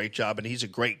a great job, and he's a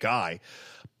great guy.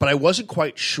 But I wasn't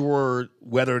quite sure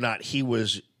whether or not he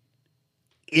was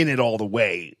in it all the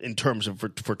way in terms of for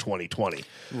 2020.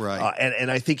 Right. And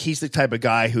I think he's the type of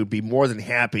guy who'd be more than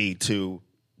happy to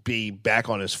be back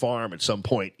on his farm at some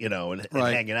point, and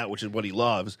hanging out, which is what he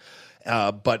loves.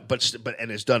 But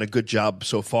has done a good job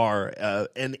so far.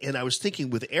 And I was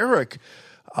thinking with Eric,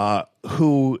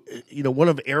 who one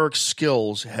of Eric's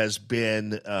skills has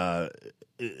been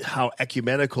how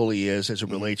ecumenical he is as it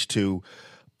relates to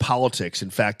politics. In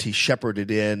fact, he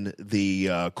shepherded in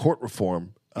the court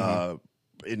reform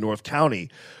in North County,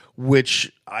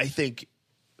 which I think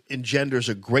engenders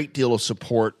a great deal of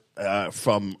support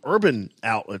from urban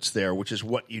outlets there, which is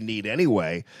what you need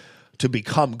anyway to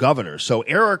become governor. So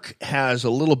Eric has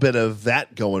a little bit of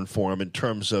that going for him in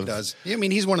terms of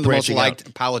he's one of the most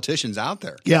liked politicians out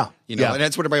there. Yeah. And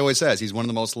that's what everybody always says. He's one of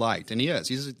the most liked, and he is.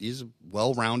 He's a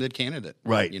well-rounded candidate.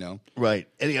 Right. Right.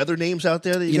 Any other names out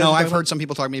there that I've heard some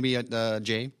people talk maybe at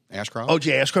Jay Ashcroft. Oh,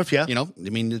 Jay Ashcroft, yeah.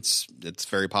 It's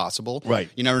very possible. Right.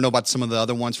 You never know about some of the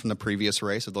other ones from the previous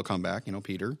race that they'll come back.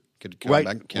 Peter could come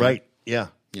back. Right. Yeah.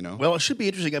 Well, it should be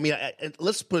interesting. I mean,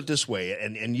 let's put it this way,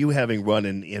 and you having run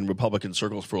in Republican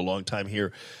circles for a long time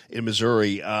here in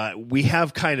Missouri, we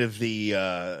have kind of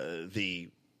the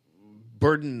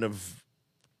burden of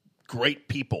great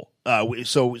people.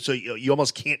 So you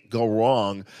almost can't go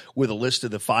wrong with a list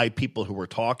of the 5 people who we're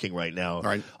talking right now.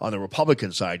 Right. On the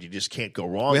Republican side, you just can't go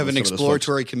wrong. We have an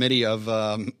exploratory committee of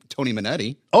Tony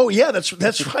Minetti. Oh yeah,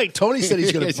 that's right. Tony said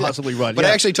he's going to possibly run. But I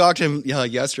actually talked to him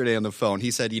yesterday on the phone.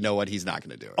 He said, "You know what? He's not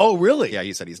going to do it." Oh really? Yeah,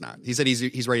 he said he's not. He said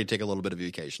he's ready to take a little bit of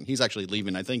vacation. He's actually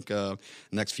leaving. I think the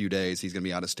next few days he's going to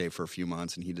be out of state for a few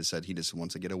months, and he just said he just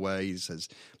wants to get away. He says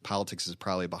politics is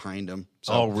probably behind him.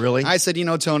 So oh really? I said,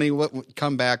 Tony,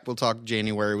 come back. We'll talk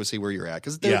January. We'll see where you're at,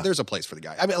 because there's a place for the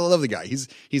guy. I mean, I love the guy. He's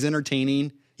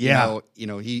entertaining. Yeah.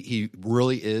 He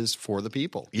really is for the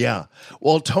people. Yeah.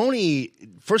 Well, Tony,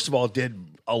 first of all, did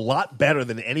a lot better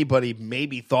than anybody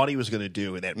maybe thought he was going to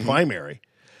do in that primary.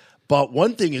 But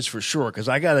one thing is for sure, because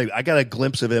I got a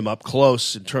glimpse of him up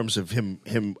close in terms of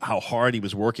him how hard he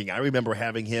was working. I remember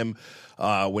having him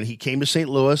when he came to St.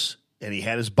 Louis, and he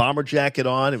had his bomber jacket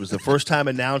on. It was the first time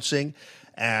announcing.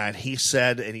 And he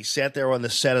sat there on the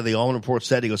set of the Allman Report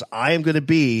set. He goes, I am going to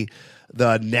be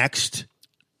the next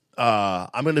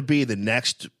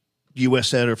U.S.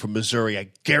 Senator from Missouri. I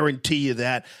guarantee you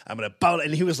that. I'm going to bow.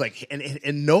 And he was like,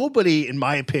 and nobody, in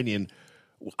my opinion,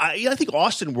 I think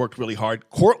Austin worked really hard.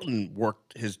 Cortland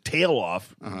worked his tail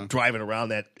off driving around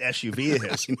that SUV of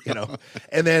his,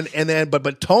 and then,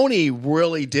 but Tony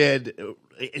really did.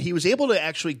 He was able to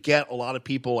actually get a lot of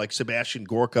people like Sebastian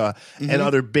Gorka and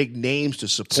other big names to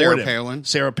support him.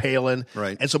 Sarah Palin.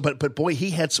 Right. And so, but boy,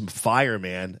 he had some fire,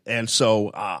 man. And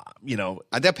so,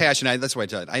 that passion, that's why I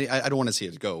tell you, I don't want to see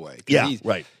it go away. Yeah,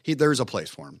 right. There's a place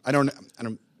for him. I don't,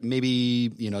 maybe,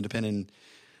 depending,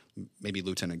 maybe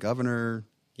lieutenant governor,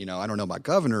 I don't know about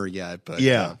governor yet, but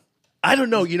yeah. I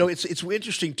don't know. It's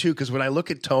interesting too, because when I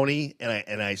look at Tony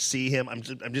and I see him, I'm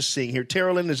just seeing here.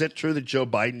 Terrellin, is that true that Joe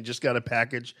Biden just got a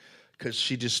package because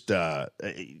she just. I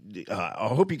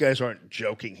hope you guys aren't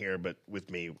joking here, but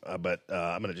with me. But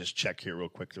I'm going to just check here real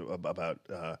quick about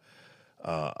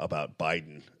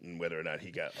Biden and whether or not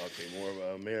he got more of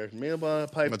a mail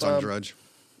pipe. What's on Drudge?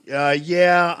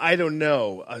 Yeah, I don't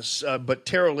know. But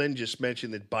Tara Lynn just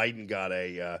mentioned that Biden got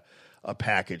a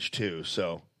package too.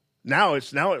 So now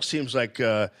it seems like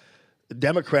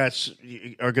Democrats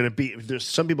are going to be. There's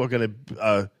some people are going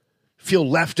to feel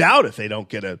left out if they don't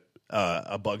get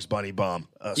a Bugs Bunny bomb.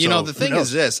 The thing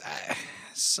is this: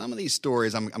 some of these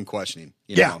stories I'm questioning.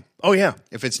 You know? Oh yeah.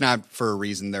 If it's not for a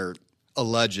reason, they're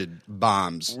alleged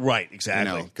bombs, right?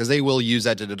 Exactly. Because they will use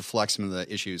that to deflect some of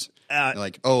the issues.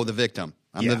 Like, the victim.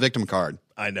 I'm the victim card.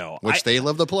 I know. Which they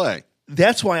love to play.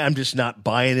 That's why I'm just not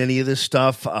buying any of this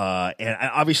stuff. And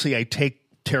obviously, I take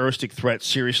terroristic threats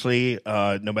seriously,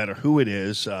 no matter who it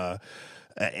is.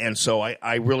 And so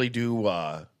I really do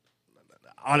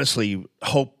honestly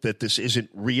hope that this isn't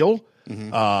real.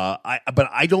 Mm-hmm. But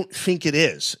I don't think it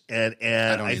is, and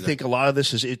I think a lot of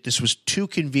this is this was too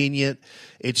convenient.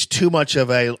 It's too much of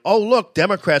a look,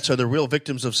 Democrats are the real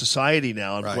victims of society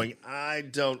now. I'm going, I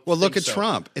don't. Well, look at so.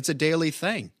 Trump. It's a daily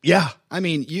thing. Yeah, I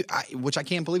mean, which I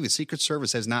can't believe the Secret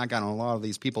Service has not gotten a lot of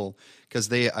these people because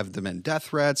they have been death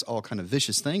threats, all kind of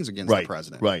vicious things against the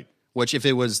president. Right. Which, if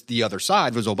it was the other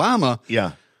side, was Obama.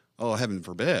 Yeah. Oh, heaven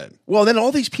forbid. Well, then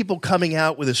all these people coming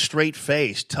out with a straight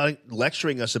face,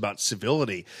 lecturing us about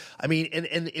civility. I mean,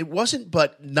 and it wasn't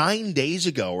but 9 days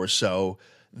ago or so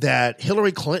that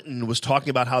Hillary Clinton was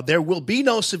talking about how there will be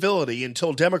no civility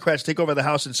until Democrats take over the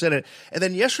House and Senate. And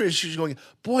then yesterday she was going,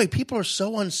 boy, people are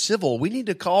so uncivil. We need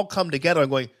to all come together. I'm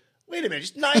going, wait a minute,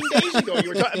 just 9 days ago you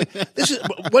were talking. I mean, this is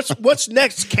what's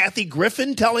next? Kathy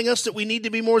Griffin telling us that we need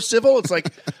to be more civil? It's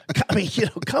like, I mean,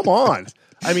 come on.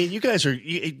 I mean, you guys are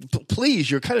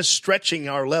please. You're kind of stretching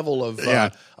our level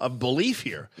of belief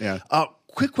here. Yeah.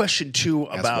 Quick question too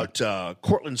about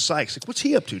Cortland Sykes. Like, what's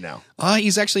he up to now?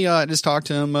 He's actually just talked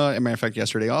to him. As a matter of fact,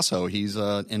 yesterday also he's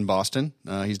in Boston.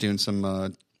 He's doing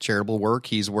some charitable work.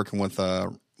 He's working with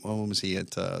what was he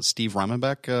at Steve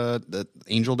Ramenbeck, the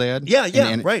Angel Dad?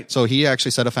 Yeah, right. So he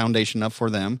actually set a foundation up for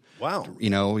them. Wow.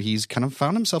 He's kind of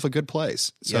found himself a good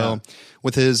place. So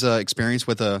with his experience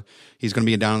with he's going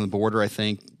to be down on the border. I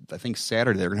think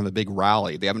Saturday they're going to have a big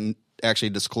rally. They haven't actually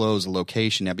disclosed the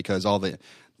location yet because all the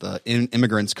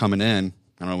immigrants coming in.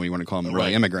 I don't know what you want to call them,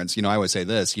 really immigrants. I always say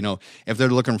this, if they're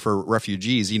looking for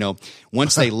refugees,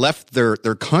 once they left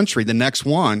their country, the next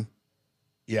one,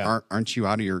 aren't you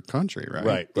out of your country, right?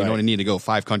 Right. You don't need to go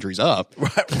 5 countries up.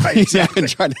 Right, exactly.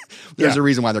 There's a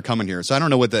reason why they're coming here. So I don't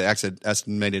know what the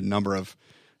estimated number of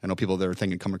people that are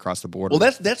thinking coming across the border.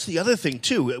 Well, that's the other thing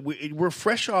too. We're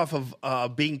fresh off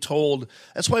of being told.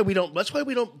 That's why we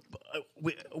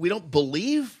don't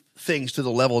believe things to the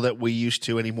level that we used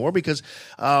to anymore because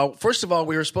first of all,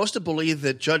 we were supposed to believe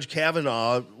that Judge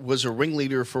Kavanaugh was a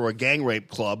ringleader for a gang rape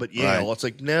club at Yale. Right. It's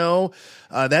like, no,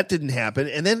 that didn't happen.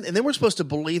 And then we're supposed to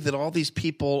believe that all these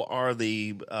people are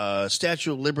the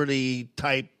Statue of Liberty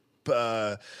type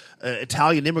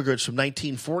Italian immigrants from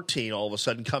 1914 all of a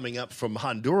sudden coming up from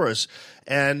Honduras,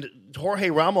 and Jorge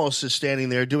Ramos is standing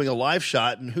there doing a live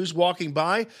shot, and who's walking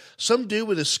by? Some dude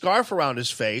with a scarf around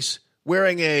his face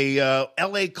wearing a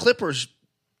L.A. Clippers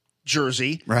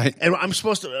jersey. Right. And I'm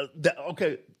supposed to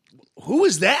okay, who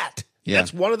is that? Yeah.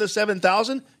 That's one of the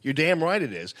 7,000? You're damn right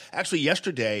it is. Actually,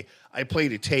 yesterday I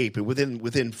played a tape, and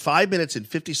within 5 minutes and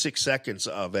 56 seconds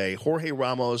of a Jorge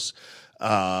Ramos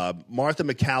Martha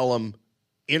McCallum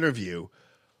interview,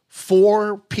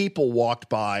 4 people walked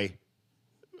by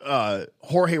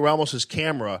Jorge Ramos's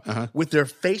camera with their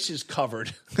faces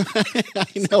covered. I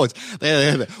know.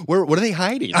 What are they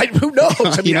hiding? Who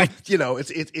knows? I mean,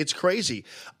 it's crazy.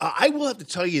 I will have to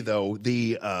tell you though,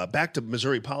 the back to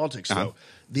Missouri politics though,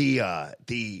 the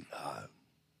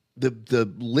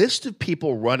list of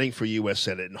people running for U.S.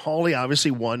 Senate, and Hawley obviously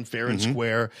won fair and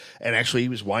square, and actually he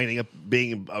was winding up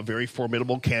being a very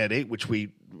formidable candidate, which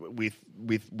we're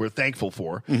thankful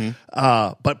for.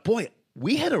 But boy,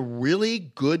 we had a really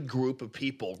good group of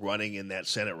people running in that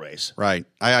Senate race. Right.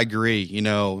 I agree.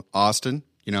 Austin,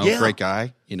 great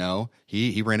guy.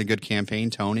 He ran a good campaign.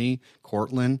 Tony,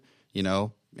 Cortland,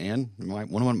 man,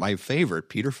 one of my favorite,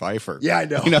 Peter Pfeiffer. Yeah, I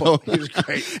know. He was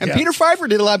great. And Peter Pfeiffer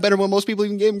did a lot better than what most people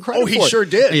even gave him credit for. Oh, he sure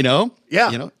did.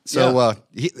 Yeah. So,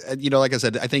 like I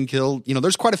said, I think he'll,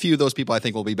 there's quite a few of those people I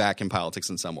think will be back in politics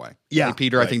in some way. Yeah. Like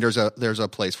Peter, right. I think there's a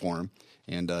place for him.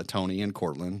 And Tony and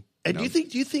Cortland. And do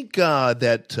you think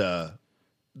that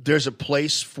there's a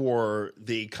place for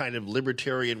the kind of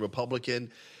libertarian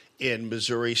Republican in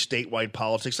Missouri statewide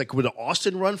politics? Like, would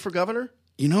Austin run for governor?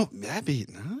 You know, that'd be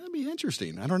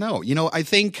interesting. I don't know. You know, I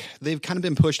think they've kind of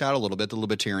been pushed out a little bit, the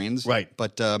libertarians. Right.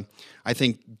 But I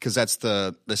think because that's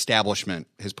the establishment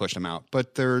has pushed them out.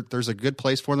 But there's a good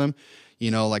place for them.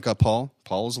 You know, like Paul.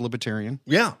 Paul is a libertarian.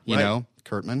 Yeah. You know,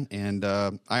 Kurtman. And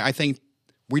I think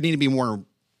we need to be more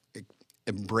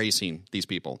embracing these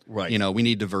people. Right. You know, we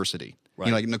need diversity. Right.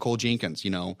 You know, like Nicole Jenkins, you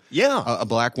know. Yeah. A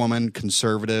black woman,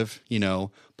 conservative, you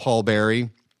know, Paul Berry.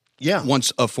 Yeah.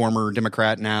 Once a former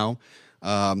Democrat now.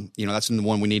 You know, that's the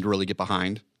one we need to really get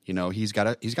behind. You know, he's got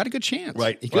a good chance.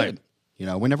 Right. He could. You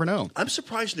know, we never know. I'm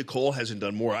surprised Nicole hasn't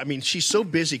done more. I mean, she's so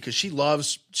busy because she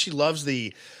loves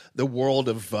the world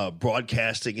of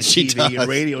broadcasting and TV and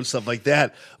radio and stuff like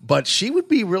that. But she would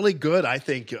be really good, I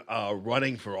think,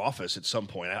 running for office at some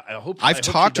point. I hope. I've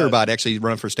talked to her about actually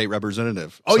running for state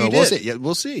representative. Oh, so you did? We'll see. Yeah,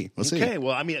 we'll see. We'll see. Okay.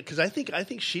 Well, I mean, because I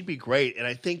think she'd be great, and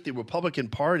I think the Republican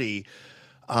Party.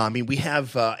 I mean, we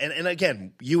have, and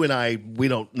again, you and I, we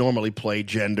don't normally play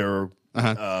gender.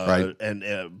 Right.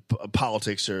 And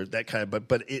politics or that kind of,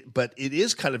 but it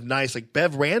is kind of nice. Like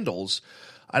Bev Randall's,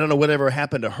 I don't know whatever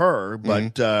happened to her,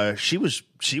 but she was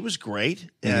great,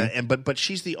 but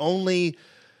she's the only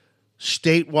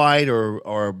statewide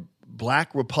or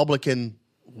black Republican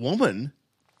woman,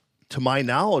 to my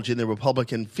knowledge, in the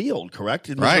Republican field. Correct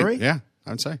in Missouri? Right. Yeah,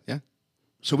 I'd say yeah.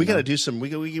 So we got to do some. We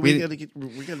got to get.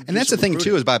 And that's the thing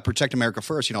too is about Protect America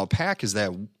First. You know, PAC is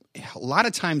that. A lot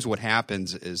of times what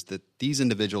happens is that these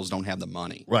individuals don't have the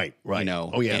money. Right. You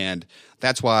know, oh, yeah. And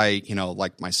that's why, you know,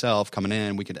 like myself coming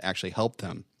in, we could actually help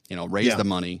them, you know, raise the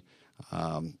money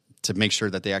to make sure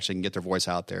that they actually can get their voice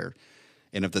out there.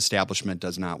 And if the establishment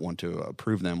does not want to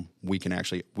approve them, we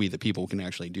the people can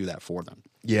actually do that for them.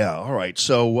 Yeah. All right.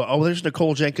 So, there's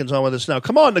Nicole Jenkins on with us now.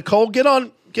 Come on, Nicole, get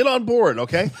on board.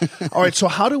 Okay. All right. So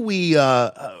how do we,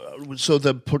 so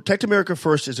the Protect America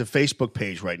First is a Facebook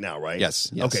page right now, right?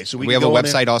 Yes. Okay. So we have a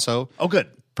website also. Oh, good.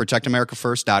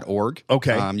 ProtectAmericaFirst.org.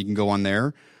 Okay. You can go on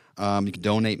there. You can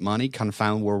donate money, kind of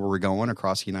find where we're going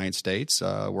across the United States.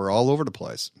 We're all over the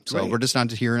place. So Great. we're just not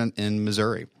here in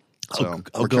Missouri. So I'll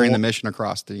we're go carrying on. the mission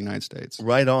across the United States.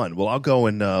 Right on. Well, I'll go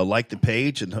and like the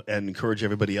page and encourage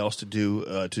everybody else to do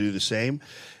the same.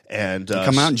 And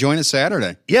come out and join us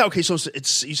Saturday. Yeah. Okay. So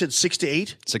it's you said 6 to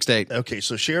 8. 6 to 8. Okay.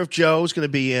 So Sheriff Joe is going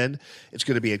to be in. It's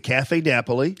going to be at Cafe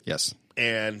Napoli. Yes.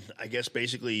 And I guess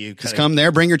basically you just come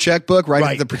there, bring your checkbook, right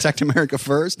Right. to the Protect America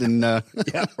First, and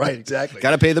yeah, right, exactly.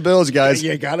 got to pay the bills, guys.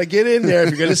 You got to get in there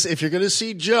if you're gonna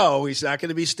see Joe. He's not going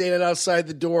to be standing outside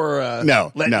the door.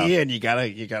 Letting you in. You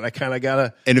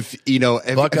gotta. And if you know,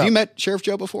 have Buck you up. met Sheriff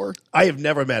Joe before? I have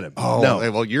never met him. Oh,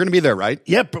 no. Well, you're going to be there, right?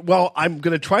 Yeah, but, well, I'm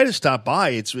going to try to stop by.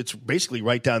 It's basically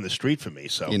right down the street from me.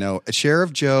 So You know,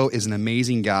 Sheriff Joe is an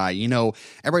amazing guy. You know,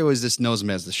 everybody always just knows him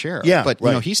as the sheriff. Yeah, but you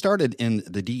right. know, he started in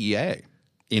the DEA.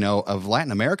 You know, of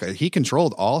Latin America. He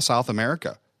controlled all South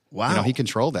America. Wow. You know, he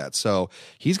controlled that. So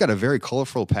he's got a very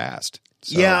colorful past.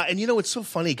 So, yeah, and you know it's so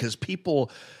funny because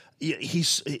people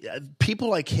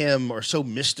like him are so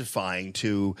mystifying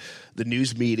to the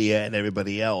news media and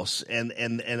everybody else, and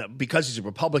because he's a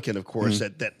Republican, of course,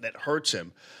 that hurts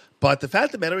him. But the fact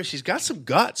of the matter is, he's got some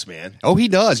guts, man. Oh, he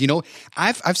does. You know,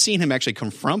 I've seen him actually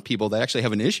confront people that actually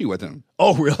have an issue with him.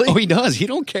 Oh, really? Oh, he does. He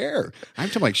don't care. I'm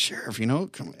like, Sheriff, you know,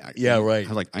 Yeah, right.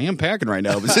 I'm like, I am packing right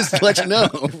now, but just to let you know.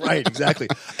 Right, exactly.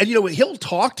 And you know, he'll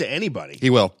talk to anybody.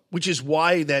 He will. Which is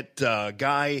why that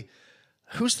guy,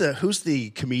 who's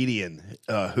the comedian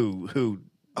who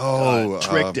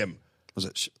tricked him? Was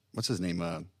it? What's his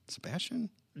name?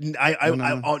 Sebastian?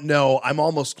 No, I'm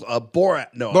almost Borat.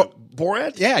 No,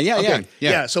 Borat.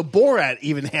 Yeah. So Borat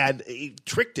even he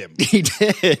tricked him. He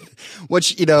did.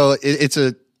 Which, you know, it's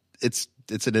an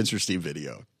interesting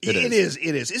video. It is.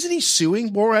 Isn't he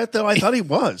suing Borat though? I thought he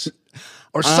was,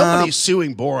 or somebody's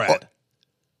suing Borat.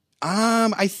 I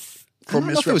don't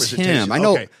know if it was him.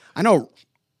 I know.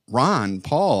 Ron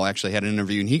Paul actually had an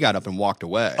interview and he got up and walked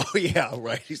away. Oh yeah,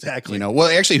 right, exactly. You know, well,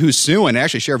 actually, who's suing?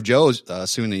 Actually, Sheriff Joe's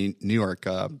suing the New York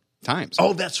Times.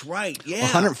 Oh, that's right. Yeah,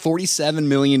 $147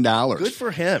 million. Good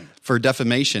for him. For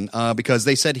defamation because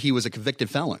they said he was a convicted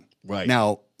felon. Right.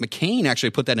 Now, McCain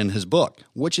actually put that in his book,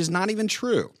 which is not even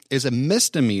true. Is a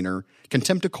misdemeanor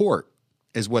contempt of court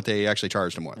is what they actually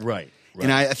charged him with. Right.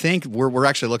 And I think we're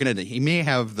actually looking at it. He may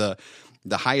have the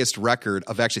highest record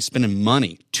of actually spending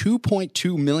money,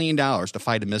 $2.2 million to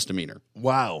fight a misdemeanor.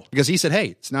 Wow. Because he said,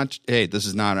 hey, this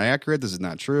is not accurate. This is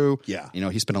not true. Yeah. You know,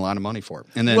 he spent a lot of money for it.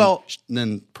 And then,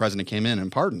 then the president came in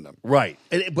and pardoned him. Right.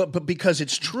 But because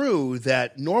it's true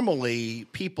that normally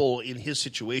people in his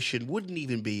situation wouldn't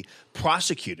even be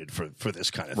prosecuted for this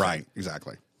kind of thing. Right.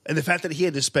 Exactly. And the fact that he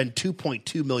had to spend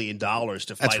 $2.2 million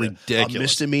to fight ridiculous. a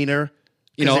misdemeanor.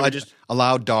 You know, a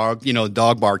loud dog,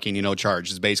 dog barking,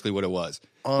 charge is basically what it was.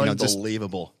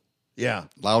 Unbelievable. Yeah.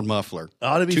 Loud muffler.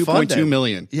 Ought to be fun. 2.2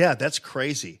 million. Yeah, that's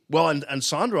crazy. Well, and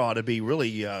Sandra ought to be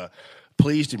really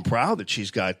pleased and proud that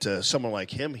she's got someone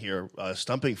like him here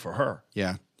stumping for her.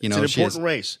 Yeah. It's an important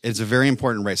race. It's a very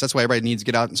important race. That's why everybody needs to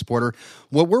get out and support her.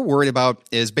 What we're worried about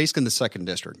is basically in the 2nd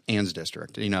district, Ann's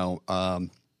district,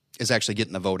 is actually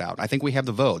getting the vote out. I think we have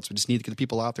the votes. We just need to get the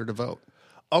people out there to vote.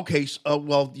 Okay.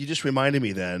 Well, you just reminded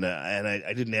me then, and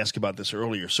I didn't ask about this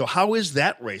earlier. So how is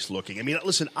that race looking? I mean,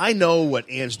 listen, I know what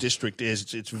Ann's district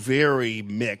is. It's very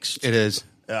mixed. It is.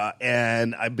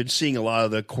 And I've been seeing a lot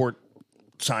of the court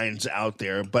signs out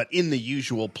there, but in the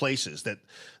usual places that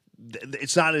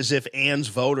it's not as if Ann's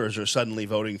voters are suddenly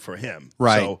voting for him.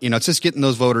 Right. So, it's just getting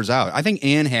those voters out. I think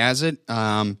Ann has it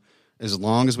as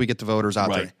long as we get the voters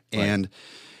out there. And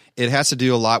it has to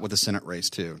do a lot with the Senate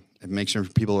race, too. It makes sure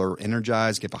people are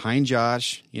energized, get behind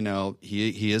Josh.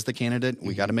 He is the candidate.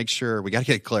 We got to make sure, we got to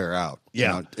get Claire out.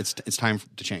 Yeah. It's time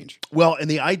to change. Well, and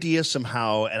the idea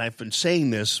somehow, and I've been saying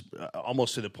this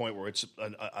almost to the point where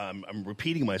I'm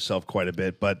repeating myself quite a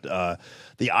bit, but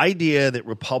the idea that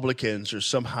Republicans are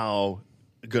somehow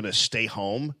going to stay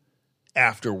home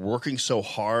after working so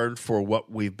hard for what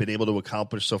we've been able to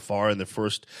accomplish so far in the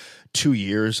first 2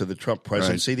 years of the Trump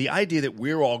presidency, the idea that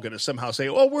we're all going to somehow say,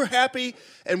 oh, we're happy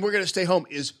and we're going to stay home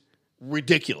is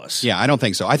ridiculous. Yeah, I don't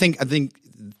think so. I think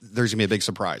there's going to be a big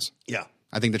surprise. Yeah.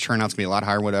 I think the turnout's going to be a lot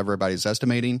higher than what everybody's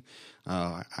estimating.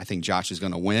 I think Josh is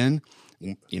going to win.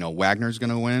 Wagner's going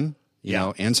to win.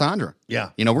 And Sandra. Yeah.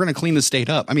 We're going to clean the state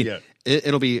up. I mean,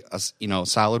 it'll be a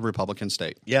solid Republican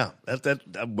state. Yeah.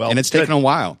 And it's taken a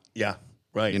while. Yeah.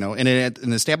 Right. And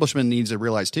the establishment needs to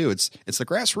realize too, it's the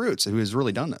grassroots who has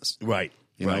really done this. Right.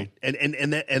 Right.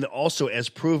 And also as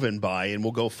proven by, and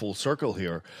we'll go full circle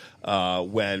here,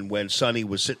 when Sonny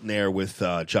was sitting there with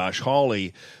Josh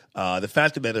Hawley, the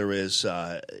fact of the matter is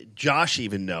Josh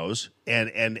even knows,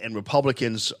 and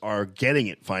Republicans are getting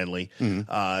it finally,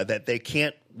 that they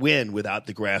can't win without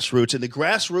the grassroots. And the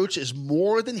grassroots is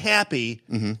more than happy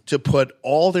to put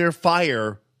all their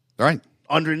fire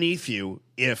underneath you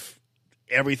if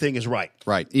everything is right.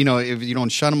 Right. If you don't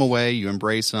shut them away, you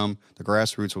embrace them, the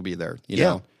grassroots will be there. You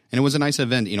know? And it was a nice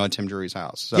event, at Tim Drury's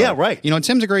house. So, yeah, right.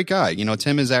 Tim's a great guy.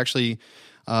 Tim has actually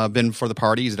been for the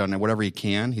party. He's done whatever he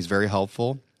can. He's very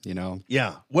helpful.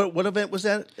 Yeah. What event was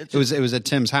that? It was at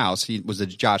Tim's house. It was a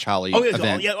Josh Hawley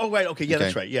event. Right. Okay. Yeah,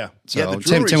 that's right. Yeah. So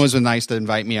Tim was nice to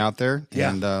invite me out there. Yeah.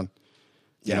 And,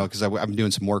 because I'm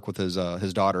doing some work with his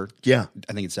daughter. Yeah.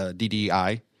 I think it's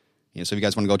DDI. So if you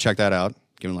guys want to go check that out,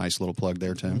 give him a nice little plug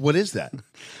there, Tim. What is that?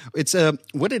 It's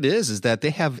what it is that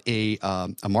they have a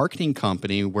marketing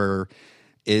company where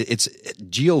it's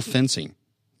geofencing.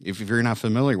 If you're not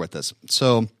familiar with this,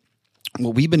 so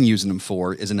what we've been using them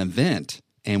for is an event,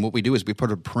 and what we do is we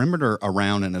put a perimeter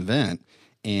around an event,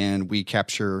 and we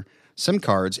capture SIM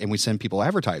cards and we send people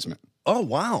advertisement. Oh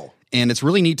wow! And it's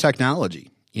really neat technology.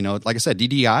 Like I said,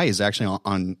 DDI is actually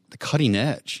on the cutting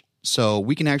edge, so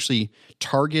we can actually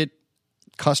target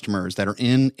customers that are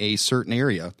in a certain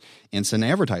area and send an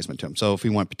advertisement to them. So if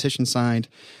we want petitions signed,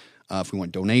 if we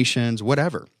want donations,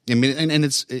 whatever. I mean, and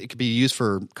it could be used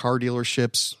for car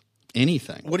dealerships,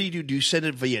 anything. What do you do? Do you send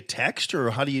it via text, or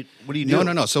what do you do?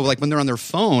 No. So like when they're on their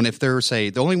phone, if they're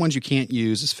the only ones you can't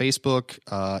use is Facebook,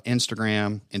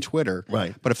 Instagram, and Twitter.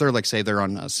 Right. But if they're say they're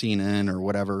on CNN or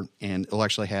whatever, and it'll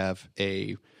actually have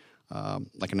a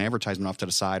like an advertisement off to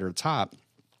the side or the top.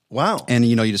 Wow. And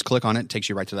you just click on it, it takes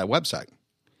you right to that website.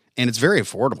 And it's very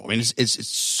affordable. I mean, it's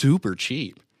super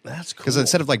cheap. That's cool. Because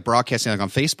instead of broadcasting on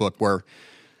Facebook where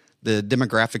the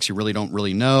demographics you really don't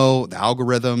really know, the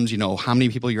algorithms, how many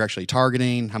people you're actually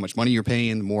targeting, how much money you're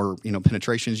paying, the more,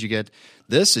 penetrations you get.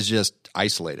 This is just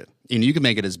isolated. And you can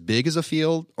make it as big as a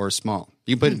field or small.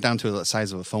 You can put it down to the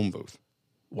size of a phone booth.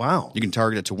 Wow. You can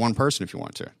target it to one person if you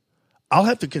want to. I'll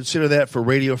have to consider that for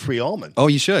Radio Free Allman. Oh,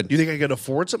 you should. You think I could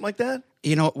afford something like that?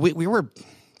 We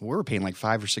were paying like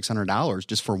 $500 or $600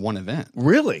 just for one event.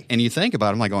 Really? And you think about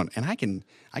it, I'm like going, and I can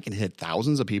hit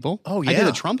thousands of people. Oh, yeah. I did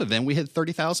a Trump event. We hit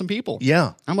 30,000 people.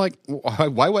 Yeah. I'm like,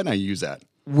 why wouldn't I use that?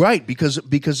 Right, because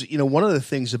one of the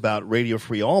things about Radio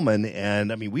Free Allman,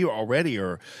 and I mean we already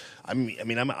are. I'm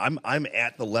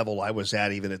at the level I was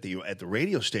at even at the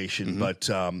radio station, but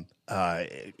so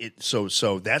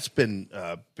that's been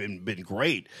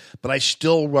great. But I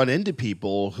still run into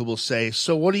people who will say,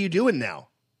 "So what are you doing now?"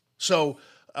 So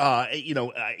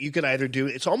you can either do.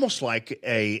 It's almost like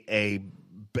a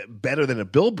better than a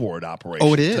billboard operation.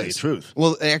 Oh, it is. To tell you the truth.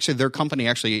 Well, actually, their company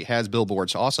actually has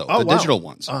billboards also, Oh, the wow. digital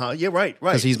ones. Yeah, right.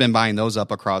 Because he's been buying those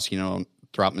up across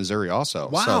throughout Missouri also.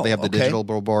 Wow, So they have the okay. digital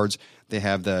billboards. They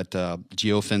have that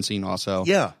geofencing also.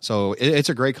 Yeah. So it's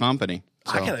a great company.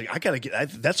 So I gotta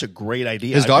get. That's a great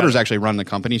idea. his I daughter's gotta- actually running the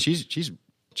company. She's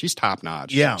top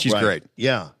notch. Yeah, she's right. great.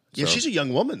 Yeah, yeah. So- She's a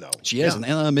young woman though. She is in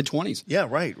the mid-20s. Yeah,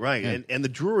 right. Yeah. And the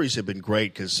Drurys have been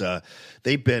great because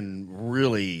they've been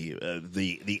really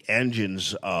the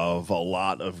engines of a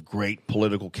lot of great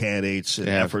political candidates and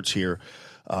Yeah. efforts here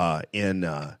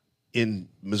in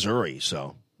Missouri.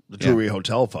 So the Drury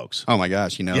Hotel folks. Oh my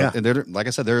gosh, Yeah. they're like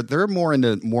I said, they're more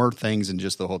into more things than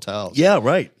just the hotels. Yeah,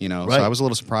 right. So Right. I was a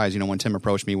little surprised, when Tim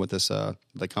approached me with this the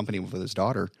company with his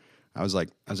daughter. I was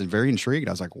very intrigued.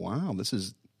 I was like, wow, this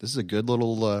is a good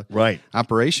little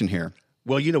operation here.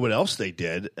 Well, you know what else they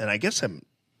did, and I guess I'm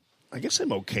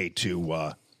okay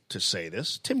to say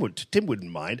this. Tim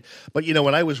wouldn't mind, but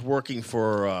when I was working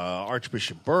for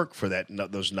Archbishop Burke for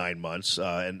those 9 months,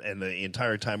 and the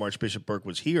entire time Archbishop Burke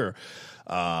was here,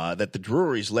 that the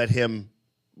Drurys let him,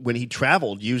 when he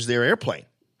traveled, use their airplane.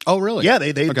 Oh, really? Yeah,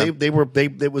 Okay.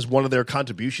 it was one of their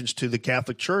contributions to the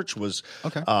Catholic Church was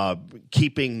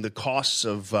keeping the costs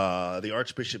of the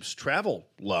Archbishop's travel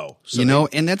low. So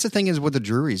and that's the thing is with the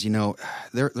Drurys,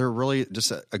 they're really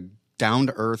just a down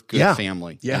to earth good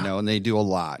family. Yeah. And they do a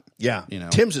lot. Yeah,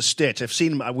 Tim's a stitch. I've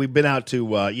seen him. We've been out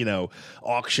to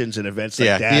auctions and events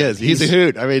like that. He is. He's a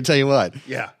hoot. I mean, tell you what.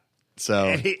 Yeah. So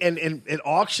and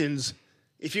auctions,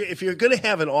 if you're going to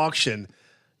have an auction,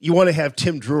 you want to have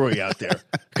Tim Drury out there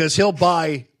because he'll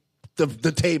buy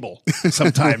the table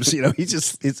sometimes.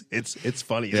 It's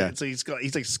funny. Yeah. So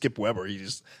he's like Skip Weber.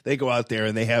 They go out there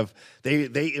and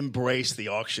they embrace the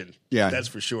auction. Yeah. That's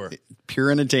for sure.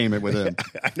 Pure entertainment with him.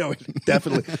 I know it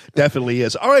definitely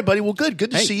is. All right, buddy. Well, good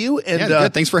to see you. And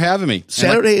good. Thanks for having me.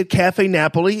 Saturday at Cafe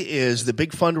Napoli is the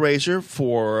big fundraiser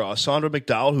for Sandra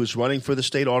McDowell, who's running for the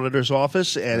state auditor's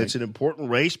office, and it's an important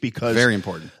race because very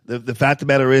important. The fact of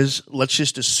the matter is, let's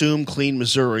just assume Clean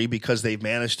Missouri, because they've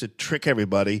managed to trick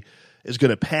everybody, is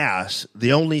going to pass.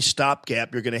 The only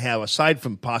stopgap you're going to have, aside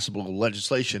from possible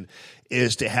legislation,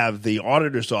 is to have the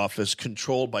auditor's office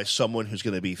controlled by someone who's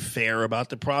going to be fair about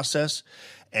the process.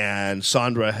 And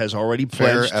Sandra has already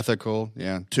pledged Fair, ethical,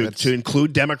 to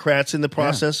include Democrats in the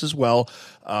process as well,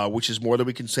 which is more than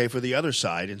we can say for the other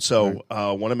side. And so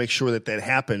want to make sure that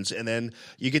happens. And then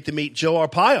you get to meet Joe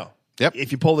Arpaio. Yep.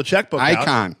 If you pull the checkbook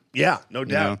Icon. out. Yeah, no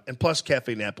doubt. And plus,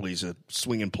 Cafe Napoli is a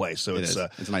swinging place. So it's a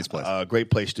nice place. A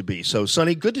great place to be. So,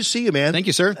 Sonny, good to see you, man. Thank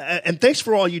you, sir. And thanks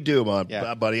for all you do,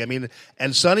 buddy. I mean,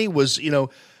 and Sonny was,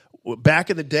 back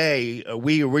in the day,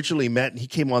 we originally met, and he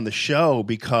came on the show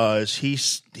because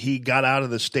he got out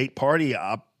of the state party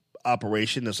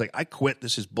operation. It's like, I quit.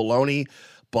 This is baloney,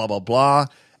 blah, blah, blah.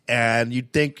 And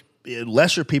you'd think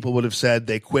lesser people would have said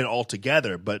they quit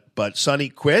altogether. But Sonny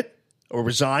quit or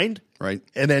resigned. Right.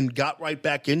 And then got right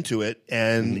back into it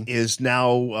and is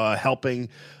now helping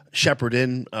shepherd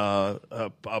in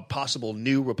a possible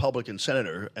new Republican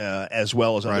senator as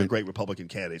well as other great Republican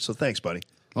candidates. So thanks, buddy.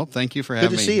 Well, thank you for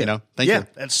having me. Good to see you. Thank you.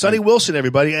 That's Sonny Wilson,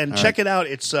 everybody. And All check right. it out.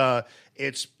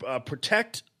 It's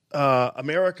Protect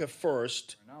America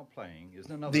First. Now playing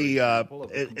is another Their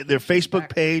Facebook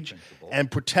page and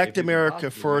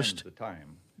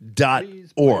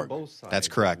protectamericafirst.org. That's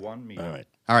correct. All right.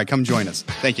 All right, come join us.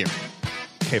 Thank you.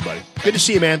 Okay, buddy. Good to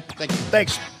see you, man. Thank you.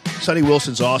 Thanks. Sonny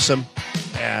Wilson's awesome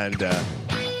and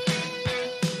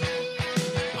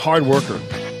hard worker.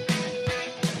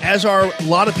 As are a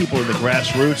lot of people in the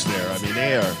grassroots there. I mean,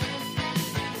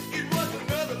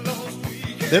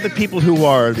 they're the people who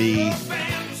are the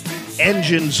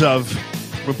engines of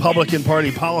Republican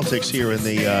Party politics here in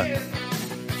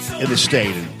the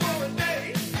state. And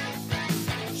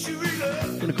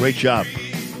doing a great job.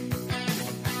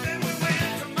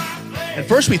 At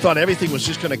first, we thought everything was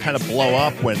just going to kind of blow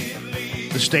up when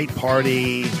the state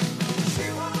party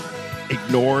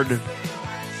ignored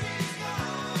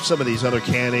some of these other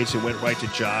candidates and went right to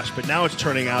Josh. But now it's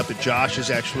turning out that Josh is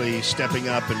actually stepping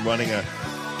up and running a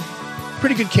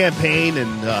pretty good campaign.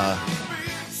 And the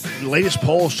latest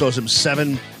poll shows him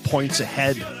 7 points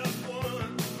ahead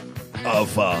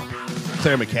of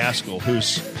Claire McCaskill,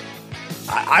 who's...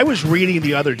 I was reading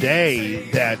the other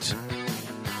day that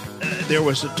there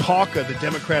was a talk of the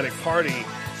Democratic Party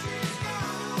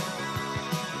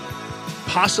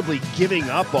possibly giving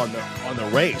up on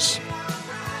the race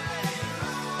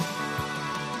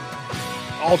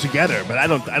altogether, but I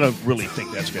don't really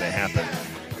think that's going to happen.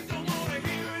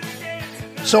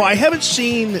 So I haven't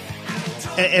seen,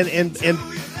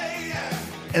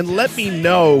 and let me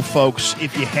know, folks,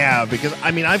 if you have, because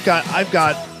I mean I've got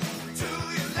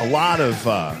a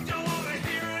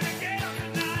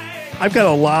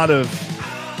lot of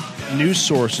news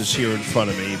sources here in front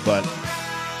of me, but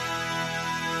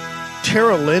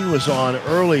Tara Lynn was on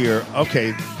earlier.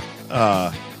 Okay,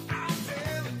 I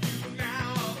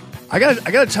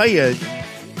gotta tell you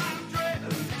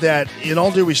that, in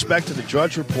all due respect to the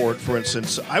Drudge Report, for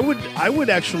instance, I would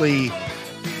actually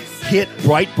hit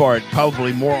Breitbart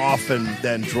probably more often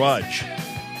than Drudge,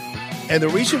 and the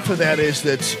reason for that is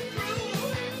that,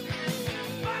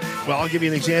 well, I'll give you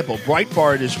an example.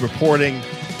 Breitbart is reporting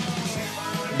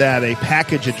that a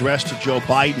package addressed to Joe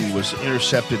Biden was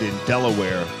intercepted in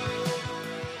Delaware.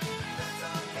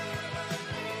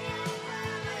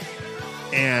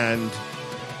 And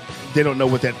they don't know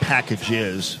what that package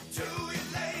is,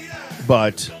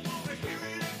 but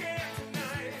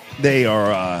they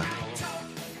are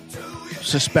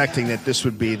suspecting that this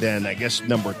would be then, I guess,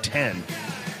 number 10.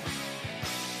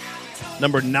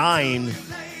 Number 9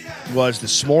 was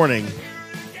this morning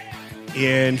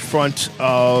in front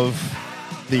of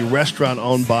the restaurant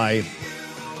owned by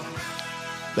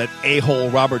that a-hole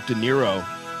Robert De Niro.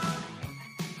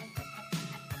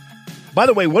 By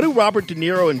the way, what do Robert De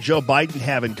Niro and Joe Biden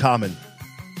have in common?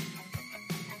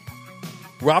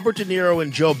 Robert De Niro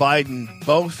and Joe Biden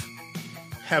both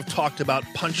have talked about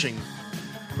punching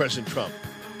President Trump.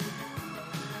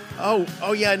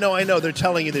 Oh yeah, no, I know. They're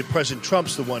telling you that President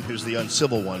Trump's the one who's the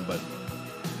uncivil one, but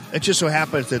it just so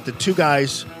happens that the two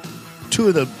guys, two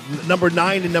of the number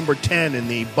 9 and number 10 in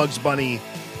the Bugs Bunny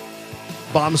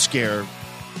bomb scare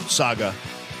saga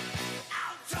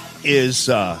is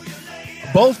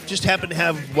both just happen to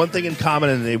have one thing in common,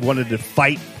 and they wanted to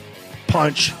fight,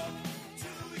 punch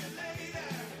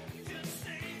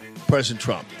President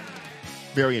Trump.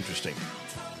 Very interesting.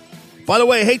 By the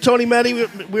way, hey, Tony Meddy,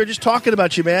 we were just talking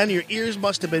about you, man. Your ears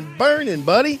must have been burning,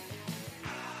 buddy.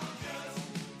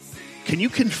 Can you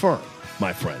confirm,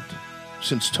 my friend,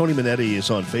 since Tony Minetti is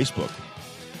on Facebook,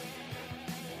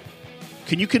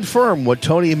 can you confirm what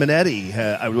Tony Minetti,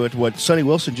 what Sonny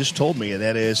Wilson just told me, and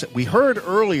that is, we heard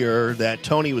earlier that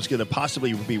Tony was going to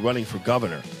possibly be running for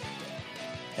governor.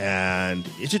 And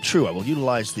is it true? I will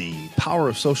utilize the power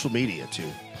of social media to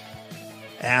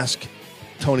ask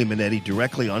Tony Minetti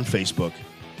directly on Facebook,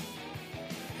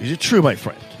 is it true, my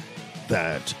friend,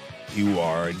 that you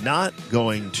are not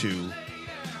going to...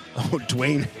 Oh,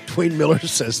 Dwayne Miller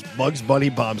says Bugs Bunny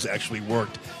bombs actually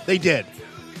worked. They did.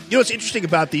 You know what's interesting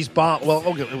about these bombs? Well,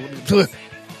 okay,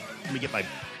 let me get my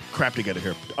crap together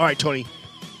here. All right, Tony,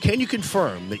 can you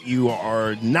confirm that you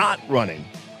are not running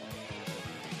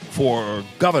for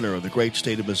governor of the great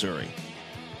state of Missouri?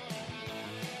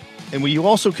 And will you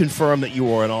also confirm that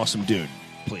you are an awesome dude,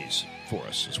 please, for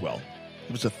us as well?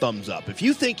 Give us a thumbs up. If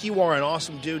you think you are an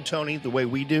awesome dude, Tony, the way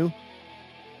we do,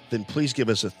 then please give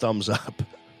us a thumbs up.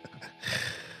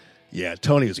 Yeah,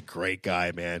 Tony was a great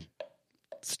guy, man.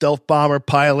 Stealth bomber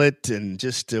pilot, and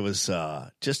just it was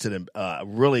just a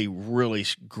really, really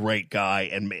great guy,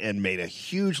 and made a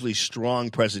hugely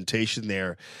strong presentation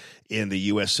there in the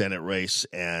U.S. Senate race,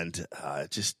 and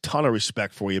just ton of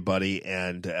respect for you, buddy.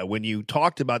 And when you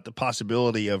talked about the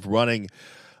possibility of running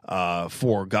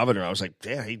for governor, I was like,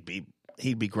 yeah,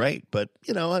 he'd be great. But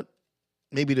you know what?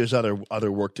 Maybe there's other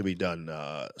work to be done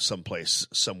someplace,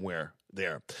 somewhere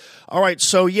there. All right,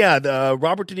 so yeah,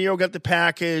 Robert De Niro got the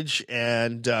package,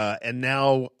 and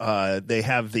now they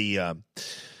have the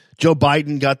Joe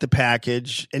Biden got the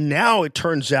package, and now it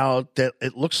turns out that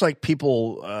it looks like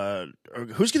people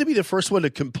who's going to be the first one to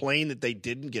complain that they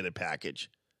didn't get a package?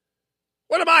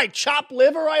 What am I, chopped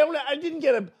liver? I didn't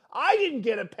get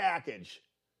a package.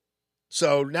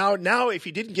 So now if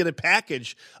you didn't get a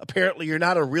package, apparently you're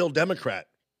not a real Democrat.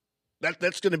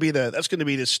 That's going to be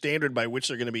the standard by which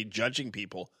they're going to be judging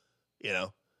people. You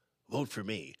know, vote for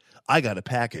me. I got a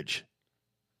package.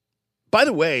 By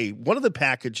the way, one of the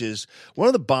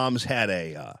bombs had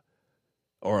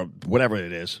or whatever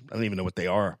it is. I don't even know what they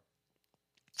are.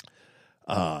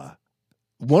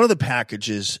 One of the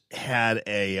packages had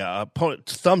a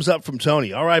thumbs up from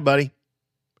Tony. All right, buddy.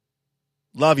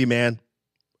 Love you, man.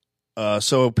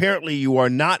 So apparently you are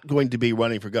not going to be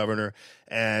running for governor,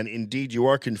 and indeed you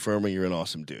are confirming you're an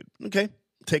awesome dude. Okay,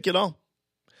 take it all.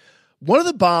 One of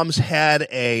the bombs had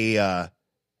a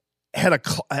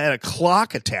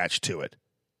clock attached to it.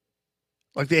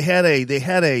 Like they had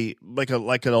an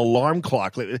alarm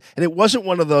clock, and it wasn't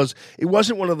one of those. It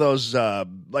wasn't one of those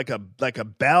like a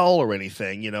bell or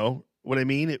anything. You know what I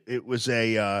mean? It was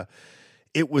a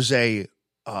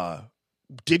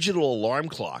digital alarm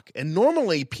clock. And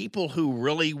normally people who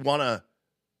really want to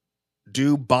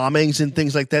do bombings and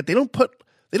things like that, they don't put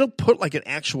like an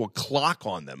actual clock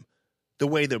on them the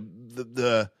way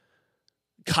the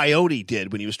Coyote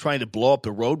did when he was trying to blow up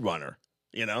the Roadrunner,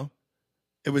 you know?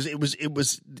 It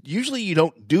was usually you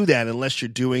don't do that unless you're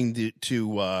doing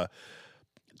to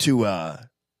unless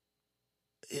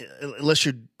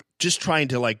you're just trying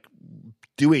to like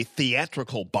do a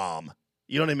theatrical bomb.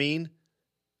 You know what I mean?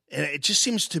 And it just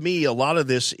seems to me a lot of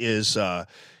this is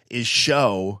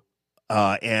show,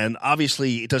 and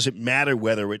obviously it doesn't matter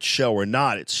whether it's show or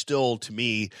not. It's still, to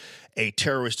me, a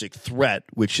terroristic threat,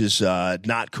 which is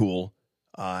not cool.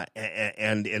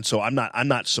 And so I'm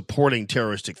not supporting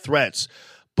terroristic threats,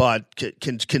 but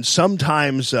can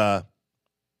sometimes.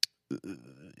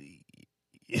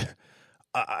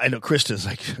 I know Krista's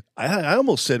like, I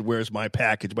almost said, "Where's my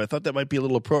package?" But I thought that might be a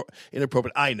little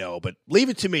inappropriate. I know, but leave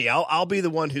it to me. I'll be the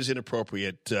one who's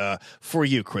inappropriate for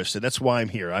you, Krista. That's why I'm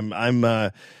here.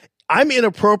 I'm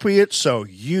inappropriate, so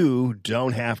you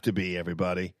don't have to be.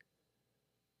 Everybody.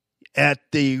 Let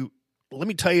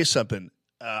me tell you something.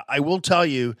 I will tell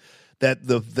you that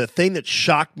the thing that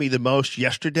shocked me the most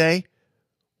yesterday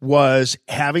was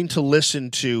having to listen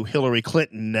to Hillary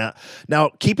Clinton. Now,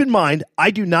 keep in mind,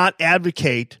 I do not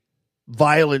advocate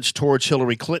violence towards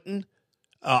Hillary Clinton.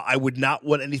 I would not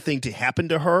want anything to happen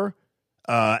to her,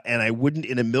 and I wouldn't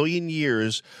in a million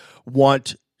years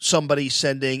want somebody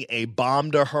sending a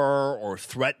bomb to her or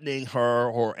threatening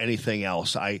her or anything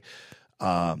else.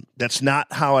 That's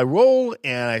not how I roll,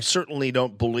 and I certainly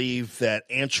don't believe that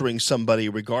answering somebody,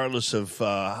 regardless of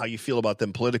how you feel about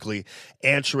them politically,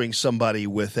 answering somebody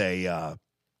with a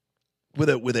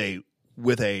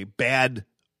bad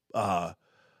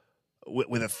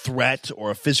with a threat or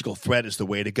a physical threat is the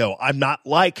way to go. I'm not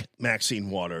like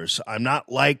Maxine Waters. I'm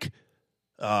not like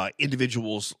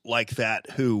individuals like that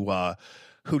who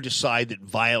decide that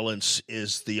violence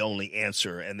is the only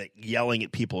answer and that yelling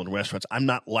at people in restaurants. I'm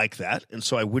not like that, and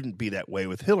so I wouldn't be that way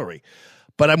with Hillary.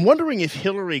 But I'm wondering if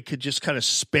Hillary could just kind of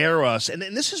spare us, and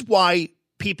this is why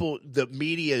the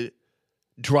media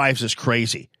drives us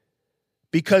crazy,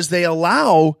 because they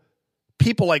allow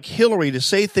people like Hillary to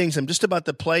say things I'm just about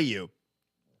to play you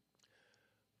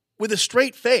with a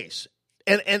straight face,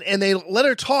 and they let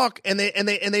her talk, and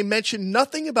they mention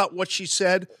nothing about what she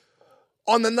said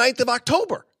on the 9th of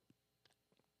October.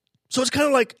 So it's kind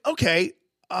of like, okay,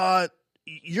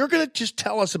 you're going to just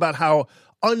tell us about how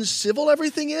uncivil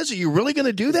everything is? Are you really going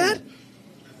to do that?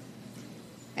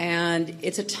 And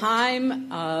it's a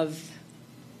time of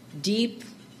deep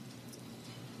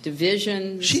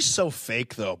divisions. She's so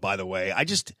fake, though, by the way.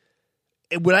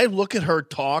 When I look at her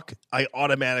talk, I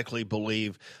automatically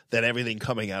believe that everything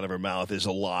coming out of her mouth is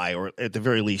a lie, or at the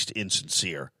very least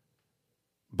insincere.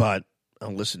 But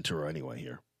I'll listen to her anyway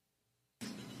here.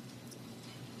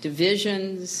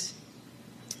 Divisions.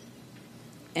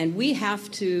 And we have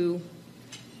to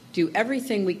do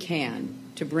everything we can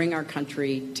to bring our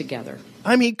country together.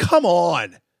 I mean, come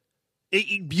on.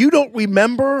 You don't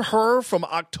remember her from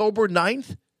October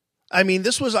 9th? I mean,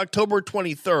 this was October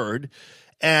 23rd,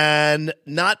 and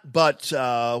not but,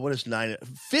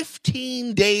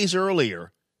 15 days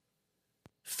earlier.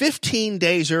 15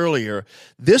 days earlier,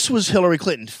 this was Hillary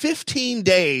Clinton. 15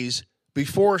 days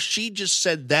before she just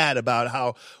said that about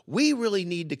how we really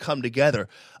need to come together.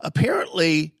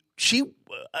 Apparently,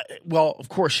 of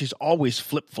course, she's always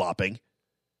flip-flopping.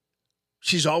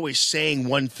 She's always saying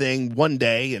one thing one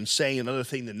day and saying another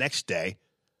thing the next day.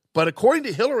 But according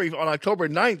to Hillary on October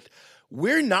 9th,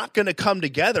 we're not going to come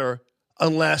together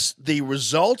unless the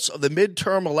results of the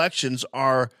midterm elections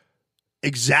are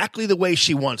exactly the way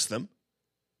she wants them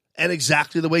and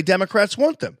exactly the way Democrats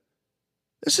want them.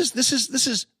 This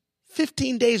is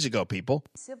 15 days ago, people.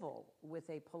 Civil with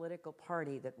a political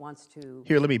party that wants to.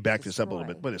 Here, let me back this up a little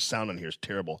bit. Boy, the sound on here is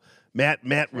terrible. Matt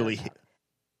really.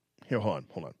 Here, hold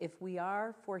on. If we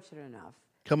are fortunate enough.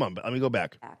 Come on, let me go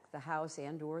back. The House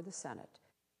and/or the Senate,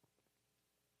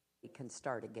 it can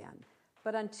start again.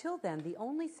 But until then, the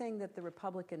only thing that the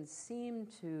Republicans seem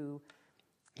to.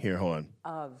 Here, hold on.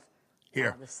 Of.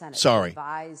 Here. The Senate. Sorry.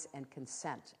 Advise and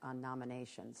consent on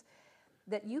nominations.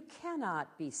 That you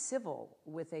cannot be civil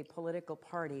with a political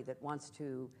party that wants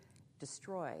to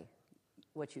destroy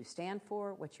what you stand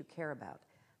for, what you care about.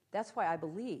 That's why I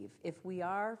believe if we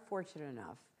are fortunate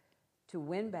enough to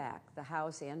win back the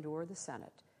House and/or the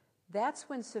Senate, that's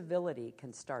when civility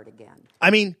can start again.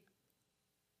 I mean,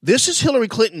 this is Hillary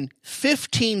Clinton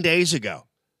 15 days ago,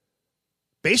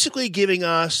 basically giving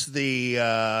us the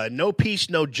no peace,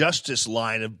 no justice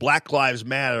line of Black Lives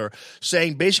Matter,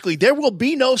 saying basically there will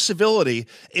be no civility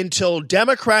until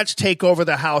Democrats take over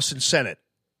the House and Senate.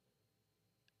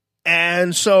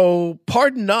 And so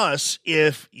pardon us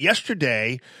if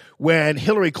yesterday when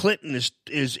Hillary Clinton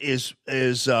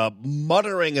is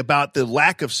muttering about the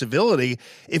lack of civility,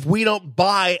 if we don't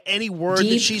buy any word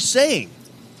that she's saying.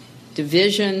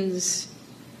 Divisions.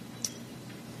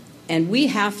 And we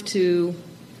have to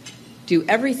do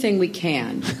everything we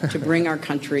can to bring our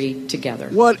country together.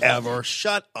 Whatever.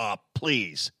 Shut up,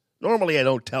 please. Normally I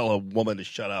don't tell a woman to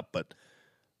shut up, but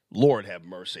Lord have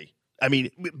mercy. I mean,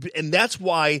 and that's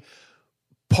why,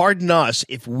 pardon us,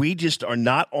 if we just are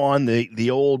not on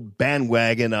the old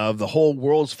bandwagon of the whole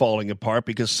world's falling apart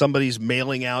because somebody's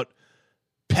mailing out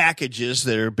packages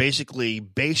that are basically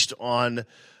based on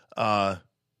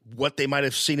what they might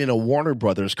have seen in a Warner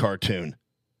Brothers cartoon.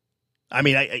 I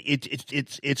mean,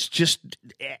 it's just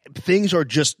things are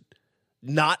just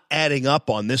not adding up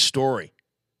on this story.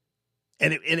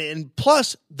 And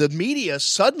plus, the media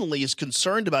suddenly is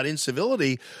concerned about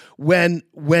incivility when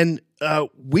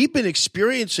we've been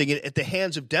experiencing it at the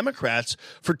hands of Democrats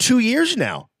for 2 years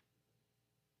now.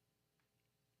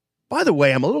 By the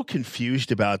way, I'm a little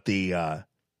confused about the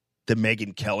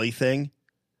Megyn Kelly thing.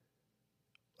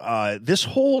 This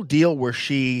whole deal where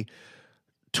she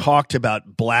talked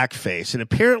about blackface, and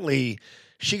apparently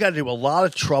she got into a lot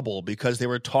of trouble because they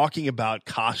were talking about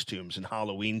costumes and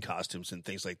Halloween costumes and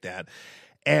things like that.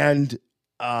 And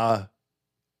Megyn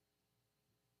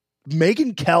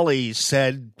Kelly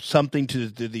said something to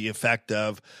the effect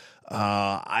of,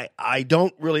 I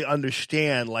don't really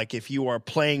understand, like, if you are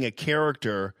playing a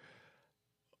character,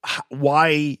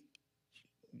 why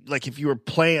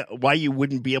you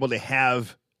wouldn't be able to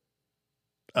have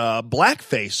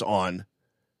blackface on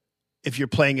if you're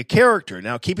playing a character.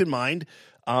 Now, keep in mind,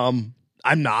 I'm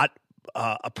not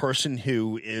a person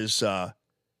who is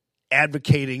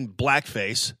advocating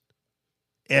blackface,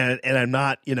 and I'm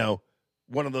not,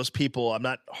 one of those people. I'm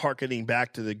not hearkening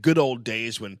back to the good old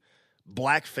days when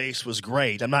blackface was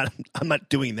great. I'm not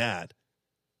doing that,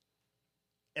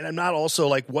 and I'm not also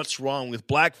like, what's wrong with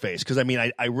blackface? Because I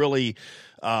mean, I really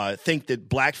think that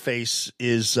blackface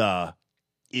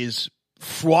is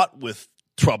fraught with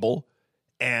trouble.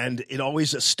 And it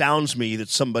always astounds me that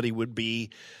somebody would do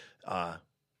a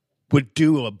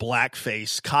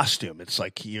blackface costume. It's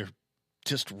like you're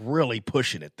just really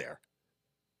pushing it there.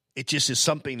 It just is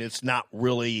something that's not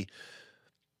really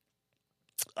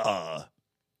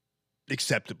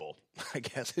acceptable, I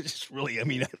guess. It's just really,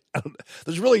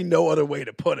 there's really no other way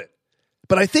to put it.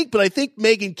 But I think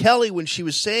Megyn Kelly, when she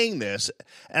was saying this,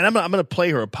 and I'm going to play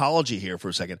her apology here for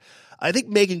a second. I think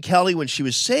Megyn Kelly, when she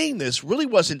was saying this, really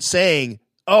wasn't saying,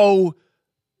 oh,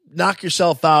 knock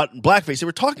yourself out in blackface. They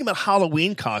were talking about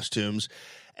Halloween costumes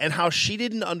and how she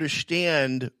didn't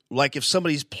understand, like, if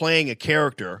somebody's playing a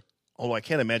character, although I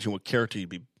can't imagine what character you'd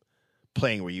be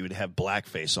playing where you would have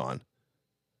blackface on.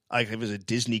 Like if it was a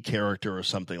Disney character or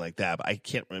something like that. But I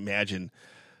can't imagine,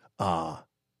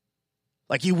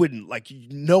 like you wouldn't, like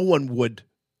no one would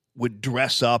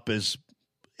dress up as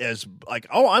like,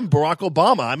 oh, I'm Barack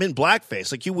Obama, I'm in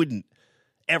blackface. Like you wouldn't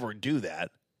ever do that.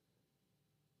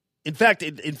 In fact,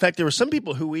 there were some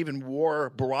people who even wore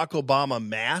Barack Obama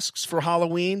masks for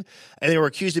Halloween, and they were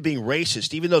accused of being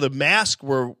racist, even though the masks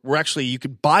were actually, you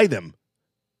could buy them,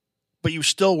 but you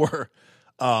still were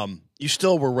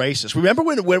racist. Remember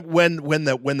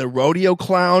when the rodeo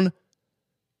clown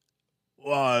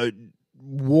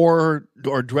wore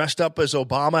or dressed up as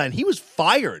Obama, and he was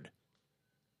fired.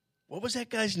 What was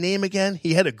that guy's name again?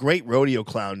 He had a great rodeo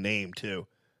clown name too.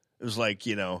 It was like,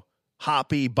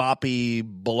 Hoppy Boppy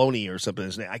Baloney or something.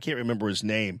 His name, I can't remember his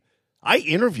name. I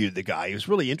interviewed the guy. He was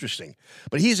really interesting.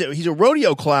 But he's a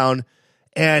rodeo clown,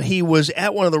 and he was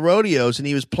at one of the rodeos, and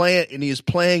he was playing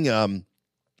Barack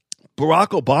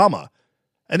Obama.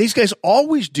 And these guys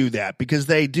always do that because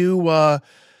they do.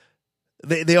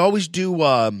 They always do.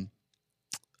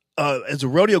 As a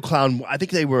rodeo clown, I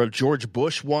think they were George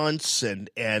Bush once,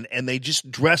 and they just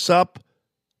dress up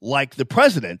like the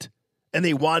president. And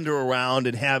they wander around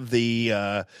and have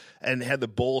the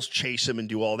bulls chase them and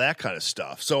do all that kind of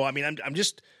stuff. So I mean, I'm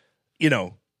just,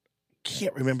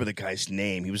 can't remember the guy's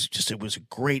name. It was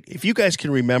great. If you guys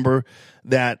can remember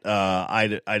that,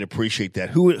 I'd appreciate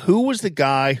that. Who was the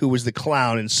guy who was the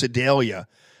clown in Sedalia,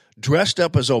 dressed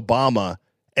up as Obama,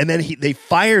 and then they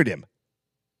fired him.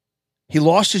 He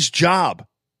lost his job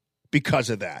because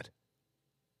of that.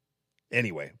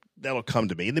 Anyway. That'll come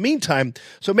to me. In the meantime,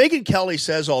 so Megyn Kelly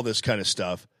says all this kind of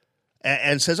stuff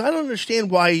and says, I don't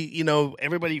understand why,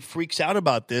 everybody freaks out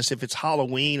about this if it's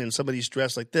Halloween and somebody's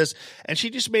dressed like this. And she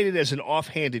just made it as an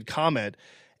offhanded comment.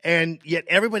 And yet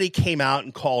everybody came out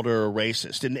and called her a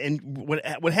racist. And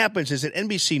what happens is that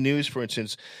NBC News, for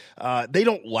instance, they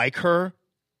don't like her.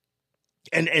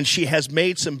 And she has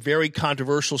made some very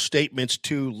controversial statements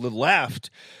to the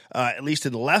left, at least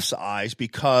in the left's eyes,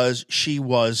 because she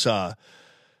was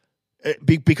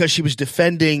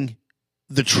defending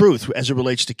the truth as it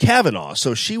relates to Kavanaugh.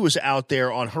 So she was out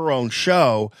there on her own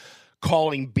show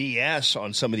calling BS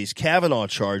on some of these Kavanaugh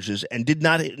charges and did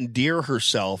not endear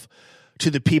herself to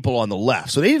the people on the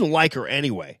left. So they didn't like her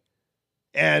anyway.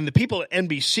 And the people at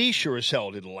NBC sure as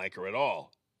hell didn't like her at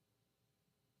all.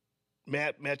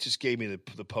 Matt just gave me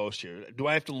the post here. Do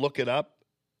I have to look it up?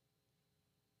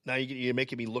 Now you're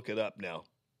making me look it up now.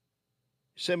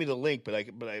 Send me the link, but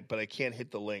I can't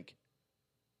hit the link.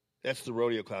 That's the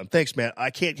rodeo clown. Thanks, Matt. I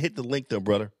can't hit the link though,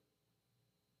 brother.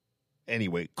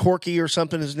 Anyway, Corky or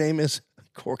something his name is?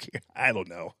 Corky, I don't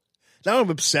know. Now I'm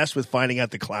obsessed with finding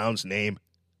out the clown's name.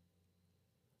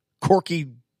 Corky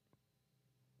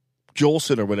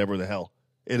Jolson or whatever the hell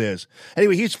it is.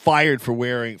 Anyway, he's fired for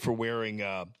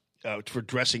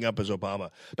dressing up as Obama.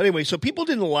 But anyway, so people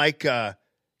didn't like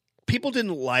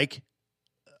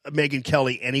Megyn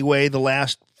Kelly anyway the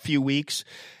last few weeks.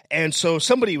 And so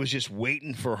somebody was just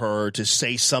waiting for her to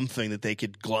say something that they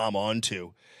could glom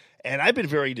onto. And I've been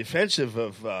very defensive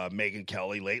of Megyn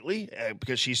Kelly lately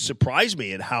because she's surprised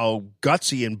me at how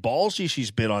gutsy and ballsy she's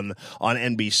been on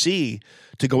NBC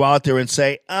to go out there and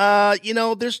say,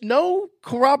 there's no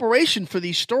corroboration for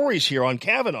these stories here on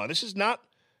Kavanaugh. This is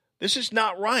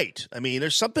not right. I mean,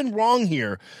 there's something wrong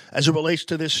here as it relates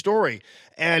to this story.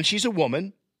 And she's a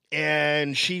woman,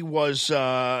 and she was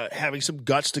having some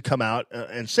guts to come out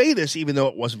and say this, even though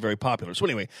it wasn't very popular. So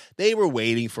anyway, they were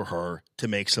waiting for her to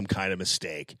make some kind of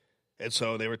mistake. And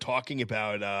so they were talking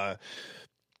about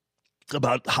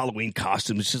Halloween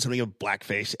costumes, something of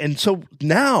blackface. And so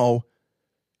now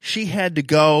she had to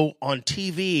go on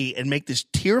TV and make this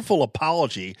tearful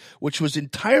apology, which was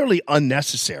entirely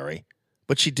unnecessary,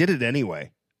 but she did it anyway.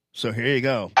 So here you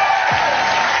go.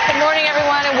 Good morning,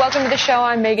 everyone, and welcome to the show.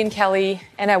 I'm Megyn Kelly,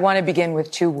 and I want to begin with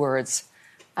 2 words.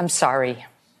 I'm sorry.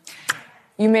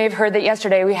 You may have heard that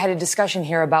yesterday we had a discussion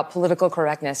here about political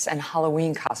correctness and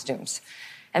Halloween costumes.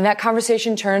 And that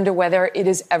conversation turned to whether it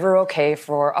is ever okay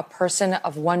for a person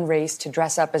of one race to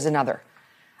dress up as another.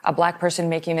 A black person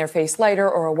making their face lighter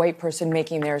or a white person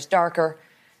making theirs darker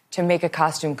to make a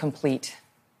costume complete.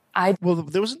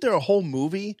 Wasn't there a whole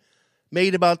movie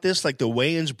made about this, like the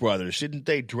Wayans brothers? Didn't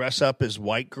they dress up as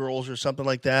white girls or something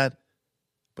like that?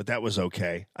 But that was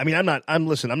okay. I mean, I'm not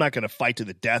going to fight to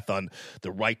the death on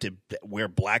the right to wear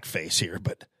blackface here,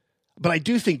 but I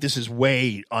do think this is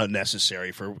way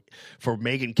unnecessary for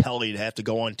Megyn Kelly to have to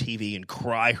go on TV and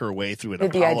cry her way through an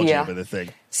apology over the thing.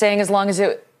 Saying as long as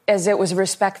it was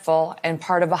respectful and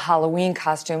part of a Halloween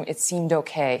costume, it seemed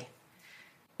okay.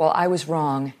 Well, I was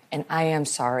wrong, and I am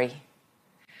sorry.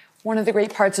 One of the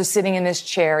great parts of sitting in this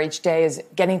chair each day is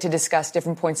getting to discuss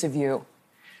different points of view.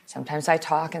 Sometimes I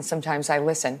talk and sometimes I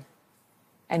listen.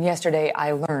 And yesterday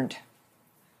I learned.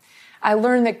 I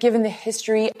learned that given the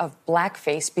history of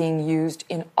blackface being used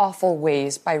in awful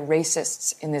ways by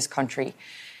racists in this country,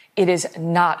 it is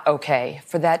not okay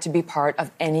for that to be part of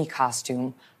any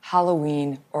costume,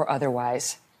 Halloween or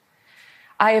otherwise.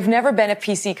 I have never been a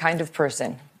PC kind of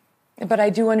person, but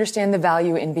I do understand the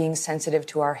value in being sensitive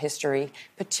to our history,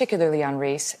 particularly on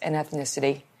race and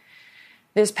ethnicity.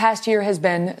 This past year has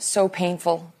been so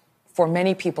painful for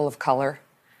many people of color.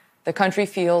 The country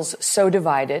feels so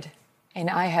divided, and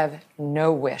I have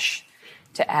no wish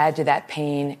to add to that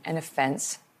pain and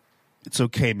offense. It's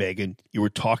okay, Megyn. You were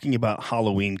talking about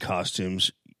Halloween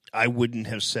costumes. I wouldn't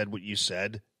have said what you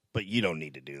said, but you don't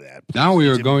need to do that. Now we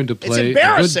are going to play a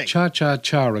good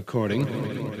cha-cha-cha recording.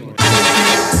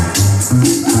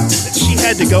 She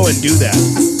had to go and do that.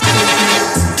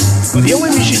 But the only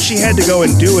reason she had to go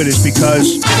and do it is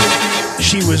because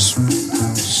she was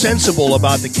sensible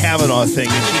about the Kavanaugh thing,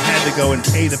 and she had to go and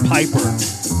pay the piper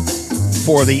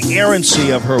for the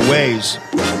errancy of her ways.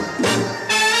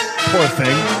 Poor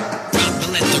thing.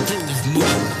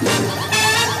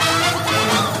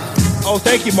 Oh,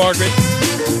 thank you, Margaret.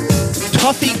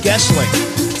 Tuffy Gessling.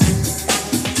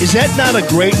 Is that not a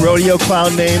great rodeo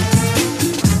clown name?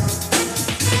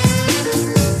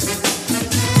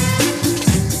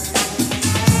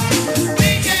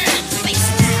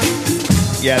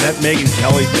 Yeah, that Megyn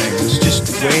Kelly thing was just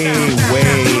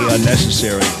way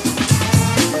unnecessary.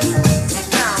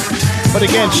 But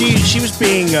again, she was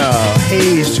being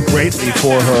hazed greatly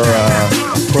for her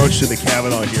approach to the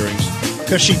Kavanaugh hearings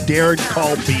because she dared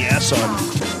call BS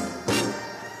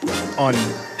on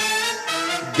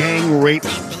gang rape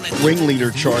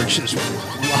ringleader charges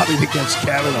lobbied against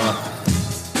Kavanaugh.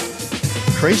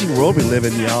 Crazy world we live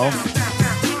in, y'all.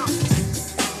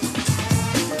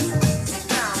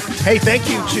 Hey, thank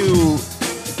you to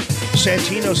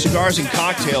Santino Cigars and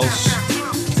Cocktails,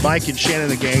 Mike and Shannon,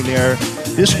 the gang there.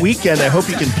 This weekend, I hope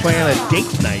you can plan a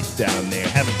date night down there.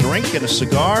 Have a drink and a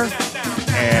cigar.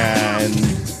 And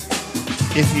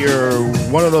if you're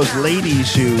one of those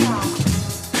ladies who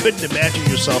couldn't imagine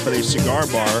yourself at a cigar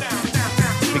bar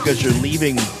because you're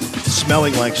leaving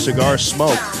smelling like cigar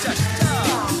smoke.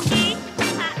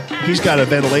 He's got a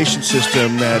ventilation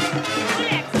system that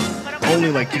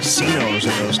only like casinos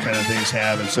and those kind of things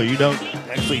have, and so you don't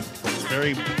actually, it's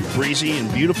very breezy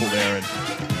and beautiful there, and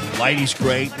lighting's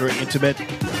great, very intimate.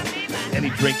 Any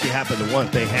drink you happen to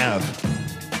want, they have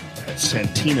at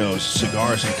Santino's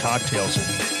Cigars and Cocktails.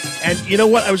 And you know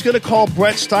what? I was going to call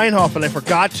Brett Steinhoff, and I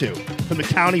forgot to, from the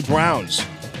County Browns.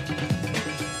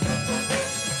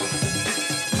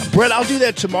 Brett, I'll do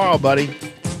that tomorrow, buddy.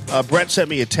 Brett sent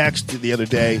me a text the other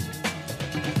day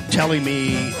telling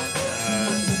me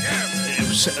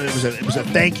it was a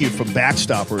thank you from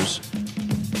Backstoppers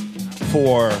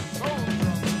for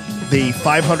the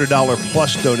 $500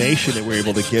 plus donation that we're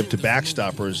able to give to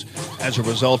Backstoppers as a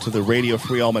result of the Radio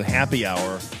Free Allman Happy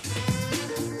Hour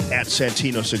at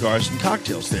Santino Cigars and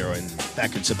Cocktails there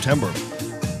back in September.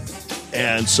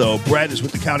 And so Brett is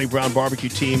with the County Brown Barbecue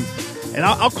team. And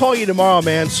I'll call you tomorrow,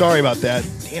 man. Sorry about that.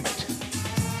 Damn it.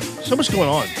 So much going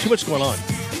on. Too much going on.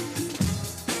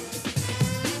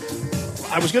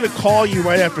 I was going to call you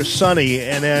right after Sunny,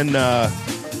 and then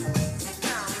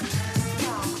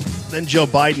Joe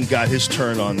Biden got his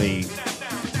turn on the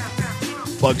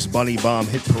Bugs Bunny Bomb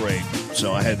hit parade.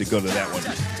 So I had to go to that one.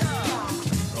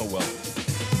 Oh, well.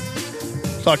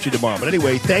 Talk to you tomorrow. But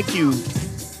anyway, thank you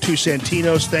to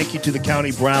Santino's, thank you to the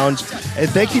County Browns, and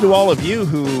thank you to all of you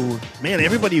who, man,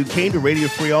 everybody who came to Radio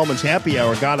Free Allman's Happy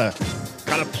Hour got a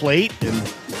plate, and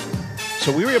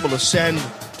so we were able to send,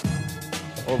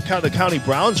 or the County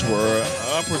Browns were,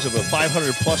 upwards of a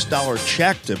 $500+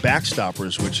 check to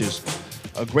Backstoppers, which is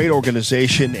a great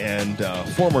organization, and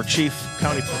former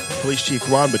County Police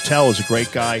Chief Ron Battelle is a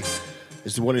great guy,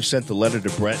 is the one who sent the letter to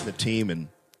Brett and the team, and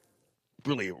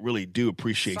really, really do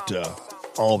appreciate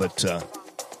all the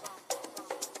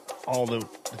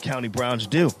County Browns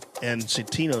do, and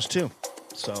Santino's too.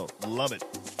 So, love it.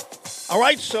 All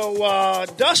right, so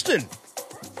Dustin.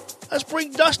 Let's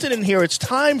bring Dustin in here. It's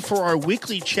time for our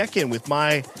weekly check-in with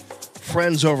my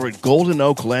friends over at Golden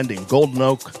Oak Lending,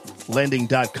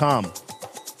 goldenoaklending.com.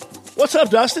 What's up,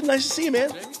 Dustin? Nice to see you, man.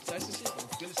 Nice to see you.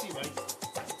 Good to see you, buddy.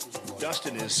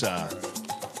 Dustin is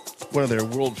one of their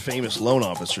world-famous loan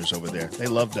officers over there. They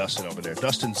love Dustin over there.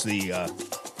 Dustin's the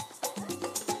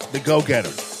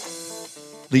go-getter.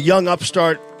 The young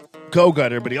upstart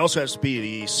go-getter, but he also has to be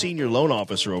the senior loan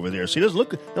officer over there. So he doesn't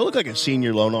look like a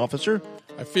senior loan officer.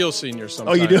 I feel senior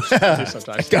sometimes. Oh, you do? Sometimes.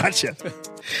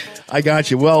 I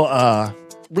got you. Well,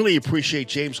 really appreciate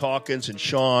James Hawkins and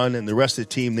Sean and the rest of the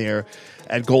team there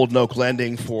at Golden Oak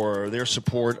Lending for their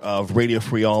support of Radio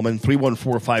Free Allman,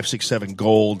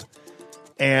 314-567-GOLD.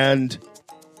 And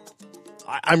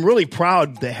I'm really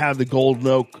proud to have the Golden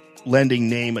Oak Lending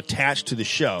name attached to the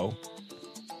show,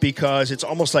 because it's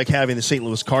almost like having the St.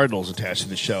 Louis Cardinals attached to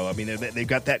the show. I mean, they've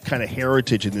got that kind of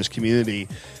heritage in this community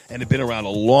and have been around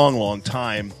a long, long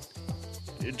time.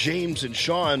 James and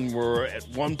Sean were at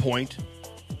one point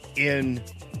in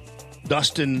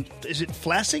Dustin, is it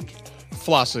Flossig?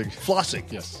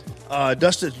 Flossig. Yes.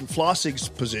 Dustin Flossig's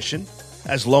position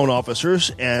as loan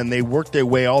officers, and they worked their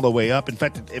way all the way up. In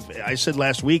fact, I said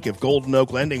last week, if Golden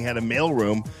Oak Lending had a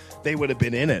mailroom, they would have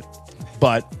been in it.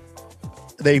 But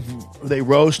they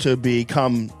rose to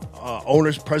become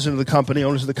president of the company,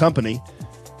 owners of the company,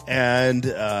 and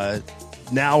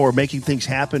now are making things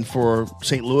happen for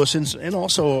St. Louisans and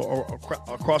also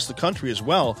across the country as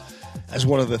well, as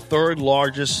one of the third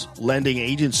largest lending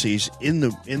agencies in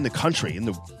the country, and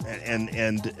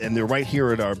they're right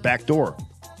here at our back door.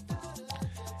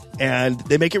 And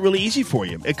they make it really easy for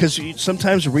you, because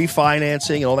sometimes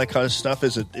refinancing and all that kind of stuff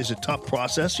is a tough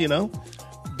process, you know.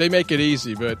 They make it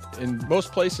easy, but in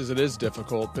most places it is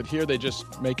difficult. But here they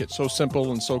just make it so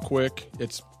simple and so quick.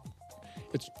 It's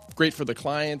great for the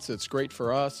clients. It's great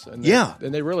for us. And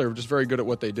they really are just very good at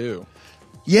what they do.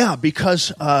 Yeah,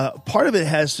 because part of it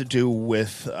has to do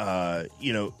with the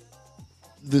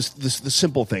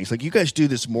simple things. Like, you guys do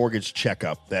this mortgage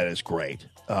checkup. That is great.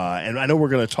 And I know we're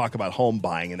going to talk about home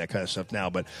buying and that kind of stuff now,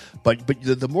 but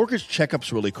the mortgage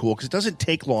checkup's really cool because it doesn't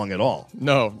take long at all.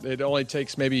 No, it only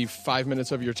takes maybe 5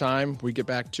 minutes of your time. We get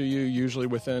back to you usually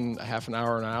within a half an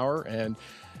hour, and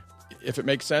if it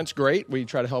makes sense, great. We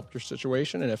try to help your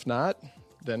situation, and if not,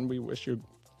 then we wish you a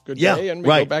good day, and we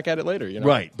go back at it later. You know?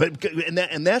 Right,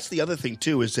 and that's the other thing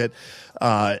too, is that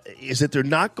they're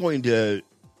not going to.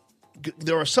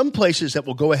 There are some places that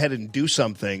will go ahead and do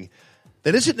something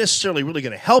that isn't necessarily really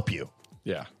going to help you.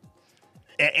 Yeah.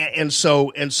 And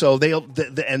so they'll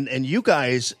and you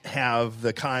guys have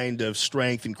the kind of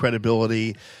strength and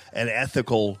credibility and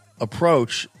ethical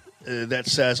approach that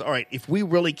says, all right, if we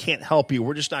really can't help you,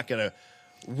 we're just not going to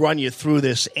run you through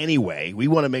this anyway. We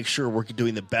want to make sure we're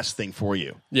doing the best thing for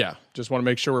you. Yeah, just want to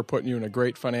make sure we're putting you in a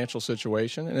great financial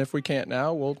situation. And if we can't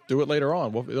now, we'll do it later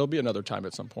on. There'll be another time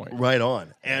at some point. Right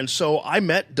on. And so I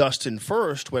met Dustin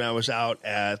first when I was out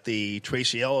at the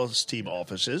Tracy Ellis team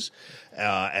offices,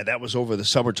 and that was over the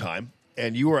summertime.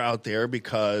 And you were out there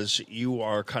because you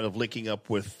are kind of linking up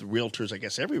with realtors, I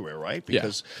guess, everywhere, right?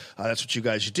 Because that's what you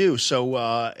guys do. So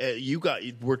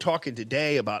we're talking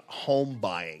today about home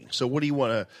buying. So what do you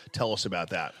want to tell us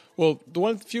about that? Well,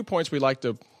 the few points we like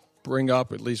to bring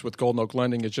up, at least with Golden Oak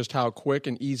Lending, is just how quick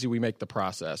and easy we make the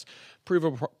process.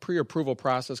 Pre-approval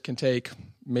process can take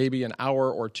maybe an hour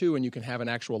or two, and you can have an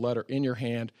actual letter in your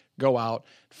hand, go out,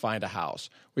 find a house.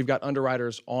 We've got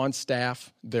underwriters on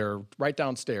staff. They're right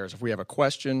downstairs. If we have a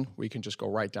question, we can just go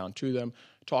right down to them,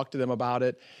 talk to them about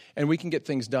it, and we can get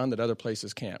things done that other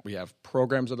places can't. We have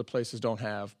programs other places don't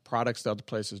have, products that other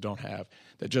places don't have,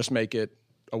 that just make it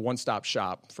a one-stop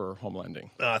shop for home lending.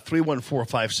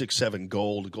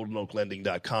 314-567-GOLD,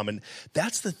 GoldenOakLending.com. And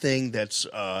that's the thing that's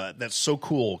so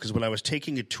cool, because when I was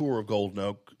taking a tour of Golden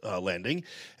Oak Lending,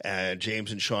 and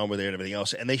James and Sean were there and everything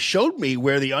else, and they showed me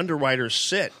where the underwriters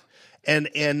sit. And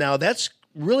now that's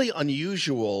really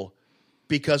unusual,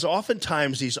 because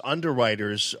oftentimes these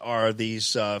underwriters are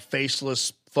these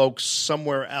faceless folks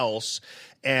somewhere else.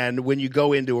 And when you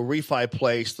go into a refi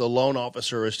place, the loan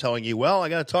officer is telling you, well, I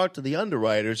got to talk to the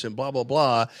underwriters and blah, blah,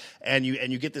 blah. And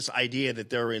you get this idea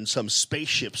that they're in some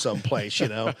spaceship someplace,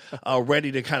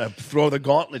 ready to kind of throw the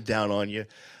gauntlet down on you.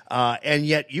 And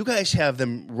yet you guys have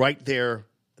them right there.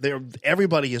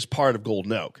 Everybody is part of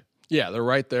Golden Oak. Yeah, they're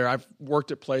right there. I've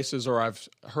worked at places, or I've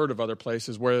heard of other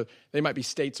places where they might be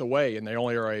states away, and they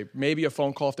only are maybe a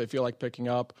phone call if they feel like picking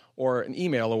up, or an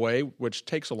email away, which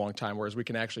takes a long time, whereas we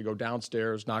can actually go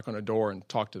downstairs, knock on a door, and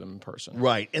talk to them in person.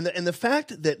 Right. And the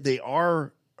fact that they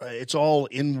are it's all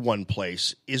in one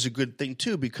place is a good thing,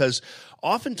 too, because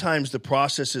oftentimes the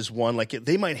process is one, like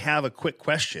they might have a quick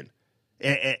question,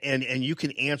 and you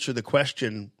can answer the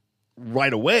question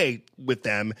right away with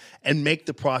them and make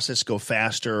the process go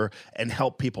faster and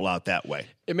help people out that way.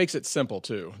 It makes it simple,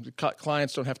 too.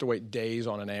 Clients don't have to wait days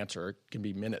on an answer. It can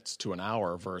be minutes to an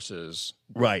hour versus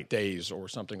days or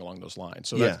something along those lines.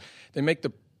 So they make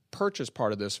the purchase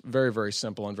part of this very, very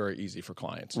simple and very easy for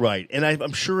clients. Right. And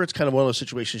I'm sure it's kind of one of those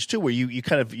situations, too, where you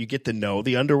get to know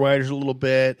the underwriters a little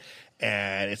bit,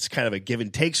 and it's kind of a give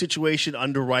and take situation.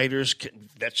 Underwriters,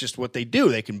 that's just what they do.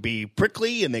 They can be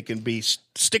prickly and they can be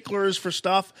sticklers for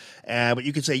stuff, but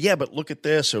you can say, yeah, but look at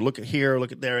this, or look at here, or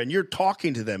look at there, and you're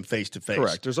talking to them face to face.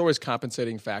 Correct. There's always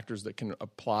compensating factors that can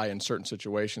apply in certain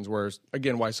situations, whereas,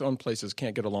 again, why some places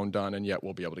can't get a loan done, and yet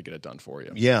we'll be able to get it done for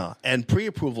you. Yeah, and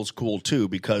pre-approval is cool, too,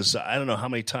 because I don't know how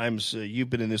many times you've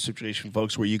been in this situation,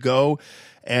 folks, where you go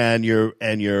and you're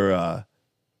going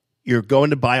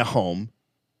to buy a home.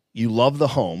 You love the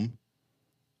home,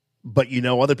 but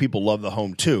other people love the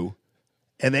home too.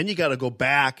 And then you got to go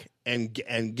back and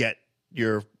get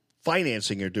your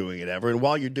financing or doing whatever. And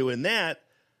while you're doing that,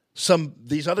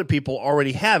 these other people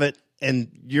already have it,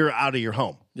 and you're out of your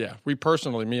home. Yeah,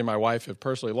 me and my wife have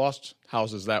personally lost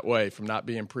houses that way, from not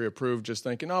being pre-approved, just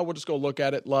thinking, oh, we'll just go look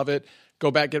at it, love it,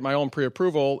 go back, get my own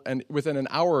pre-approval, and within an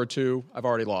hour or two, I've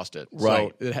already lost it.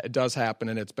 Right. So it does happen,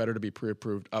 and it's better to be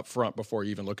pre-approved up front before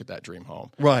you even look at that dream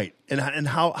home. Right. And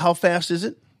how fast is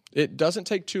it? It doesn't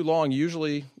take too long.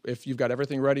 Usually, if you've got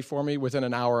everything ready for me, within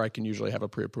an hour, I can usually have a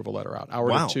pre-approval letter out.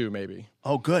 Hour to two, maybe.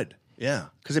 Oh, good. Yeah,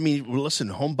 because listen,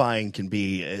 home buying can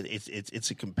be it's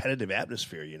a competitive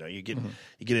atmosphere. You get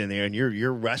in there and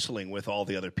you're wrestling with all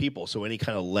the other people. So any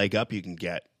kind of leg up you can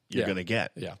get, you're going to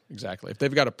get. Yeah, exactly. If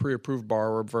they've got a pre-approved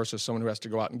borrower versus someone who has to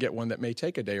go out and get one that may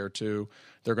take a day or two,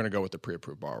 they're going to go with the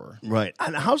pre-approved borrower. Right.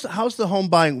 And how's the home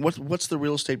buying? What's the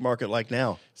real estate market like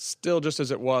now? Still just as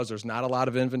it was. There's not a lot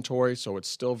of inventory, so it's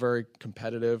still very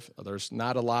competitive. There's a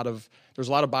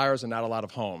lot of buyers and not a lot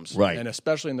of homes. Right. And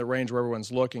especially in the range where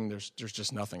everyone's looking, there's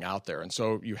just nothing out there. And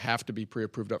so you have to be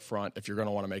pre-approved up front if you're going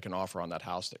to want to make an offer on that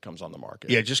house that comes on the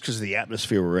market. Yeah, just because of the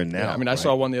atmosphere we're in now. Yeah, I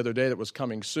saw one the other day that was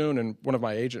coming soon, and one of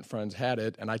my agent friends had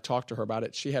it, and I talked to her about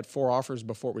it. She had 4 offers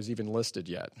before it was even listed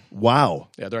yet. Wow.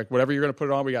 Yeah, they're like, whatever you're going to put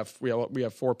it on, we have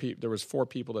 4 people. There was 4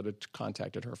 people that had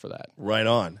contacted her for that. Right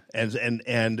on.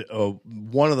 And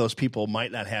one of those people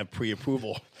might not have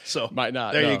pre-approval. So might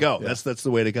not. There you go. Yeah. That's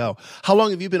the way to go. How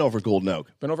long have you been over at Golden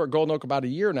Oak? Been over at Golden Oak about a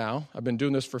year now. I've been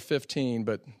doing this for 15,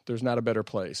 but there's not a better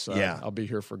place. So I'll be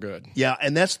here for good. Yeah,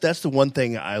 and that's the one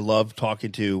thing I love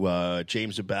talking to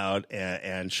James about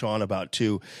and Sean about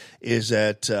too, is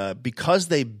that because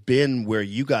they've been where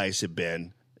you guys have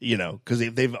been, because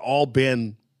they've all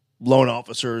been loan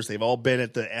officers. They've all been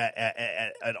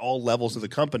at all levels of the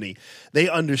company. They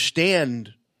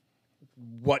understand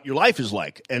what your life is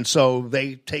like, and so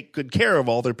they take good care of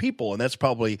all their people, and that's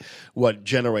probably what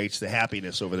generates the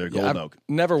happiness over there at Golden Oak.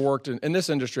 Never worked in this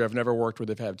industry. I've never worked where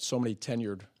they've had so many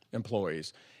tenured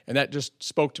employees. And that just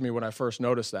spoke to me when I first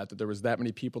noticed that there was that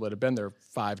many people that have been there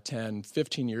 5, 10,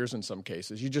 15 years in some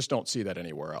cases. You just don't see that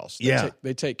anywhere else.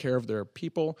 They take care of their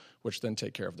people, which then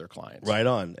take care of their clients. Right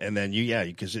on. And then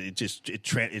because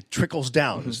it trickles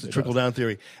down. It's the trickle-down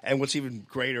theory. And what's even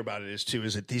greater about it is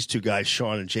that these two guys,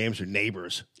 Sean and James, are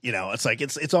neighbors. It's like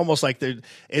it's almost like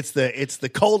it's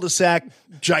the cul-de-sac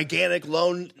gigantic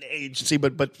loan agency,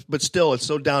 but still it's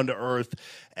so down to earth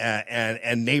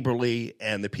and neighborly,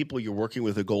 and the people you're working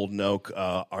with at Golden Oak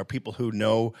are people who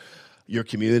know your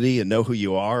community and know who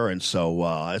you are, and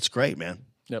so it's great, man.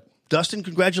 Yep. Dustin,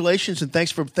 congratulations, and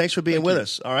thanks for being with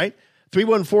us. All right.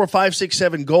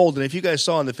 314-567-GOLD. And if you guys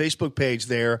saw on the Facebook page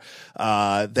there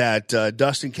that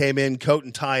Dustin came in, coat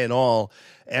and tie and all,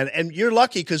 and you're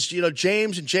lucky because,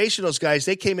 James and Jason, those guys,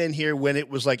 they came in here when it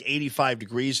was like 85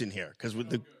 degrees in here because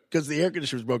the air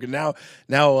conditioner was broken. Now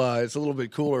it's a little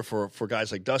bit cooler for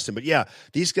guys like Dustin. But, yeah,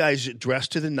 these guys dress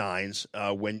to the nines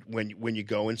when you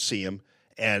go and see them,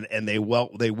 and they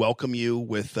welcome you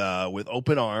with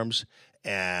open arms.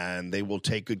 And they will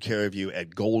take good care of you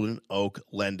at Golden Oak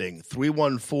Lending.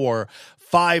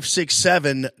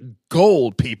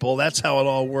 314-567-GOLD, people. That's how it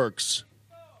all works.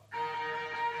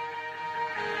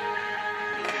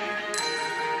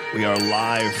 We are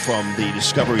live from the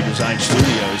Discovery Design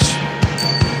Studios.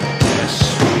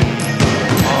 Yes, we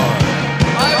are.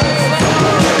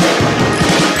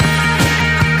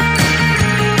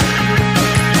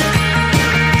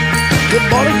 Good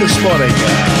morning this morning.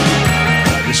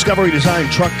 Discovery Design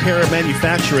Truck Care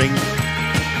Manufacturing,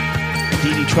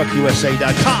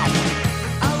 ddtruckusa.com.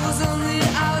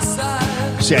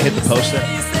 See, I hit the post there.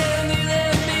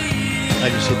 I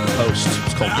just hit the post.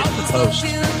 It's called hitting the post.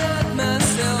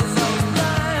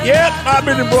 Yep, I've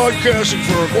been in broadcasting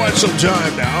for quite some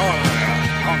time now.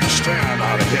 I understand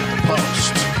how to hit the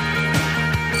post.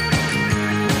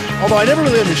 Although I never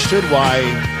really understood why.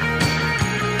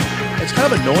 It's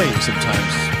kind of annoying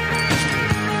sometimes.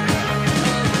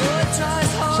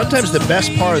 Sometimes the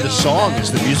best part of the song is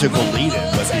the musical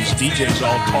lead-in, but these DJs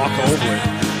all talk over it.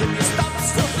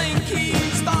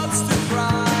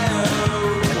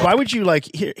 Why would you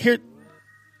hear?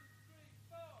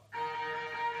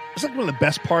 It's like one of the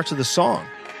best parts of the song.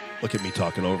 Look at me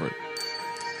talking over it.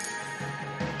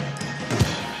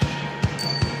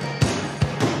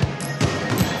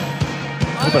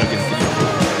 I hope I don't get it.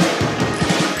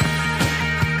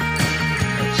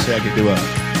 Let's see, I can do a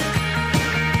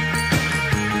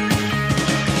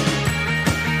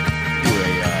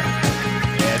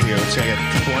ad here. Let's see, I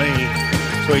got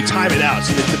 20. So we time it out.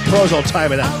 See, the pros all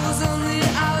time it out.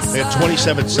 I got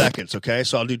 27 seconds, okay?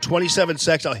 So I'll do 27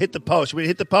 seconds. I'll hit the post. We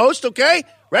hit the post, okay?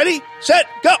 Ready, set,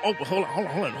 go. Oh,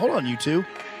 hold on, you two.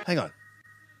 Hang on.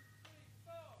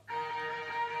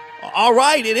 All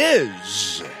right, it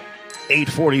is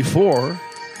 8:44.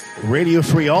 Radio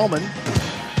Free Allman.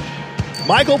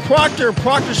 Michael Proctor.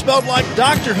 Proctor spelled like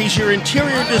doctor. He's your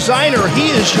interior designer. He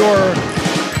is your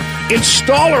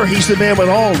installer. He's the man with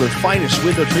all the finest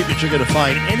window treatments you're going to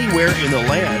find anywhere in the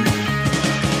land.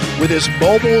 With his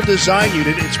mobile design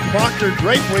unit, it's Proctor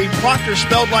Drapery. Proctor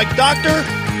spelled like doctor.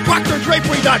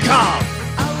 ProctorDrapery.com.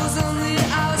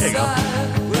 There you go.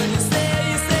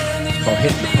 It's called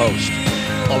Hitting the Post.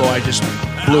 Although I just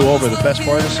blew over the best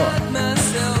part of the song.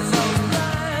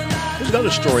 There's another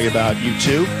story about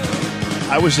U2.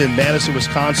 I was in Madison,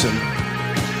 Wisconsin.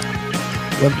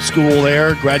 Went to school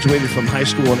there. Graduated from high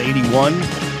school in 81.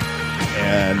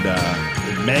 And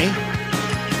in May,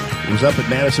 was up at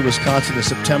Madison, Wisconsin in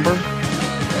September.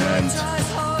 And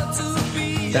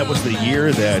that was the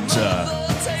year that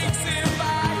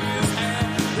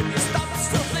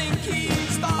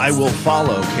I Will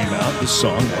Follow came out, this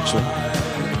song, actually.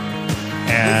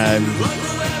 And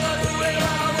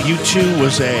U2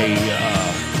 was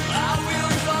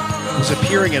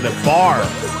appearing at a bar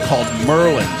called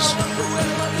Merlin's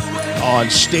on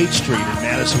State Street in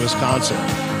Madison, Wisconsin.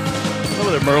 I don't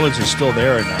know whether Merlin's is still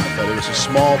there or not, but it was a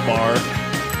small bar.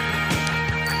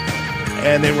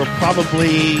 And there were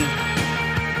probably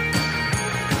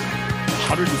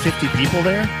 150 people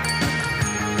there.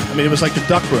 I mean, it was like the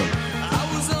Duck Room.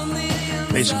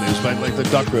 Basically, it was like the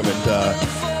Duck Room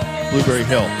at Blueberry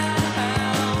Hill.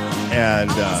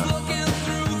 And I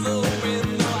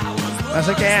was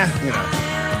like,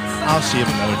 I'll see him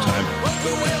another time.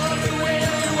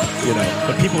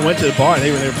 But people went to the bar.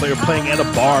 They were playing at a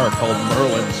bar called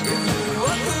Merlin's.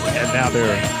 And now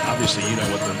they're obviously, you know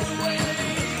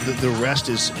what the rest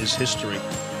is history.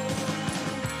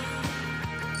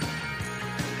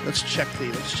 Let's check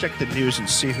the news and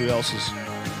see who else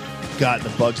has gotten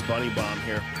the Bugs Bunny bomb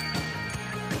here.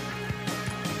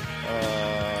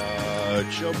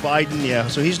 Joe Biden, yeah.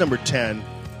 So he's number 10.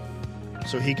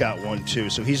 So he got one too.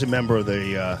 So he's a member of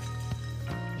the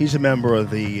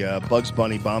Bugs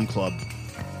Bunny Bomb Club.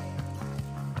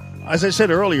 As I said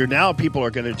earlier, now people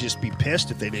are going to just be pissed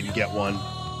if they didn't get one.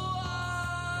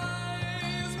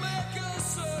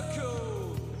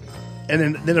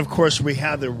 And then of course, we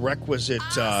have the requisite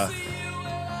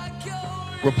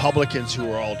Republicans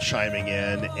who are all chiming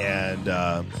in, and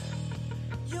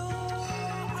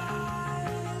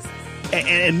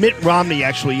Mitt Romney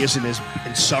actually isn't as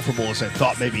insufferable as I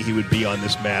thought maybe he would be on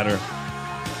this matter.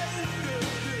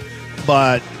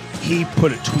 But he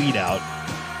put a tweet out.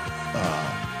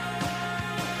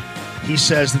 He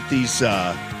says that these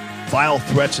vile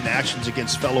threats and actions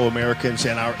against fellow Americans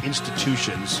and our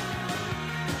institutions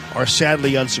are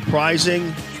sadly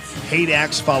unsurprising. Hate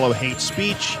acts follow hate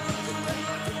speech.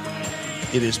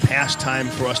 It is past time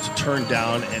for us to turn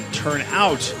down and turn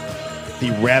out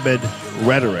the rabid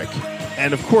rhetoric.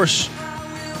 And of course,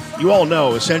 you all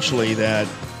know essentially that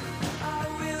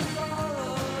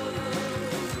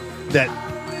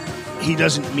he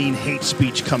doesn't mean hate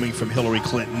speech coming from Hillary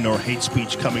Clinton or hate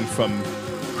speech coming from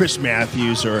Chris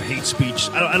Matthews or hate speech.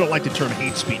 I don't like the term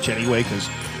hate speech anyway because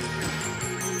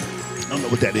I don't know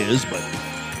what that is, but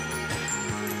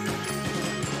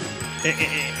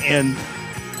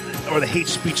or the hate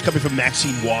speech coming from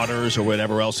Maxine Waters or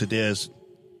whatever else it is.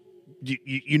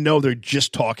 You know they're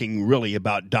just talking really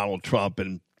about Donald Trump,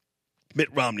 and Mitt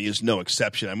Romney is no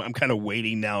exception. I'm kind of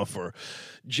waiting now for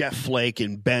Jeff Flake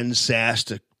and Ben Sass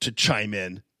to chime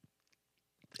in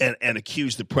and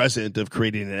accuse the president of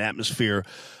creating an atmosphere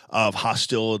of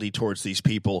hostility towards these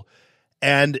people.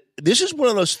 And this is one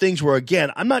of those things where, again,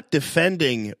 I'm not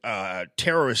defending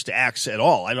terrorist acts at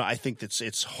all. I think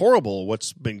it's horrible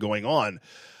what's been going on.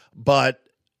 But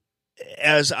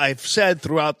as I've said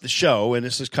throughout the show, and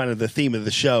this is kind of the theme of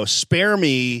the show, spare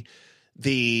me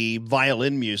the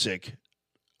violin music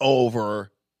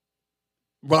over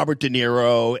Robert De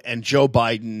Niro and Joe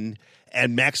Biden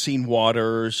and Maxine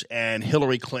Waters and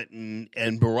Hillary Clinton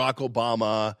and Barack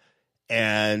Obama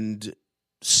and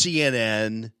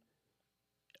CNN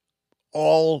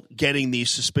all getting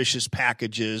these suspicious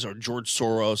packages, or George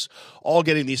Soros all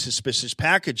getting these suspicious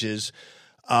packages,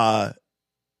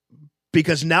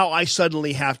 because now I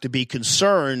suddenly have to be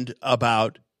concerned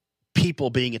about people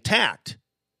being attacked.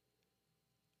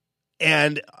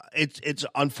 And it's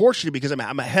unfortunate because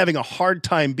I'm having a hard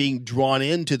time being drawn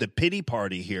into the pity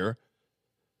party here,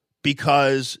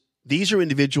 because these are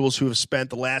individuals who have spent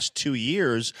the last 2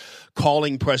 years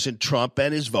calling President Trump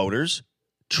and his voters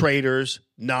traitors,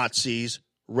 Nazis,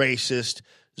 racist,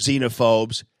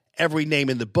 xenophobes, every name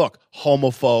in the book,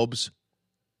 homophobes,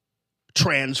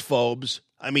 transphobes.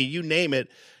 I mean, you name it.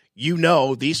 You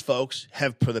know, these folks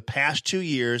have, for the past 2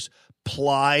 years,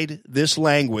 plied this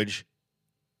language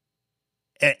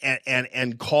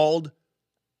and called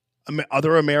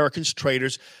other Americans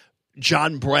traitors.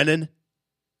 John Brennan,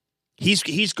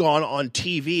 he's gone on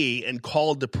TV and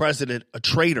called the president a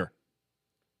traitor,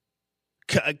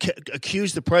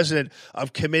 accused the president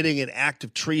of committing an act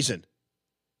of treason.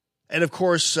 And, of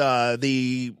course,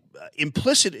 the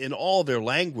implicit in all their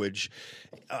language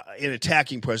in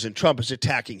attacking President Trump is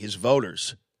attacking his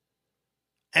voters.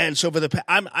 And so for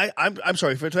I'm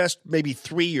sorry, for the past maybe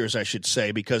 3 years, I should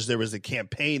say, because there was the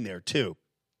campaign there too.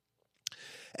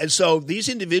 And so these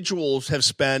individuals have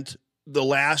spent the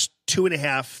last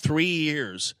 2.5, 3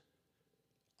 years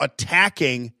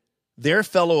attacking their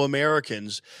fellow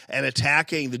Americans and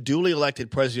attacking the duly elected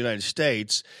president of the United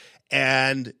States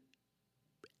and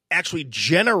actually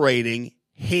generating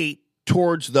hate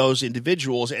towards those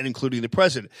individuals and including the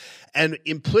president. And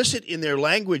implicit in their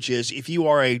language is, if you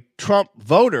are a Trump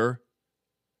voter,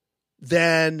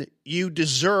 then you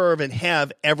deserve and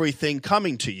have everything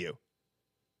coming to you.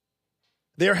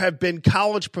 There have been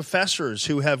college professors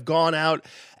who have gone out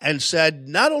and said,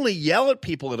 not only yell at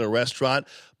people at a restaurant,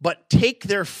 but take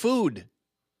their food.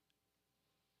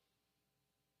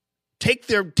 Take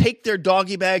their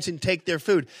doggy bags and take their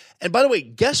food. And by the way,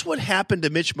 guess what happened to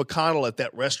Mitch McConnell at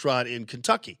that restaurant in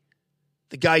Kentucky?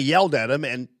 The guy yelled at him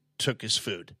and took his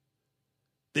food.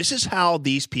 This is how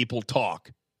these people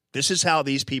talk. This is how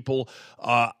these people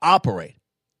operate.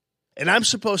 And I'm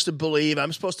supposed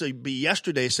to be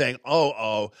yesterday saying,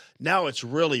 oh, now it's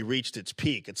really reached its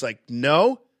peak. It's like,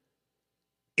 no,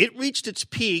 It reached its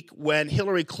peak when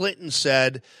Hillary Clinton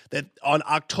said that on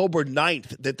October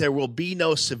 9th that there will be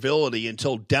no civility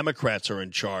until Democrats are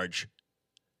in charge.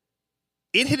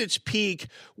 It hit its peak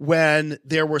when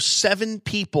there were 7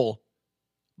 people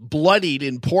bloodied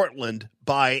in Portland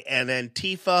by an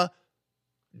Antifa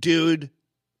dude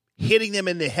hitting them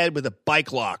in the head with a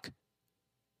bike lock.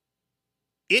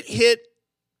 It hit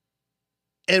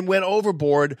and went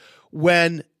overboard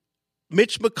when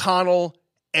Mitch McConnell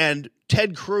and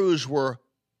Ted Cruz were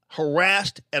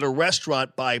harassed at a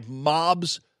restaurant by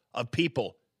mobs of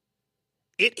people.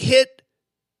 It hit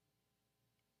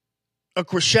a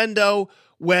crescendo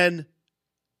when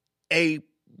a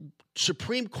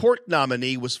Supreme Court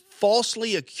nominee was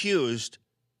falsely accused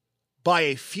by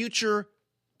a future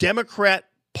Democrat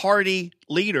Party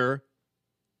leader,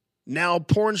 now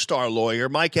porn star lawyer,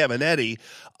 Mike Avenatti,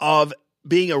 of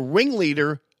being a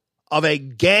ringleader of a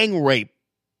gang rape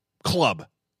club.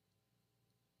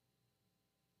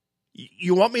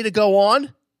 You want me to go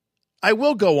on? I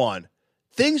will go on.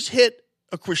 Things hit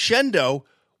a crescendo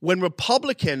when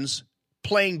Republicans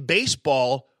playing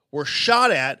baseball were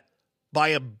shot at by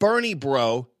a Bernie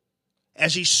bro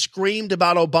as he screamed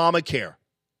about Obamacare.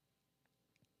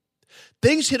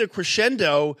 Things hit a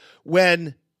crescendo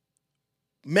when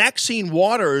Maxine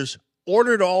Waters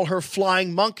ordered all her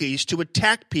flying monkeys to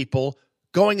attack people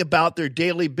going about their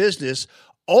daily business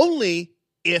only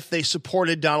if they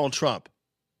supported Donald Trump.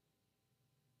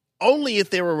 Only if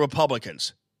they were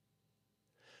Republicans.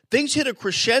 Things hit a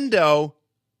crescendo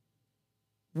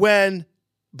when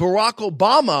Barack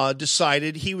Obama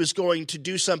decided he was going to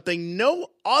do something no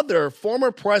other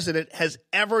former president has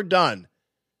ever done.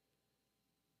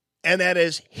 And that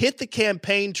is hit the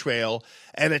campaign trail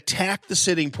and attack the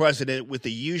sitting president with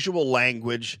the usual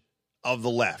language of the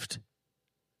left.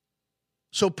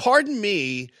 So pardon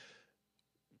me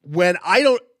when I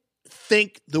don't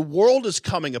think the world is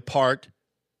coming apart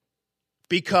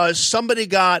because somebody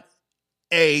got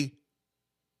a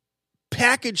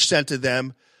package sent to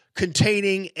them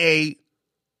containing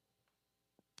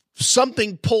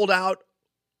something pulled out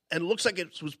and looks like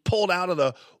it was pulled out of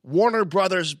the Warner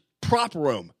Brothers prop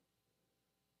room,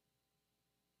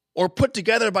 or put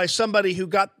together by somebody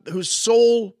whose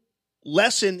sole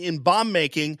lesson in bomb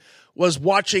making was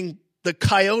watching the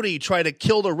coyote try to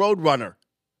kill the roadrunner.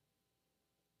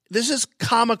 This is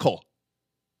comical.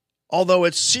 Although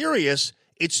it's serious,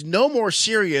 it's no more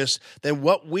serious than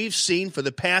what we've seen for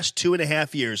the past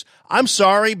 2.5 years. I'm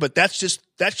sorry, but that's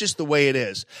just the way it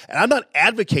is. And I'm not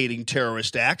advocating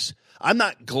terrorist acts. I'm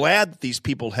not glad that these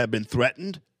people have been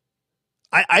threatened.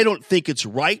 I don't think it's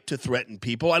right to threaten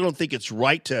people. I don't think it's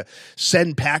right to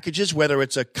send packages, whether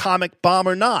it's a comic bomb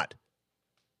or not.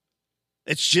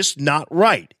 It's just not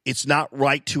right. It's not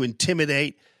right to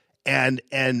intimidate and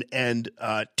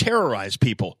terrorize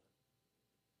people.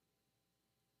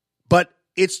 But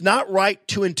it's not right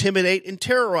to intimidate and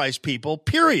terrorize people,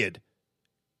 period.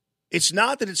 It's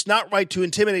not that it's not right to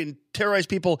intimidate and terrorize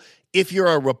people if you're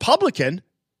a Republican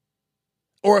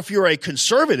or if you're a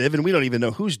conservative, and we don't even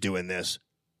know who's doing this.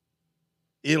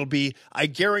 It'll be, I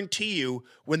guarantee you,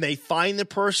 when they find the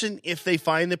person, if they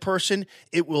find the person,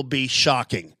 it will be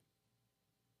shocking.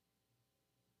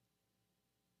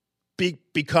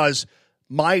 Because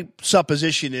my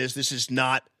supposition is this is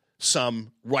not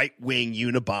some right-wing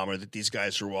Unabomber that these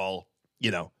guys are all,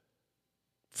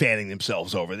 fanning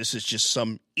themselves over. This is just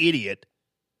some idiot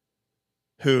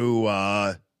who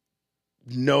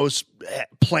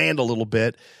planned a little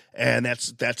bit, and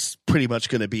that's pretty much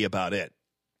going to be about it.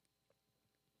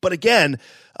 But again,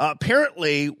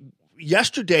 apparently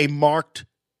yesterday marked,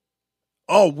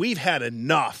 we've had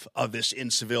enough of this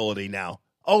incivility now.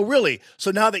 Oh, really?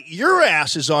 So now that your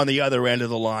ass is on the other end of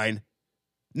the line,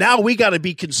 now we got to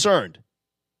be concerned.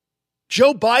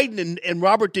 Joe Biden and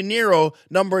Robert De Niro,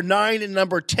 number 9 and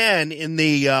number 10 in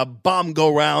the bomb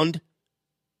go-round,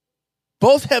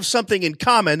 both have something in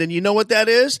common, and you know what that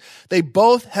is? They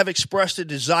both have expressed a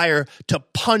desire to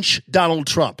punch Donald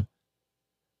Trump.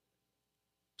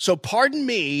 So pardon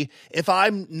me if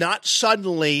I'm not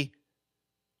suddenly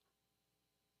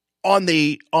on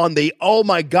the oh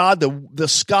my God, the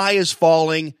sky is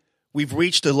falling, we've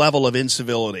reached a level of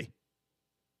incivility.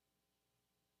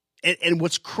 And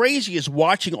what's crazy is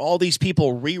watching all these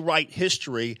people rewrite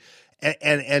history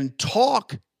and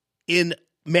talk in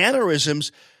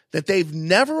mannerisms that they've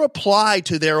never applied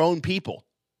to their own people.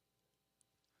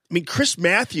 I mean, Chris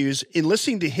Matthews, in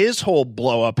listening to his whole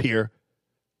blow up here,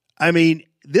 I mean,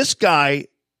 this guy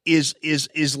is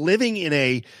living in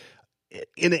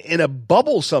a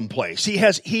bubble someplace.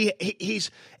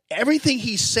 He's everything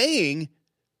he's saying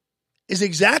is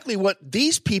exactly what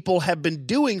these people have been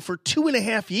doing for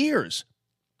 2.5 years.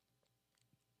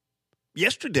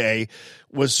 Yesterday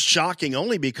was shocking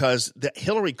only because that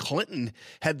Hillary Clinton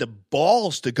had the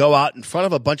balls to go out in front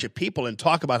of a bunch of people and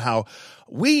talk about how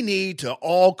we need to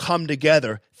all come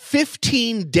together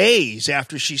 15 days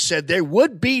after she said there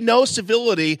would be no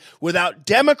civility without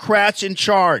Democrats in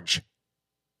charge.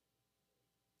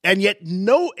 And yet,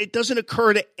 no, it doesn't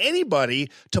occur to anybody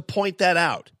to point that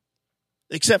out,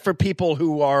 except for people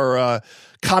who are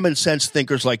common sense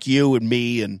thinkers like you and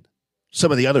me and some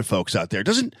of the other folks out there.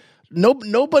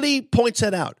 Nobody points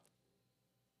that out.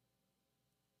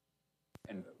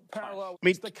 Parallel,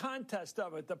 it's the contest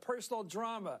of it, the personal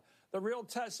drama, the real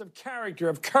test of character,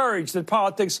 of courage that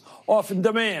politics often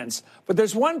demands. But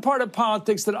there's one part of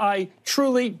politics that I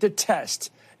truly detest.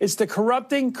 It's the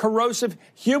corrupting, corrosive,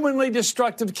 humanly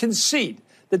destructive conceit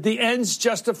that the ends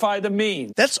justify the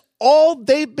means. That's all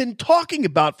they've been talking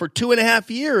about for 2.5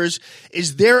 years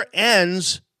is their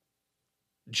ends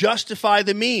justify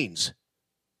the means.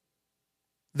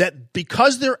 That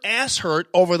because their ass hurt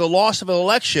over the loss of an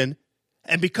election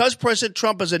and because President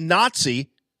Trump is a Nazi,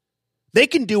 they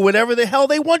can do whatever the hell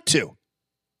they want to.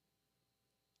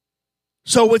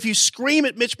 So if you scream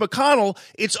at Mitch McConnell,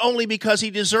 it's only because he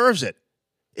deserves it.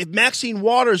 If Maxine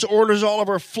Waters orders all of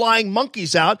her flying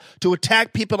monkeys out to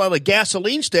attack people at a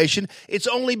gasoline station, it's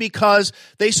only because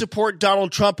they support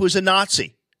Donald Trump, who's a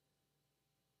Nazi.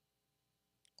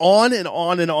 On and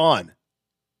on and on.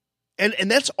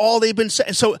 And that's all they've been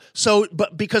saying.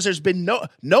 But because there's been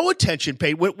no attention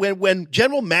paid when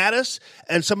General Mattis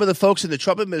and some of the folks in the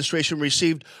Trump administration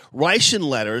received Reichen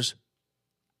letters,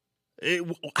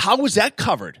 how was that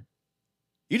covered?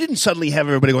 You didn't suddenly have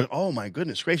everybody going, "Oh my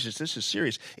goodness gracious, this is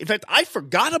serious." In fact, I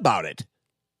forgot about it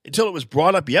until it was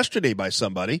brought up yesterday by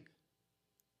somebody.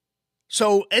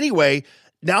 So anyway,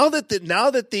 now that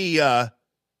the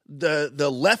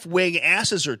left wing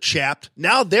asses are chapped,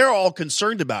 now they're all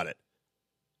concerned about it.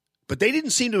 But they didn't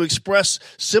seem to express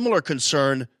similar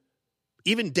concern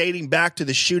even dating back to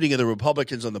the shooting of the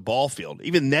Republicans on the ball field.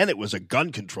 Even then, it was a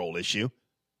gun control issue.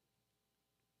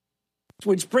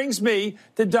 Which brings me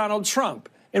to Donald Trump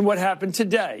and what happened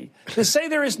today. To say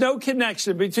there is no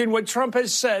connection between what Trump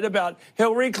has said about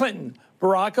Hillary Clinton,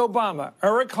 Barack Obama,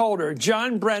 Eric Holder,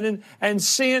 John Brennan, and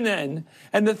CNN,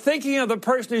 and the thinking of the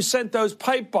person who sent those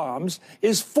pipe bombs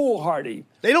is foolhardy.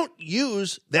 They don't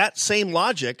use that same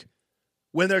logic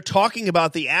when they're talking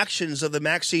about the actions of the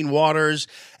Maxine Waters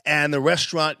and the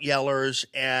restaurant yellers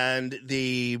and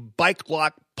the bike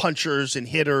lock punchers and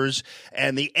hitters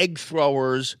and the egg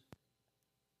throwers.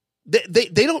 They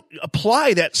don't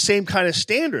apply that same kind of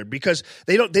standard because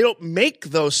they don't make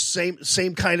those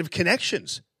same kind of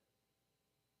connections.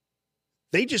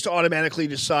 They just automatically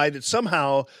decide that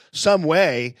somehow, some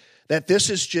way, that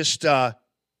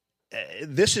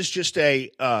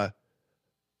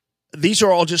these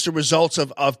are all just the results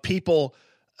of people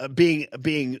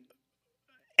being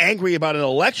angry about an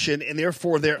election, and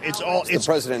therefore the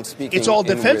president speaking. It's all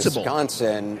defensible. In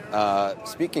Wisconsin,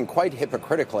 speaking quite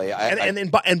hypocritically.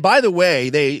 And by the way,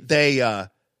 they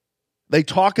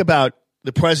talk about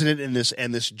the president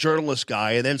and this journalist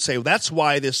guy, and then say, well, that's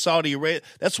why this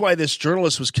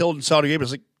journalist was killed in Saudi Arabia.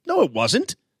 It's like, no, it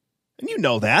wasn't, and you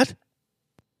know that.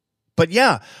 But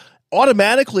yeah,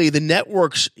 automatically the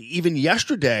networks, even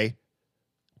yesterday,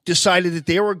 decided that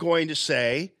they were going to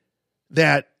say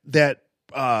that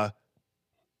all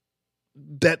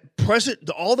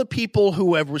the people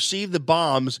who have received the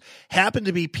bombs happen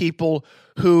to be people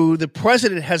who the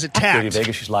president has attacked. Cecilia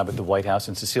Vega, she's live at the White House.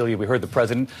 And Cecilia, we heard the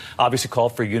president obviously call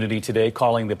for unity today,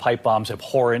 calling the pipe bombs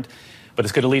abhorrent. But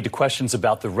it's going to lead to questions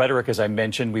about the rhetoric, as I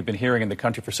mentioned, we've been hearing in the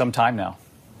country for some time now.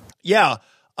 Yeah.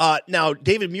 Now,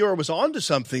 David Muir was on to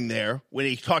something there when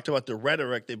he talked about the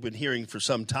rhetoric they've been hearing for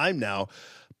some time now.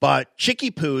 But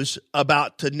Chicky Poo's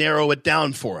about to narrow it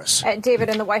down for us. David,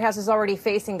 and the White House is already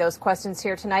facing those questions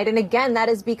here tonight. And again, that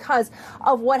is because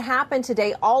of what happened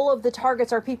today. All of the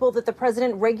targets are people that the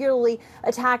president regularly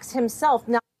attacks himself.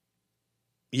 Now,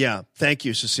 yeah, thank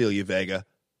you, Cecilia Vega,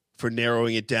 for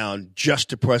narrowing it down just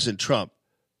to President Trump.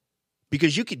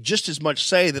 Because you could just as much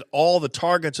say that all the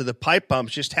targets of the pipe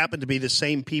bombs just happen to be the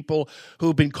same people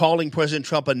who've been calling President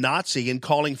Trump a Nazi and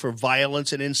calling for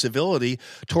violence and incivility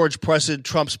towards President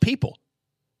Trump's people.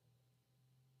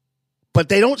 But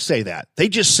they don't say that. They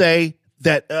just say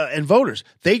that, and voters,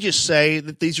 they just say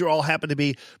that these are all happen to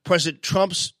be President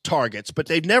Trump's targets. But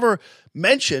they never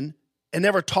mention and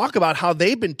never talk about how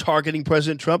they've been targeting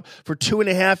President Trump for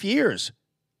 2.5 years.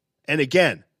 And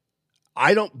again,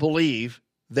 I don't believe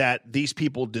that these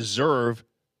people deserve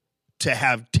to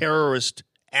have terrorist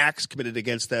acts committed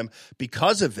against them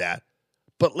because of that.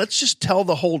 but let's just tell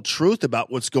the whole truth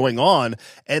about what's going on,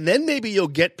 and then maybe you'll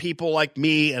get people like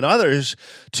me and others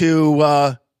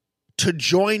to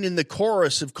join in the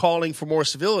chorus of calling for more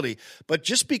civility. But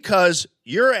just because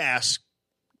your ass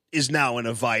is now in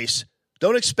a vice,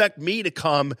 don't expect me to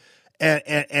come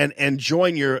and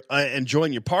join your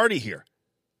party here,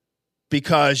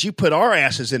 because you put our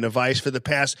asses in a vice for the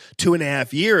past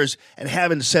 2.5 years and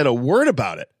haven't said a word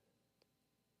about it.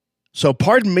 So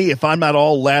pardon me if I'm not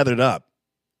all lathered up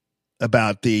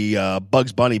about the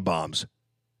Bugs Bunny bombs.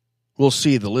 We'll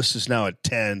see. The list is now at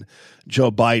 10. Joe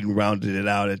Biden rounded it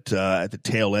out at the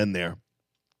tail end there.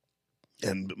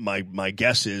 And my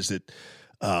guess is that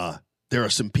there are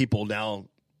some people now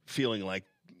feeling like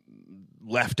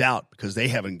left out because they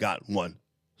haven't gotten one.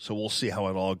 So we'll see how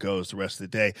it all goes the rest of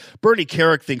the day. Bernie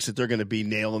Carrick thinks that they're going to be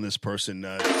nailing this person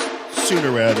sooner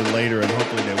rather than later, and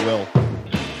hopefully they will.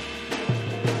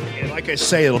 And like I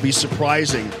say, it'll be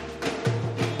surprising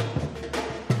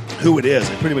who it is.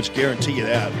 I pretty much guarantee you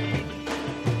that.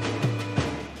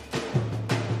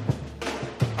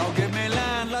 Oh, give me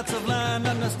land, lots of land,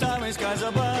 and the starry skies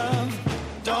above.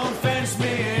 Don't fence me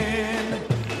in.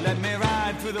 Let me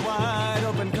ride through the wide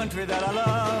open country that I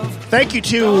love. Thank you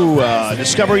to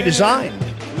Discovery Design,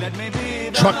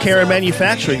 Truck Care and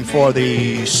Manufacturing for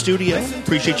the studio.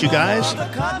 Appreciate you guys.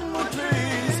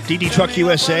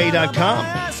 DDTruckUSA.com.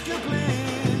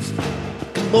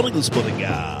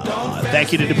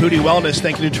 Thank you to Deputy Wellness.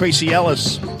 Thank you to Tracy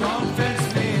Ellis.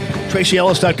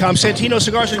 TracyEllis.com. Santino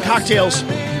Cigars and Cocktails.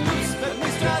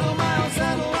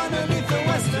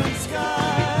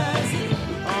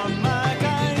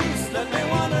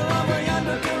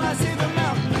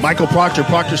 Michael Proctor,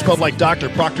 Proctor's Pub Like Doctor,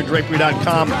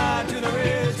 ProctorDrapery.com.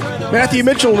 Matthew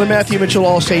Mitchell and the Matthew Mitchell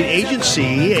Allstate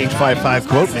Agency, 855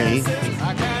 quote me.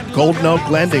 Golden Oak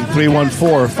Lending,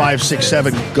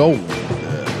 314-567-GOLD.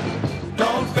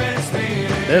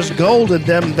 There's gold in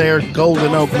them there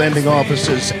Golden Oak Lending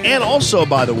offices. And also,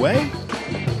 by the way,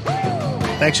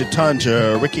 thanks a ton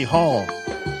to Ricky Hall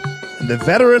and the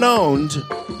veteran-owned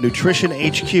Nutrition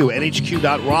HQ,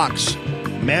 nhq.rocks.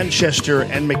 Manchester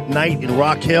and McKnight in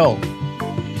Rock Hill.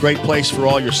 Great place for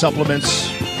all your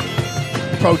supplements,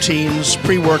 proteins,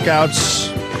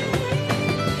 pre-workouts,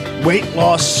 weight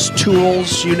loss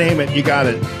tools, you name it, you got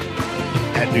it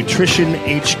at Nutrition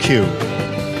HQ.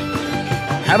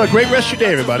 Have a great rest of your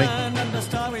day, everybody.